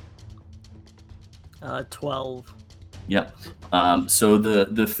could help. 12. Yep. So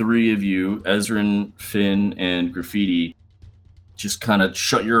the 3 of you, Ezrin, Finn, and Graffiti, just kind of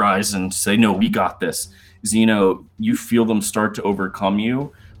shut your eyes and say, no, we got this. Xeno, you feel them start to overcome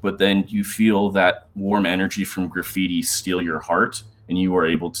you, but then you feel that warm energy from Graffiti steal your heart, and you are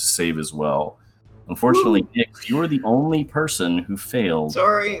able to save as well. Unfortunately, Nick, you are the only person who failed.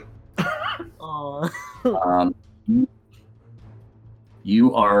 Sorry. Aw.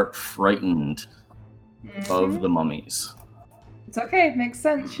 You are frightened of Mhm. the mummies. It's okay. It makes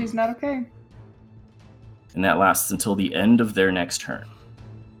sense. She's not okay. And that lasts until the end of their next turn.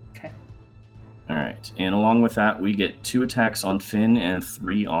 Okay. All right. And along with that, we get 2 attacks on Finn and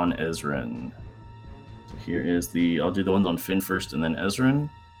 3 on Ezrin. So here is I'll do the ones on Finn first and then Ezrin.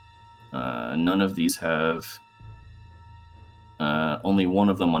 None of these have... only one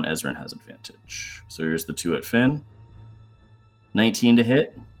of them on Ezrin has advantage. So here's the 2 at Finn. 19 to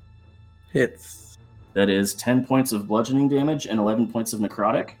hit. Hits. That is 10 points of bludgeoning damage and 11 points of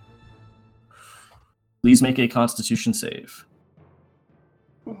necrotic. Please make a Constitution save.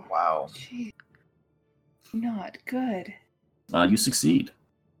 Wow. Gee. Not good. You succeed.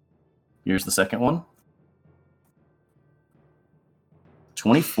 Here's the second one.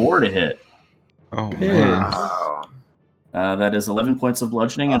 24 to hit. Oh, Piss. man. Wow. That is 11 points of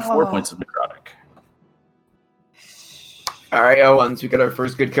bludgeoning and 4 points of necrotic. All right, Owens, we got our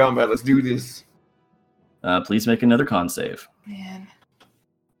first good combat. Let's do this. Please make another con save. Man.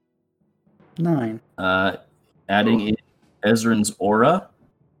 9. Adding in Ezrin's aura.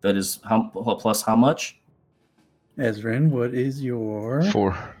 That is plus how much? Ezrin, what is your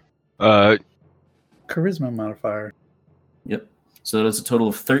 4. charisma modifier? Yep. So that's a total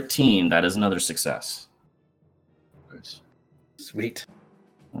of 13. That is another success. Sweet.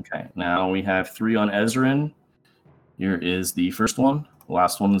 Okay. Now we have 3 on Ezrin. Here is the first one. The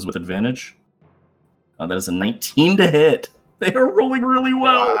last one is with advantage. That is a 19 to hit. They are rolling really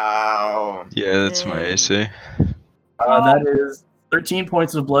well. Wow. Yeah, that's my AC. That is 13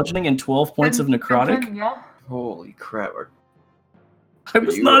 points of bludgeoning and 12 points of necrotic. Yeah. Holy crap. I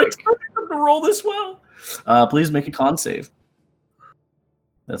was You not like- expecting them to roll this well. Please make a con save.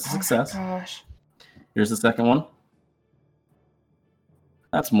 That's a success. Oh my gosh. Here's the second one.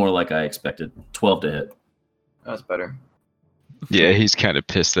 That's more like I expected. 12 to hit. That's better. Yeah, he's kind of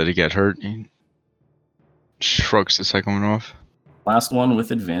pissed that he got hurt. He shrugs the second one off. Last one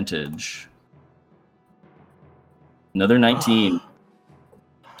with advantage. Another 19.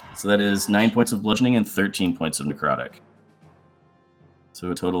 So that is 9 points of bludgeoning and 13 points of necrotic.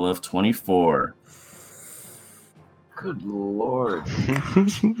 So a total of 24. Good lord.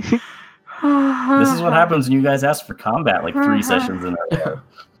 This is what happens when you guys ask for combat like 3 sessions in a row.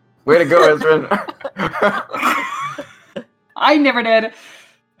 Way to go, Ezrin. I never did.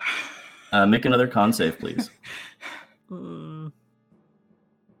 Make another con save, please. Mm,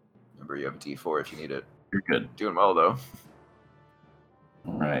 Remember, you have a D4 if you need it. You're good. Doing well, though.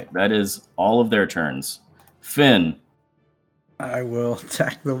 All right. That is all of their turns. Finn, I will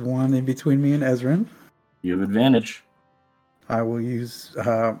attack the one in between me and Ezrin. you have advantage. I will use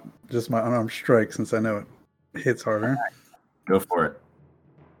just my unarmed strike since I know it hits harder. Go for it.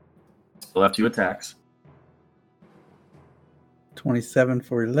 Still have 2 attacks. 27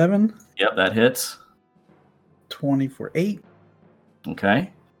 for 11, Yep, that hits. 20 for 8.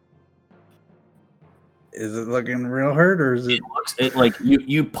 Okay. Is it looking real hurt or is it? It looks it like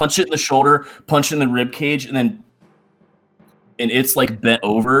you punch it in the shoulder, punch it in the rib cage, and it's like bent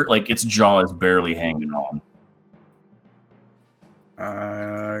over, like its jaw is barely hanging on.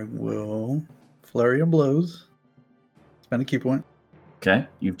 I will flurry of blows. Spend a key point. Okay,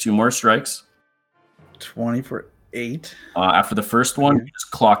 you have 2 more strikes. 20 for 8. After the first one, you just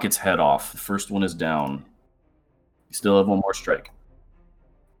clock its head off. The first one is down. You still have 1 more strike.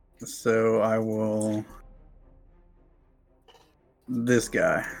 So I will. This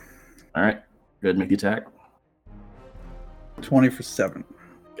guy. All right, go ahead and make the attack. 20 for 7.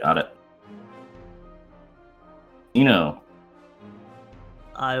 Got it.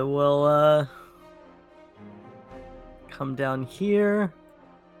 I will come down here,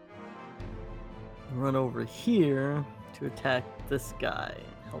 run over here to attack this guy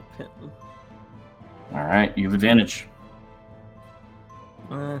and help him. All right, you have advantage.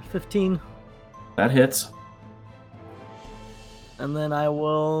 15. That hits. And then I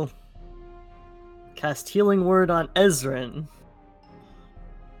will cast Healing Word on Ezrin.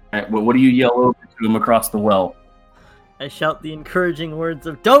 All right, well, what do you yell over to him across the well? I shout the encouraging words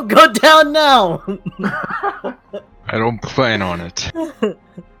of, "Don't go down now!" I don't plan on it.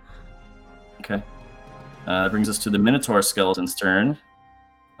 Okay. That brings us to the Minotaur skeleton's turn.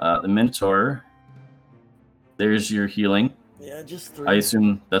 The Minotaur, there's your healing. Yeah, just 3. I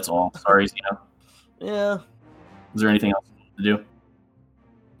assume that's all. Sorry, Zeno. Yeah. Is there anything else to do?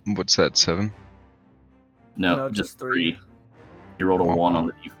 What's that, 7? No, No, just just 3. three. You rolled a 1 on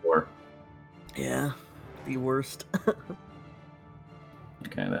the d4. Yeah. The worst.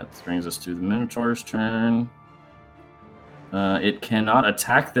 Okay, that brings us to the Minotaur's turn. It cannot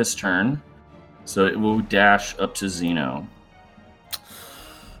attack this turn, so it will dash up to Zeno.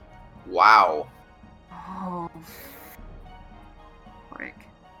 Wow. Oh. Frick.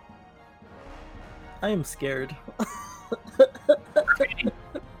 I am scared.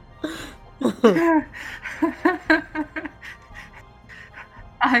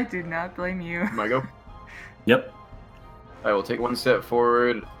 I do not blame you. Am I go? Yep. I will take 1 step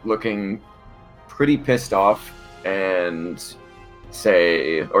forward, looking pretty pissed off, and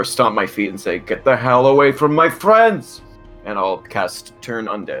say, or stomp my feet and say, "Get the hell away from my friends!" And I'll cast Turn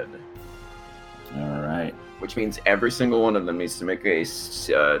Undead, All right. which means every single one of them needs to make a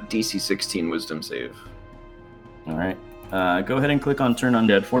DC 16 Wisdom save. All right. Go ahead and click on Turn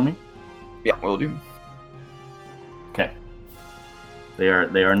Undead for me. Yeah, will do. Okay. They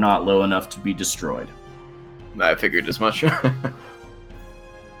are not low enough to be destroyed. I figured as much. Would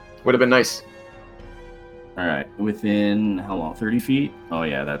have been nice. All right, within how long? 30 feet? Oh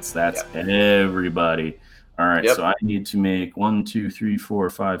yeah, that's everybody. All right, Yep. so I need to make 1, 2, 3, 4,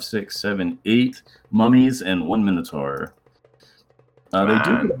 5, 6, 7, 8 mummies and 1 minotaur. They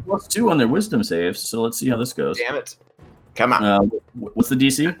do get a +2 on their wisdom saves, so let's see how this goes. Damn it. Come on. What's the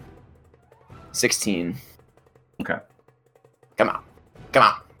DC? 16. Okay. Come on. Come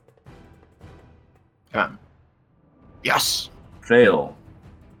on. Come on. Yes. Fail.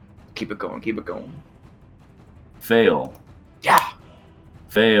 Keep it going. Keep it going. Fail. Yeah. Nice.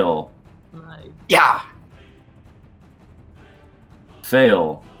 Fail. Yeah.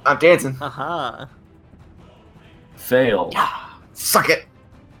 Fail. I'm dancing. Haha. Fail. Yeah. Suck it.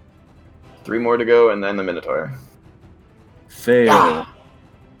 3 more to go, and then the Minotaur. Fail. Yeah.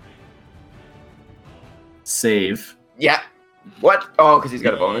 Save. Yeah. What? Oh, because he's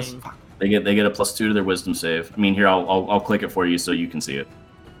got a bonus. Dang. Fuck. They get a +2 to their wisdom save. I mean, here I'll click it for you so you can see it.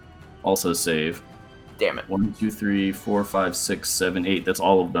 Also save. Damn it. 1, 2, 3, 4, 5, 6, 7, 8. That's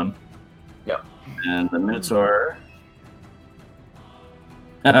all of them. Yep. And the Minotaur.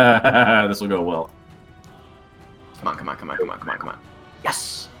 This will go well. Come on, come on, come on, come on, come on, come on.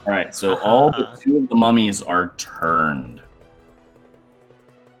 Yes. All right, so all but 2 of the mummies are turned.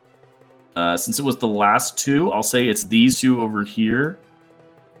 Since it was the last 2, I'll say it's these 2 over here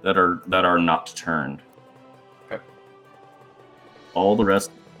that are not turned. Okay. All the rest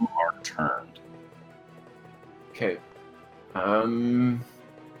of them are turned. Okay.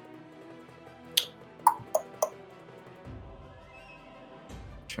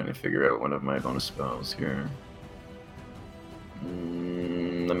 Trying to figure out one of my bonus spells here.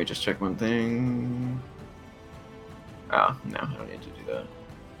 Let me just check one thing. No, I don't need to do that.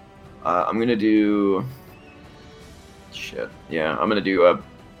 I'm gonna do... Shit. Yeah, I'm gonna do a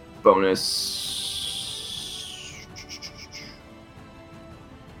bonus...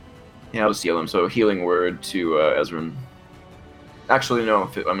 Yeah, I'll just heal him. So, healing word to Ezrin. Actually, no,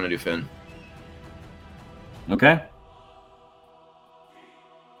 I'm gonna do Finn. Okay.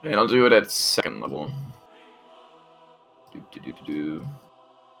 And I'll do it at 2nd level.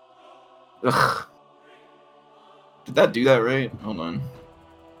 Ugh. Did that do that right? Hold on.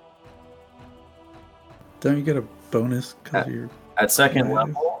 Don't you get a bonus because you're... At 2nd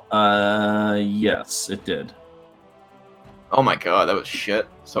level, yes, it did. Oh my god, that was shit.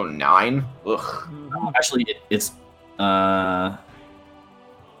 So 9? Ugh. Actually, it's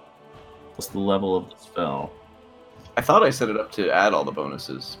what's the level of the spell? I thought I set it up to add all the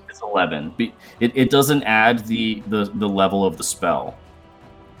bonuses. It's 11. It doesn't add the level of the spell.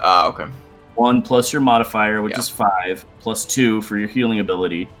 Okay. 1 plus your modifier, which Yeah. is 5, plus 2 for your healing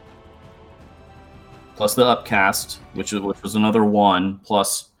ability, plus the upcast, which was another 1,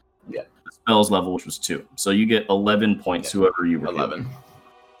 plus Yeah. the spell's level, which was 2. So you get 11 points, whoever you were 11.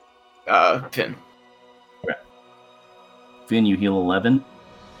 Finn. healing. Finn, you heal 11.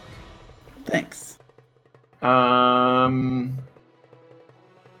 Thanks. How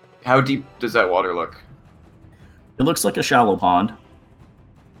deep does that water look? It looks like a shallow pond.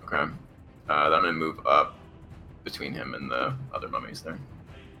 Okay. Then I'm gonna move up between him and the other mummies there.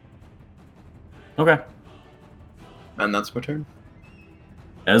 Okay. And that's my turn.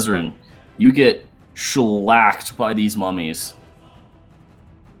 Ezrin, you get shellacked by these mummies.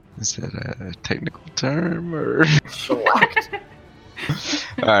 Is that a technical term or? Shellacked.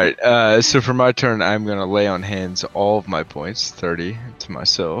 All right. So for my turn, I'm gonna lay on hands all of my points, 30 to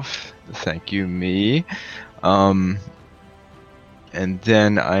myself. Thank you, me. And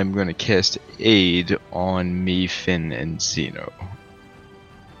then I'm gonna cast Aid on me, Finn, and Zeno.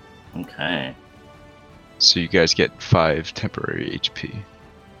 Okay. So you guys get 5 temporary HP.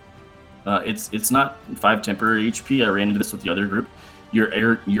 It's not 5 temporary HP. I ran into this with the other group. Your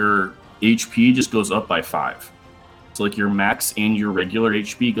HP just goes up by 5. So like your max and your regular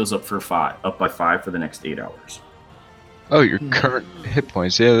HP goes up by 5 for the next 8 hours. Oh, your current hit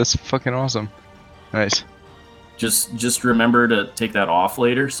points. Yeah, that's fucking awesome. Nice. Just remember to take that off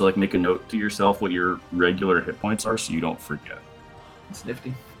later. So like make a note to yourself what your regular hit points are, so you don't forget. It's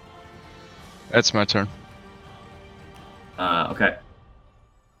nifty. That's my turn. Okay.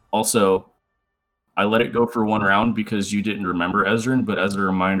 Also, I let it go for 1 round because you didn't remember Ezrin, but as a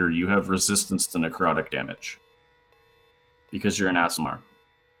reminder, you have resistance to necrotic damage. Because you're an Aasimar.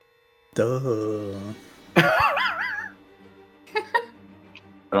 Duh. I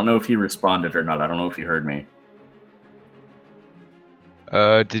don't know if he responded or not. I don't know if he heard me.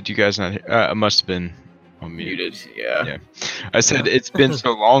 Did you guys not hear? It must have been On mute. Muted. Yeah. Yeah. I said it's been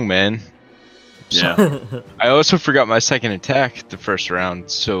so long, man. Yeah. I also forgot my second attack the first round,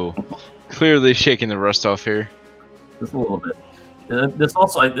 so clearly shaking the rust off here. Just a little bit. This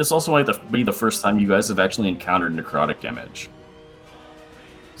also might be the first time you guys have actually encountered necrotic damage.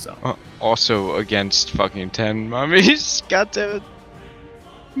 So. Also against fucking 10 mummies. God damn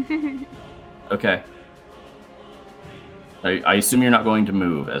it. Okay. I assume you're not going to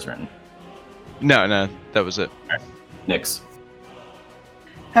move, Ezrin. No, that was it. Nyx.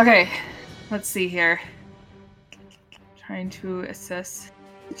 Okay, let's see here. Trying to assess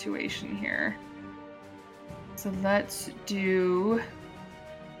the situation here. So let's do.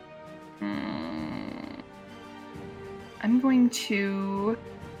 I'm going to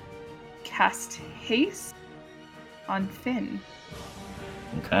cast haste on Finn.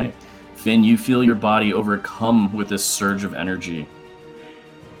 Okay. Finn, you feel your body overcome with this surge of energy.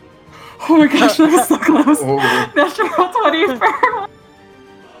 Oh my gosh, that was so close. Oh. Natural 20 for.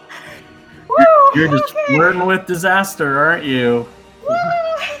 Woo! You're just flirting with disaster, aren't you?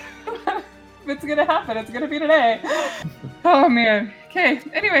 If it's gonna happen, it's gonna be today. Oh man. Okay,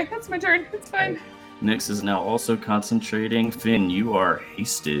 anyway, that's my turn. It's fine. Nyx is now also concentrating. Finn, you are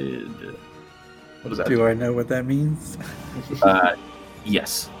hasted. What does that Do I know what that means?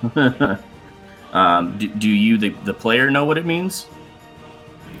 Yes. Do you, the player, know what it means?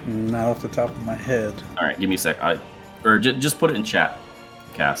 Not off the top of my head. All right, give me a sec. Just put it in chat,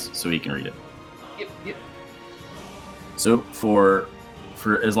 Cass, so he can read it. Yep. So for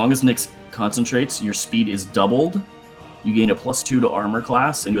as long as Nyx concentrates, your speed is doubled. You gain a +2 to armor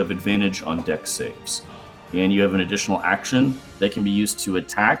class, and you have advantage on dex saves. And you have an additional action that can be used to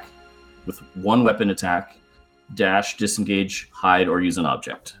attack with one weapon attack, dash, disengage, hide, or use an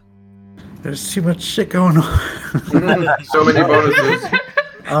object. There's too much shit going on. So many bonuses.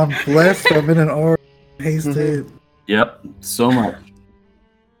 I'm blessed. I'm in an aura. Hasted. Yep, so much.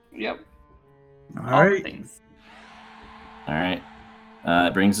 Yep. All right. Things. All right.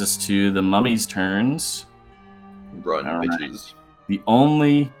 It brings us to the mummies' turns. Run, All right. bitches.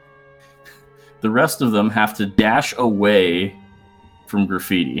 The rest of them have to dash away from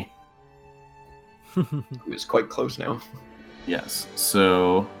Graffiti. Who is quite close now. Yes,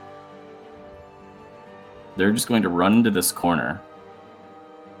 so they're just going to run into this corner.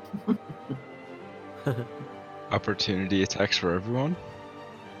 Opportunity attacks for everyone?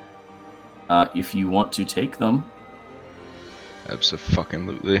 If you want to take them,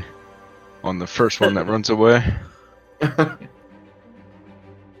 Abso-fucking-lutely. On the first one that runs away.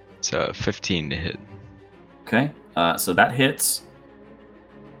 It's 15 to hit. okay. So that hits.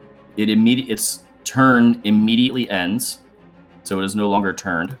 Its turn immediately ends, so it is no longer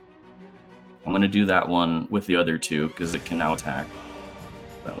turned. I'm going to do that one with the other two because it can now attack.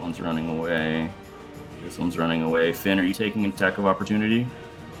 That one's running away. This one's running away. Finn, are you taking an attack of opportunity?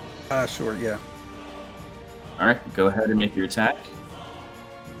 Sure, yeah. All right, go ahead and make your attack.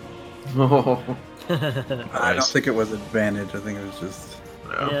 Oh, I don't think it was advantage. I think it was just.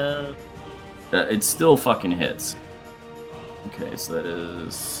 no. Yeah. It still fucking hits. Okay, so that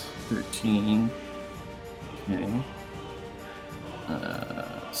is 13. Okay.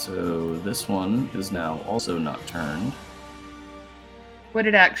 So this one is now also not turned. Would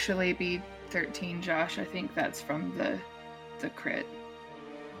it actually be 13, Josh? I think that's from the crit.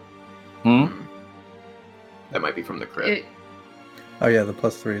 That might be from the crit. Oh yeah, the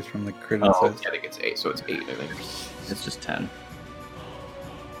 +3 is from the crit. Oh, It says. I think it's 8, so it's 8, I think. It's just 10.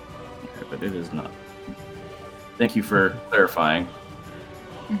 Okay, but it is not. Thank you for clarifying.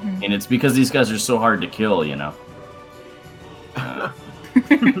 Mhm. And it's because these guys are so hard to kill, you know.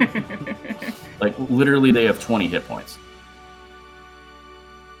 Like, literally, they have 20 hit points.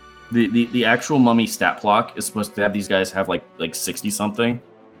 The actual mummy stat block is supposed to have these guys have like 60 something.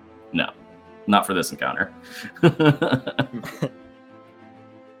 No, not for this encounter.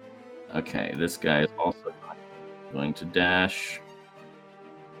 Okay, this guy is also going to dash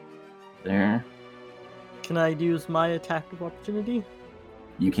there. Can I use my attack of opportunity?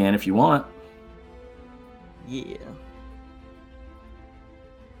 You can if you want. Yeah.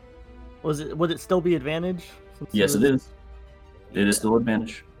 Would it still be advantage? Since Yes, it is. It is still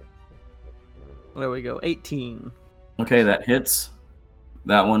advantage. There we go. 18. Okay, that hits.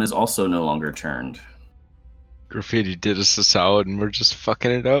 That one is also no longer turned. Graffiti did us a solid and we're just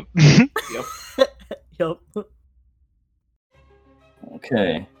fucking it up. Yep.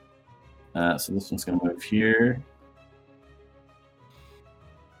 Okay. So this one's going to move here.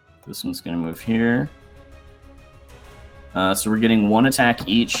 This one's going to move here. So we're getting one attack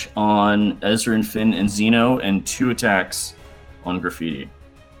each on Ezra and Finn and Zeno, and 2 attacks on Graffiti.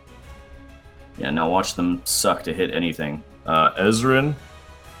 Yeah, now watch them suck to hit anything. Ezrin,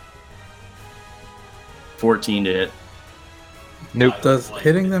 14 to hit. Nope. Does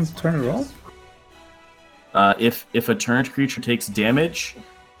hitting them turn it off? If a turned creature takes damage,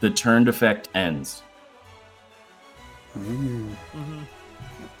 the turned effect ends. Mm.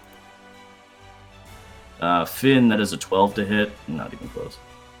 Finn, that is a 12 to hit. Not even close.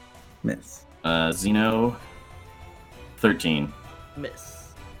 Miss. Xeno, 13.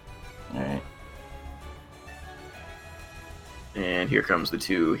 Miss. Alright. And here comes the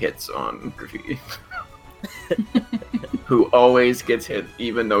 2 hits on Graffiti. Who always gets hit,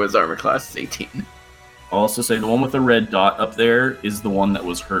 even though his armor class is 18. I'll also say the one with the red dot up there is the one that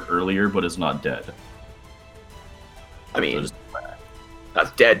was hurt earlier, but is not dead. I mean, Just-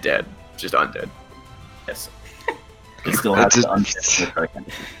 not dead, just undead. Yes. It still has That's the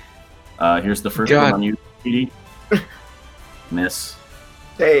undead. Here's the first God. one on you, Petey. Miss.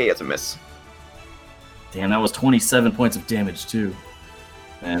 Hey, that's a miss. Damn, that was 27 points of damage, too.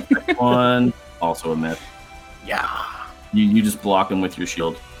 And second one, also a miss. Yeah. You just block him with your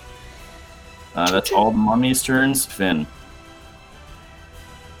shield. That's all the mummy's turns. Finn.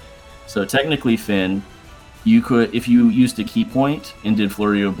 So technically, Finn, you could, if you used a key point and did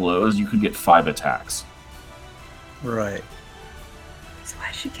flurry of blows, you could get 5 attacks. Right. That's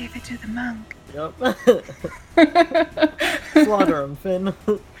why she gave it to the monk. Yep. Slaughter him, Finn.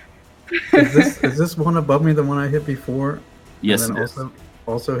 Is this one above me the one I hit before? Yes, And it then is.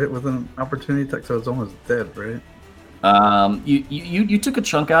 also hit with an opportunity attack, so it's almost dead, right? You took a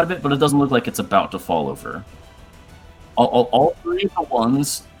chunk out of it, but it doesn't look like it's about to fall over. All 3 of the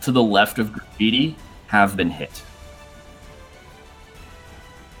ones to the left of Graffiti have been hit.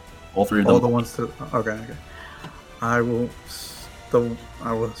 All 3 of them. All the ones to okay. I will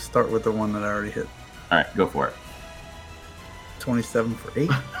start with the one that I already hit. All right, go for it. 27 for 8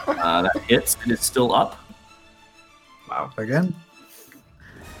 That hits, and it's still up. Wow. again.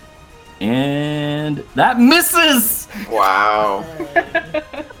 And that misses! Wow.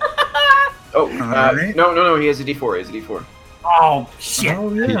 Oh, Alright. no, he has a D4, Oh, shit. Oh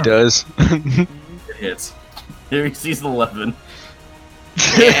He yeah. does. It hits. Here he sees 11.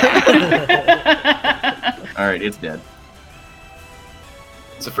 Alright, it's dead.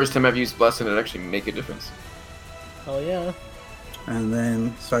 It's the first time I've used Bless and it actually make a difference. Oh yeah. And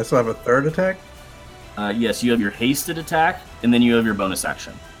then so I still have a third attack. Yes, you have your hasted attack, and then you have your bonus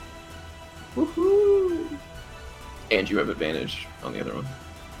action. Woohoo! And you have advantage on the other one.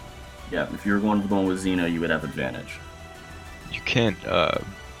 Yeah, if you were going for the one with Xeno, you would have advantage. You can't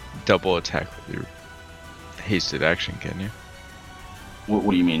double attack with your hasted action, can you? What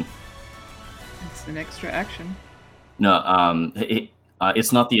do you mean? It's an extra action. No,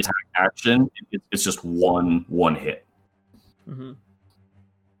 it's not the attack action. It's just one hit. Mm-hmm.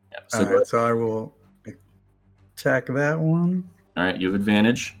 Yeah, so Alright, so I will attack that one. all right, you have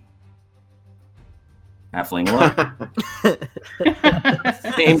advantage. Halfling luck.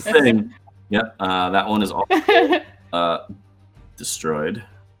 Same thing. Yep, that one is also destroyed.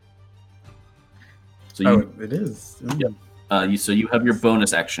 So Oh, you, it is. Mm. Yep. So you have your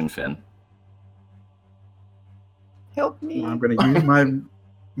bonus action, Finn. Help me. I'm going to use my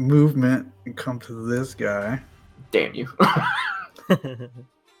movement and come to this guy, Damn you.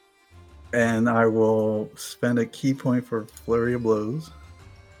 and I will spend a key point for flurry of blows.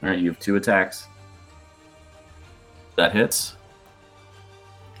 All right, you have 2 attacks. That hits.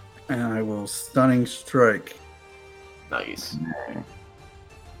 And I will stunning strike. Nice.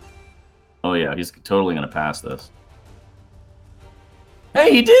 Oh yeah, he's totally gonna pass this.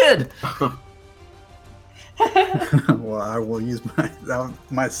 Hey, he did! Well, I will use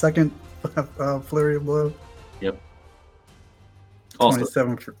my second flurry of blow. Yep. Also,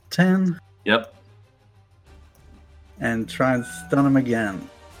 27 for 10, yep. and try and stun him again.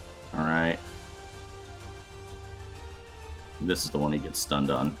 All right. This is the one he gets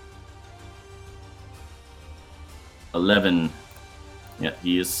stunned on. 11. Yeah,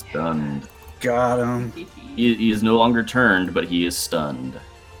 he is stunned. Got him. He is no longer turned, but he is stunned.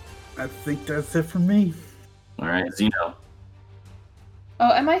 I think that's it for me. All right, Xeno.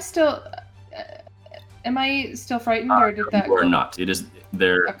 Oh, am I still frightened, or did that? You are not. It is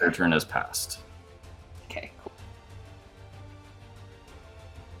their Okay. turn has passed. Okay,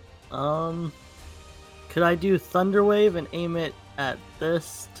 cool. Could I do Thunderwave and aim it at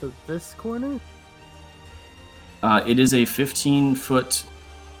this to this corner? It is a 15-foot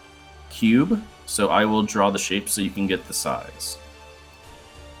cube, so I will draw the shape so you can get the size.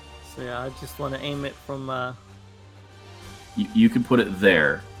 So yeah, I just want to aim it from. You could put it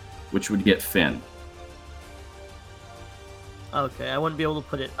there, which would get Finn. Okay, I wouldn't be able to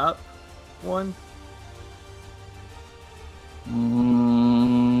put it up. 1.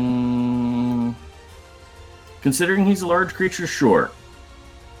 Considering he's a large creature, sure.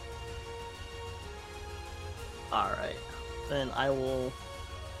 Alright. Then I will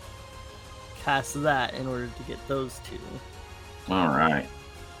cast that in order to get those 2. Alright.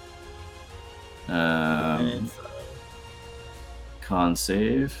 And it's, Con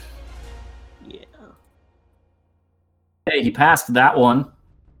save. yeah. Hey, he passed that one.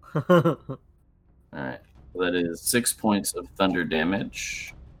 Alright. That is 6 points of thunder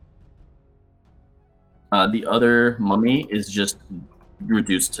damage. The other mummy is just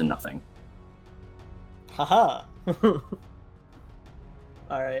reduced to nothing. Haha.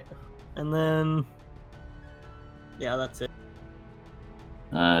 Alright. And then... yeah, that's it.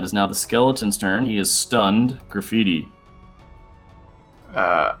 It is now the skeleton's turn. He is stunned. Graffiti.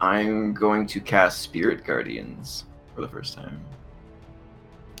 I'm going to cast Spirit Guardians for the first time.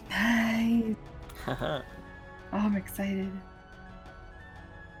 Nice. Haha. Oh, I'm excited.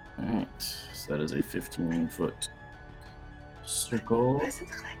 Alright. So that is a 15-foot circle. What does it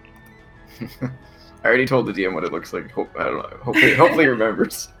look like? I already told the DM what it looks like. I don't know. Hopefully he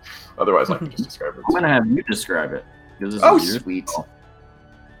remembers. Otherwise, I can just describe it. I'm going to have you describe it. Because this Oh, is your sweet. spell.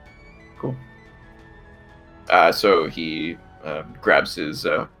 Cool. So he grabs his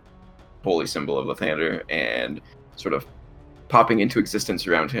holy symbol of Lathander and sort of popping into existence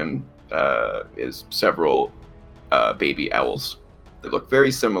around him is several baby owls. They look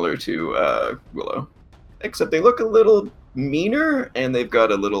very similar to Willow, except they look a little meaner, and they've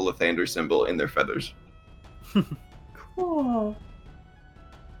got a little Lathander symbol in their feathers. Cool.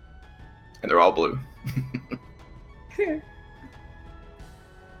 And they're all blue.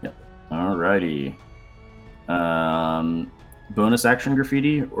 Alrighty. Bonus action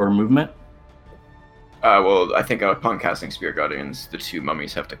Graffiti or movement? Well, I think upon casting Spirit Guardians, the 2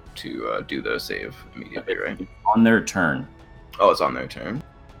 mummies have to do the save immediately, right? On their turn. Oh, it's on their turn.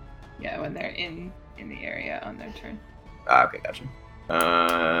 Yeah, when they're in the area on their turn. Okay, gotcha.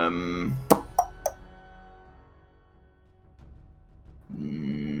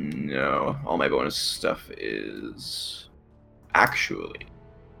 No, all my bonus stuff is actually.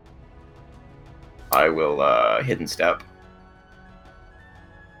 I will hidden step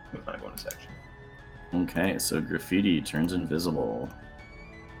with my bonus action. Okay, so Graffiti turns invisible.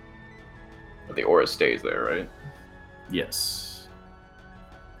 But the aura stays there, right? Yes.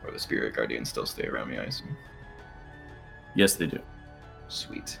 Or the Spirit Guardians still stay around me, I assume. Yes, they do.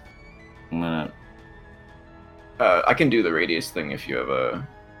 Sweet. I'm gonna... I can do the radius thing if you have a.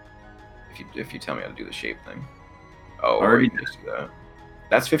 If you tell me how to do the shape thing. Oh, or Already you can just do that.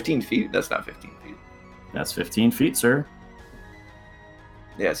 That's 15 feet. That's not 15 feet. That's 15 feet, sir.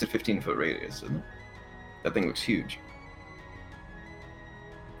 Yeah, it's a 15-foot radius, isn't it? That thing looks huge.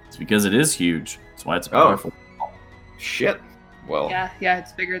 It's because it is huge. That's why it's Oh. powerful. Shit. Well. Yeah,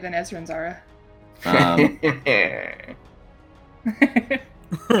 it's bigger than Ezra and Zara.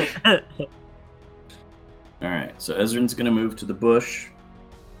 Alright, so Ezrin's gonna move to the bush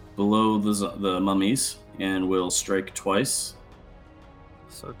below the mummies and will strike twice.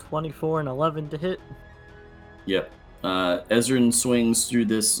 So 24 and 11 to hit. Yep. Ezrin swings through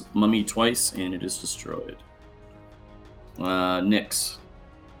this mummy twice and it is destroyed. Nyx.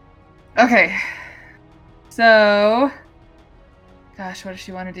 Okay. So, gosh, what does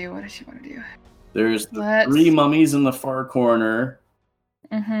she want to do? There's the Let's- 3 mummies in the far corner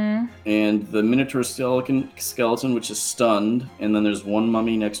Mm-hmm. and the minotaur skeleton, which is stunned, and then there's 1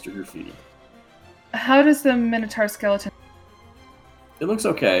 mummy next to Graffiti. How does the Minotaur skeleton? It looks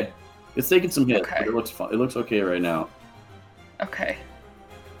okay. It's taking some hits, Okay. but it looks fun. It looks okay right now. Okay.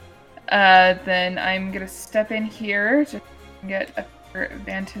 Then I'm gonna step in here to get a better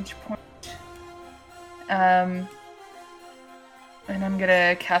vantage point. And I'm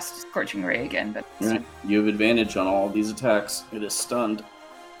gonna cast Scorching Ray again, but Alright, you have advantage on all these attacks. It is stunned.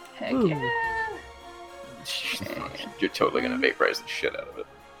 heck Ooh. yeah. You're totally gonna vaporize the shit out of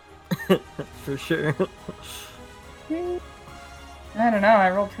it. For sure. I don't know, I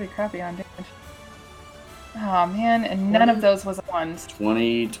rolled pretty crappy on damage. Oh man, and none of those was a 1.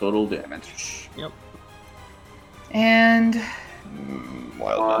 20 total damage. Yep. And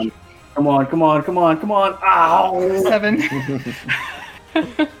Wild magic. Come on. Ow! 7.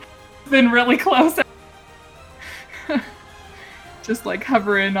 Been really close. Just like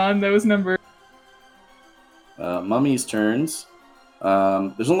hovering on those numbers. Mummy's turns.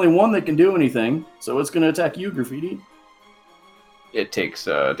 There's only one that can do anything, so it's going to attack you, Graffiti. It takes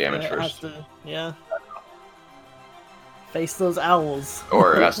damage Yeah, it has first. to- yeah. Face those owls.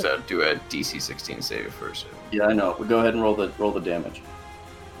 Or it has to do a DC 16 save first. Yeah, I know. But go ahead and roll the damage.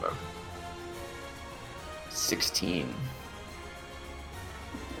 16.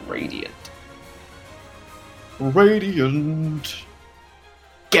 Radiant. Radiant.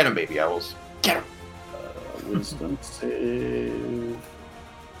 Get him, baby owls. Get him. Wisdom save.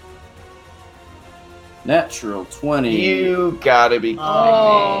 Natural 20. You gotta be kidding me.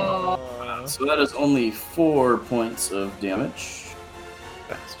 Oh. So that is only 4 points of damage.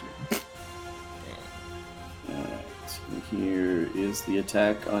 Bastard. Alright, here is the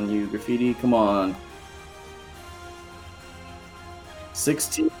attack on you, Graffiti. Come on.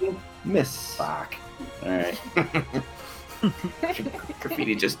 16? Miss. Fuck. Alright.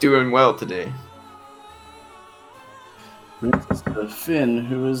 Graffiti just doing well today. Brings us to Finn,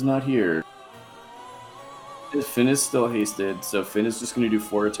 who is not here. Finn is still hasted, so Finn is just going to do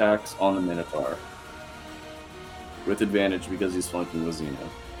 4 attacks on the Minotaur. With advantage because he's flanking with Xeno.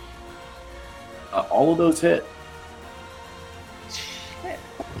 All of those hit. Shit.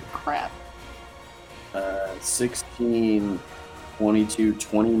 Crap. 16, 22,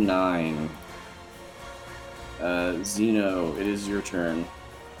 29. Xeno, it is your turn.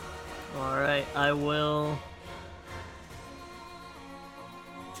 Alright, I will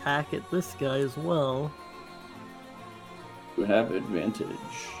attack at this guy as well. You have advantage.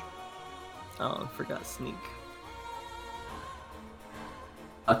 Oh, I forgot sneak.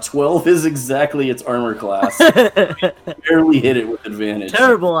 A 12 is exactly its armor class. Barely hit it with advantage.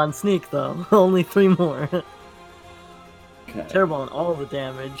 Terrible on sneak though. Only 3 more. Okay. Terrible on all the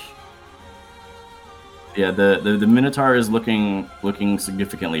damage. Yeah, the Minotaur is looking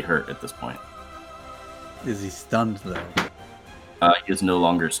significantly hurt at this point. Is he stunned though? He is no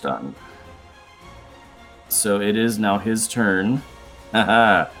longer stunned. So it is now his turn.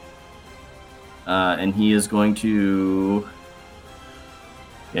 Haha. And he is going to...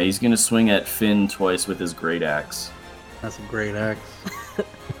 Yeah, he's going to swing at Finn twice with his great axe. That's a great axe.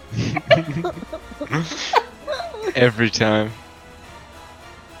 Every time.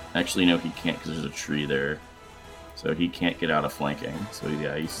 Actually, no, he can't because there's a tree there. So he can't get out of flanking. So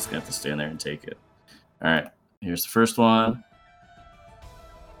yeah, he's just going to have to stand there and take it. Alright, here's the first one.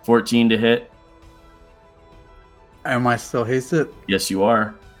 14 to hit. Am I still hasted? Yes, you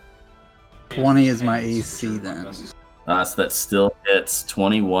are. 20 is my AC then. So that still hits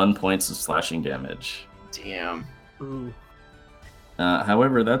 21 points of slashing damage. Damn. Ooh.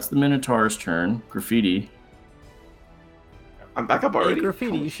 However, that's the Minotaur's turn. Graffiti. I'm back up Hey, already.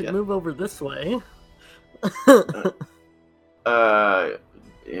 Graffiti, Holy you should shit. move over this way.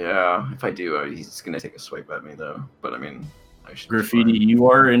 Yeah, if I do, he's gonna take a swipe at me though. But I mean, I should. be Graffiti, fine. you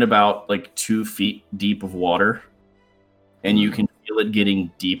are in about like 2 feet deep of water, and you can feel it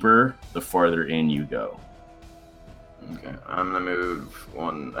getting deeper the farther in you go. Okay, I'm gonna move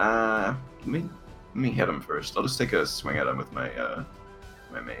one. Let me hit him first. I'll just take a swing at him with my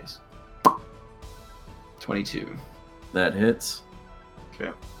my mace. 22. That hits.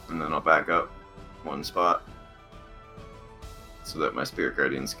 Okay, and then I'll back up 1 spot so that my spirit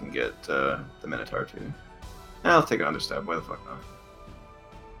guardians can get the Minotaur too. I'll take another stab. Why the fuck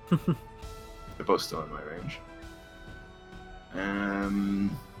not? They're both still in my range. And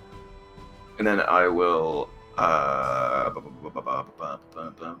then I will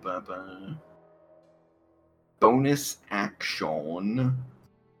bonus action.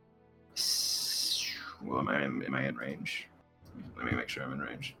 Well, am I in range? Let me make sure I'm in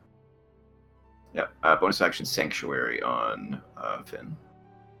range. Yeah, bonus action Sanctuary on Finn.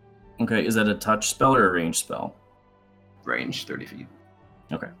 Okay, is that a touch spell or a range spell? Range 30 feet.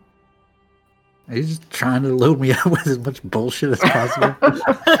 Okay. He's just trying to load me up with as much bullshit as possible.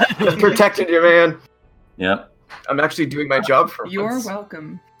 Protected you, man. Yep. I'm actually doing my job for You're once.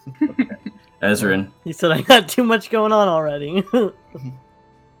 welcome. Ezrin, He said I got too much going on already.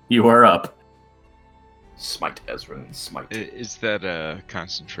 you are up. Smite, Ezrin, smite. Is that a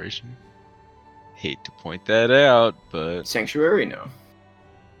concentration? Hate to point that out, but Sanctuary, no.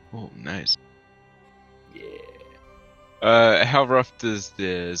 oh, nice. Yeah. How rough does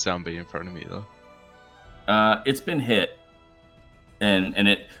the zombie in front of me though? It's been hit, and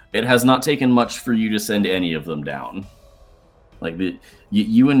it has not taken much for you to send any of them down. Like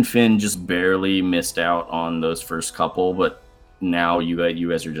you and Finn just barely missed out on those first couple, but now you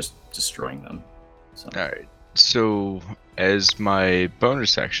guys are just destroying them. So. All right. So as my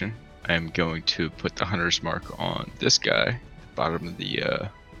bonus action, I'm going to put the hunter's mark on this guy, bottom of the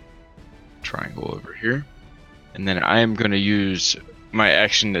triangle over here, and then I am going to use my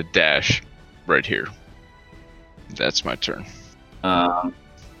action to dash right here. That's my turn.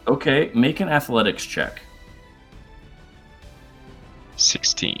 Okay, make an athletics check.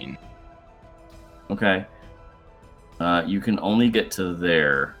 16. Okay. You can only get to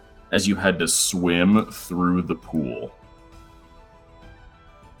there. as you had to swim through the pool.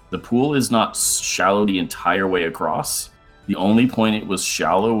 The pool is not shallow the entire way across. The only point it was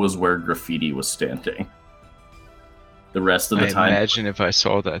shallow was where Graffiti was standing. The rest of the time... imagine if I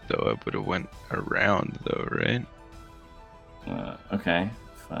saw that, though, I would have went around, though, right? Okay.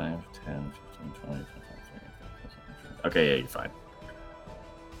 5, 10, 15, 20, 25, 30, okay, yeah, you're fine.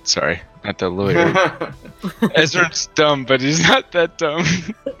 Sorry, not the lawyer. Ezra's dumb, but he's not that dumb.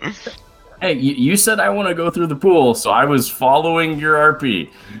 Hey, you said I want to go through the pool, so I was following your RP.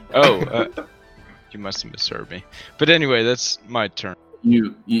 Oh, you must have misheard me. But anyway, that's my turn.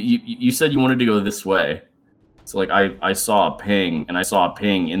 You said you wanted to go this way. So, like, I saw a ping, and I saw a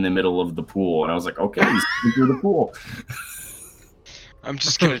ping in the middle of the pool, and I was like, okay, he's going through the pool. I'm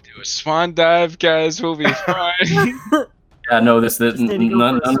just going to do a swan dive, guys. We'll be fine. Yeah, no,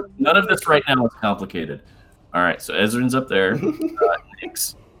 none of this right now is complicated. All right, so Ezrin's up there.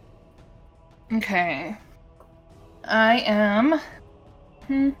 Nyx. Okay. I am...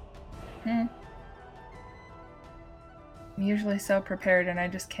 I'm usually so prepared, and I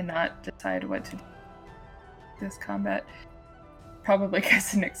just cannot decide what to do this combat. Probably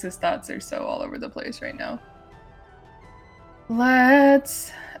because Nyx's thoughts are so all over the place right now.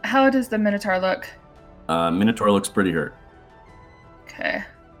 How does the Minotaur look? Minotaur looks pretty hurt. Okay.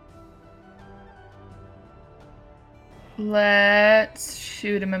 Let's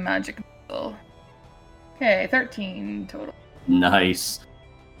shoot him a magic missile. Okay, 13 total. Nice.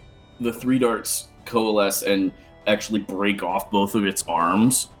 The 3 darts coalesce and actually break off both of its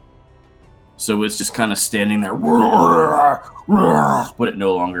arms. So it's just kind of standing there, but it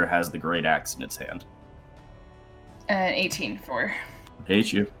no longer has the great axe in its hand. And 18 for.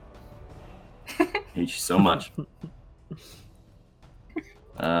 Hate you. Hate you so much.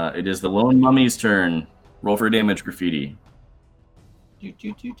 It is the lone mummy's turn. Roll for damage, Graffiti.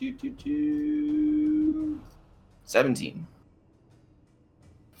 17.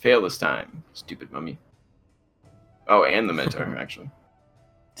 Fail this time, stupid mummy. Oh, and the Minotaur, actually.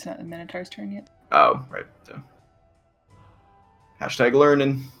 It's not the Minotaur's turn yet. Oh, right. So. Hashtag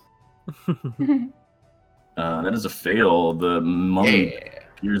learning. That is a fail. The mummy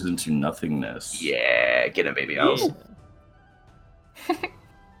peers into nothingness. Yeah, get him, baby.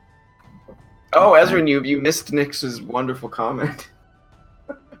 Oh, Ezra, you missed Nyx's wonderful comment.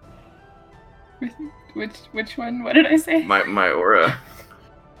 Which one? What did I say? My aura.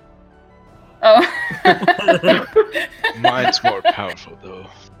 Oh. Mine's more powerful, though.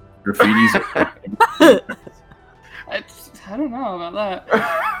 Graffiti's. I don't know about that.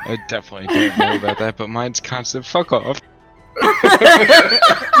 I definitely don't know about that, but mine's constant fuck off.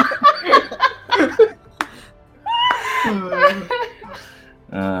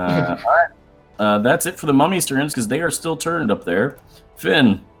 Alright. That's it for the mummy's turns, because they are still turned up there.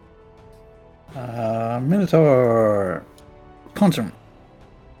 Finn. Minotaur. Punch him.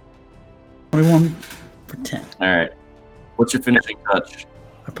 21 for 10. Alright. What's your finishing touch?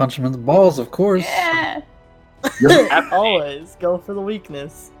 I punch him in the balls, of course. Yeah. Always go for the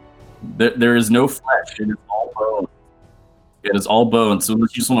weakness. There is no flesh. It is all bone. It is all bone. So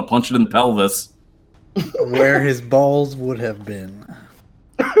unless you just want to punch it in the pelvis. Where his balls would have been.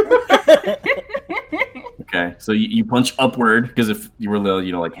 Okay, so you punch upward, because if you were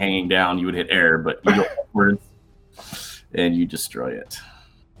like hanging down, you would hit air, but you go upward and you destroy it.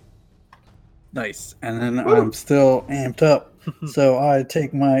 Nice. And then I'm still amped up. So I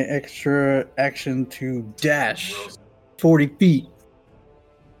take my extra action to dash 40 feet.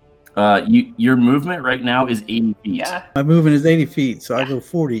 Your movement right now is 80 feet. Yeah. My movement is 80 feet, so I go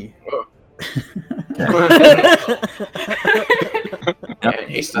 40.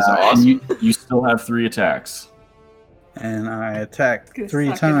 Ace is awesome. You still have 3 attacks. And I attack Gonna 3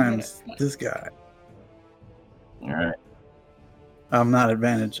 suck times in a minute. this guy. All right. I'm not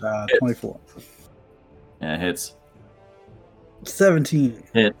advantage. 24. Yeah, hits. 17.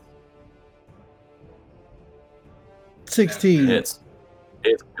 Hit. 16. Hits.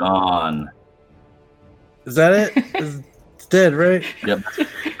 It's gone. Is that it? It's dead, right? Yep.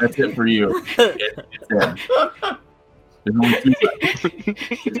 That's it for you. It's dead. There's only 2 left.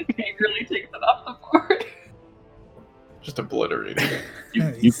 Angrily takes it off the board. Just obliterating it.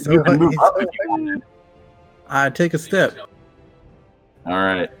 You can move up if you want. I take a step. All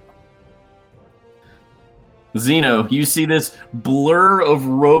right. Zeno, you see this blur of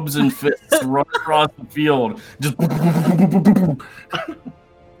robes and fists run across the field. Just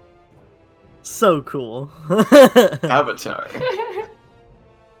So cool. Avatar.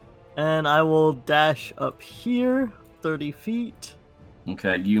 And I will dash up here, 30 feet.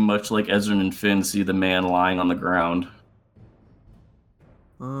 Okay, you, much like Ezrin and Finn, see the man lying on the ground.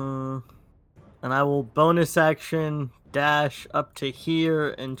 And I will bonus action dash up to here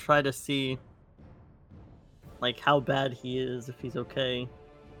and try to see like how bad he is, if he's okay.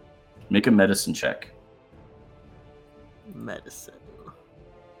 Make a medicine check. Medicine.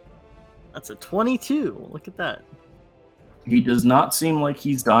 That's a 22. Look at that. He does not seem like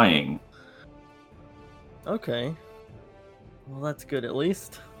he's dying. Okay. Well, that's good at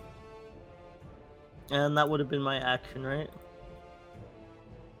least. And that would have been my action, right?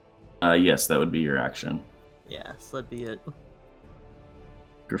 Yes, that would be your action. Yeah, so that'd be it.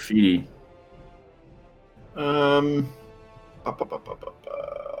 Graffiti. So I'm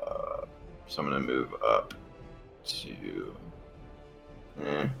gonna move up to.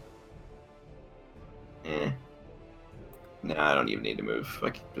 Nah, I don't even need to move.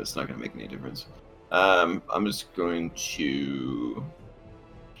 Like, it's not gonna make any difference. I'm just going to.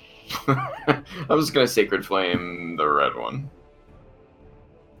 I'm just gonna Sacred Flame the red one.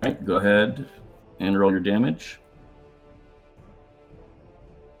 Alright, go ahead and roll your damage.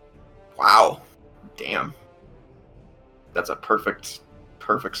 Wow. Damn. That's a perfect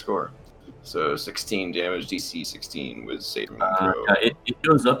score. So 16 damage, DC 16 with saving throw. It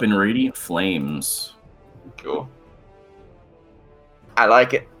goes up in radiant flames. Cool. I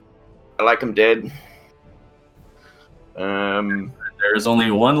like it. I like him dead. There's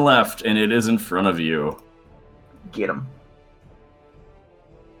only one left, and it is in front of you. Get him.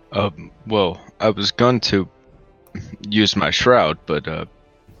 Well, I was going to use my shroud, but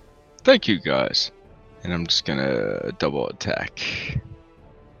thank you guys. And I'm just gonna double attack.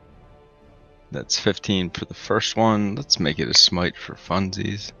 That's 15 for the first one. Let's make it a smite for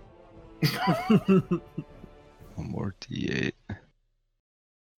funsies. One more d8.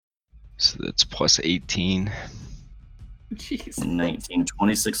 So that's plus 18. Jeez. 19,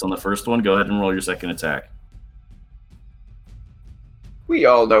 26 on the first one. Go ahead and roll your second attack. We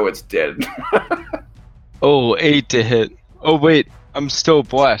all know it's dead. Oh, 8 to hit. Oh, wait. I'm still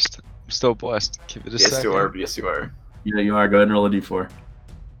blessed. Give it a Yes, second. you are. Yes, you are. Yeah, you are. Go ahead and roll a d4.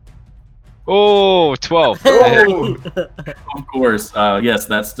 Oh, 12. Oh! Of course. Yes,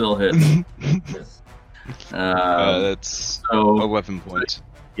 that still hits. That's so 11 points.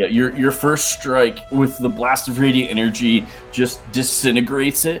 yeah, your first strike with the blast of radiant energy just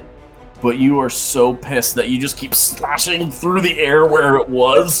disintegrates it, but you are so pissed that you just keep slashing through the air where it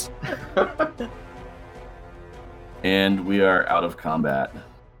was. And we are out of combat.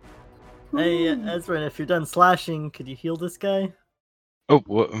 Hey, Ezra, if you're done slashing, could you heal this guy? Oh,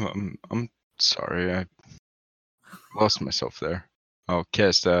 what? I'm sorry. I lost myself there. I'll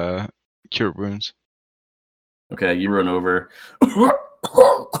cast Cure Wounds. Okay, you run over.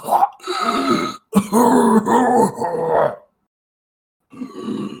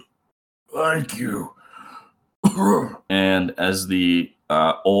 Thank you. And as the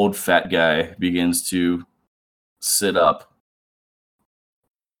old fat guy begins to sit up,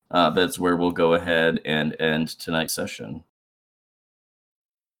 that's where we'll go ahead and end tonight's session.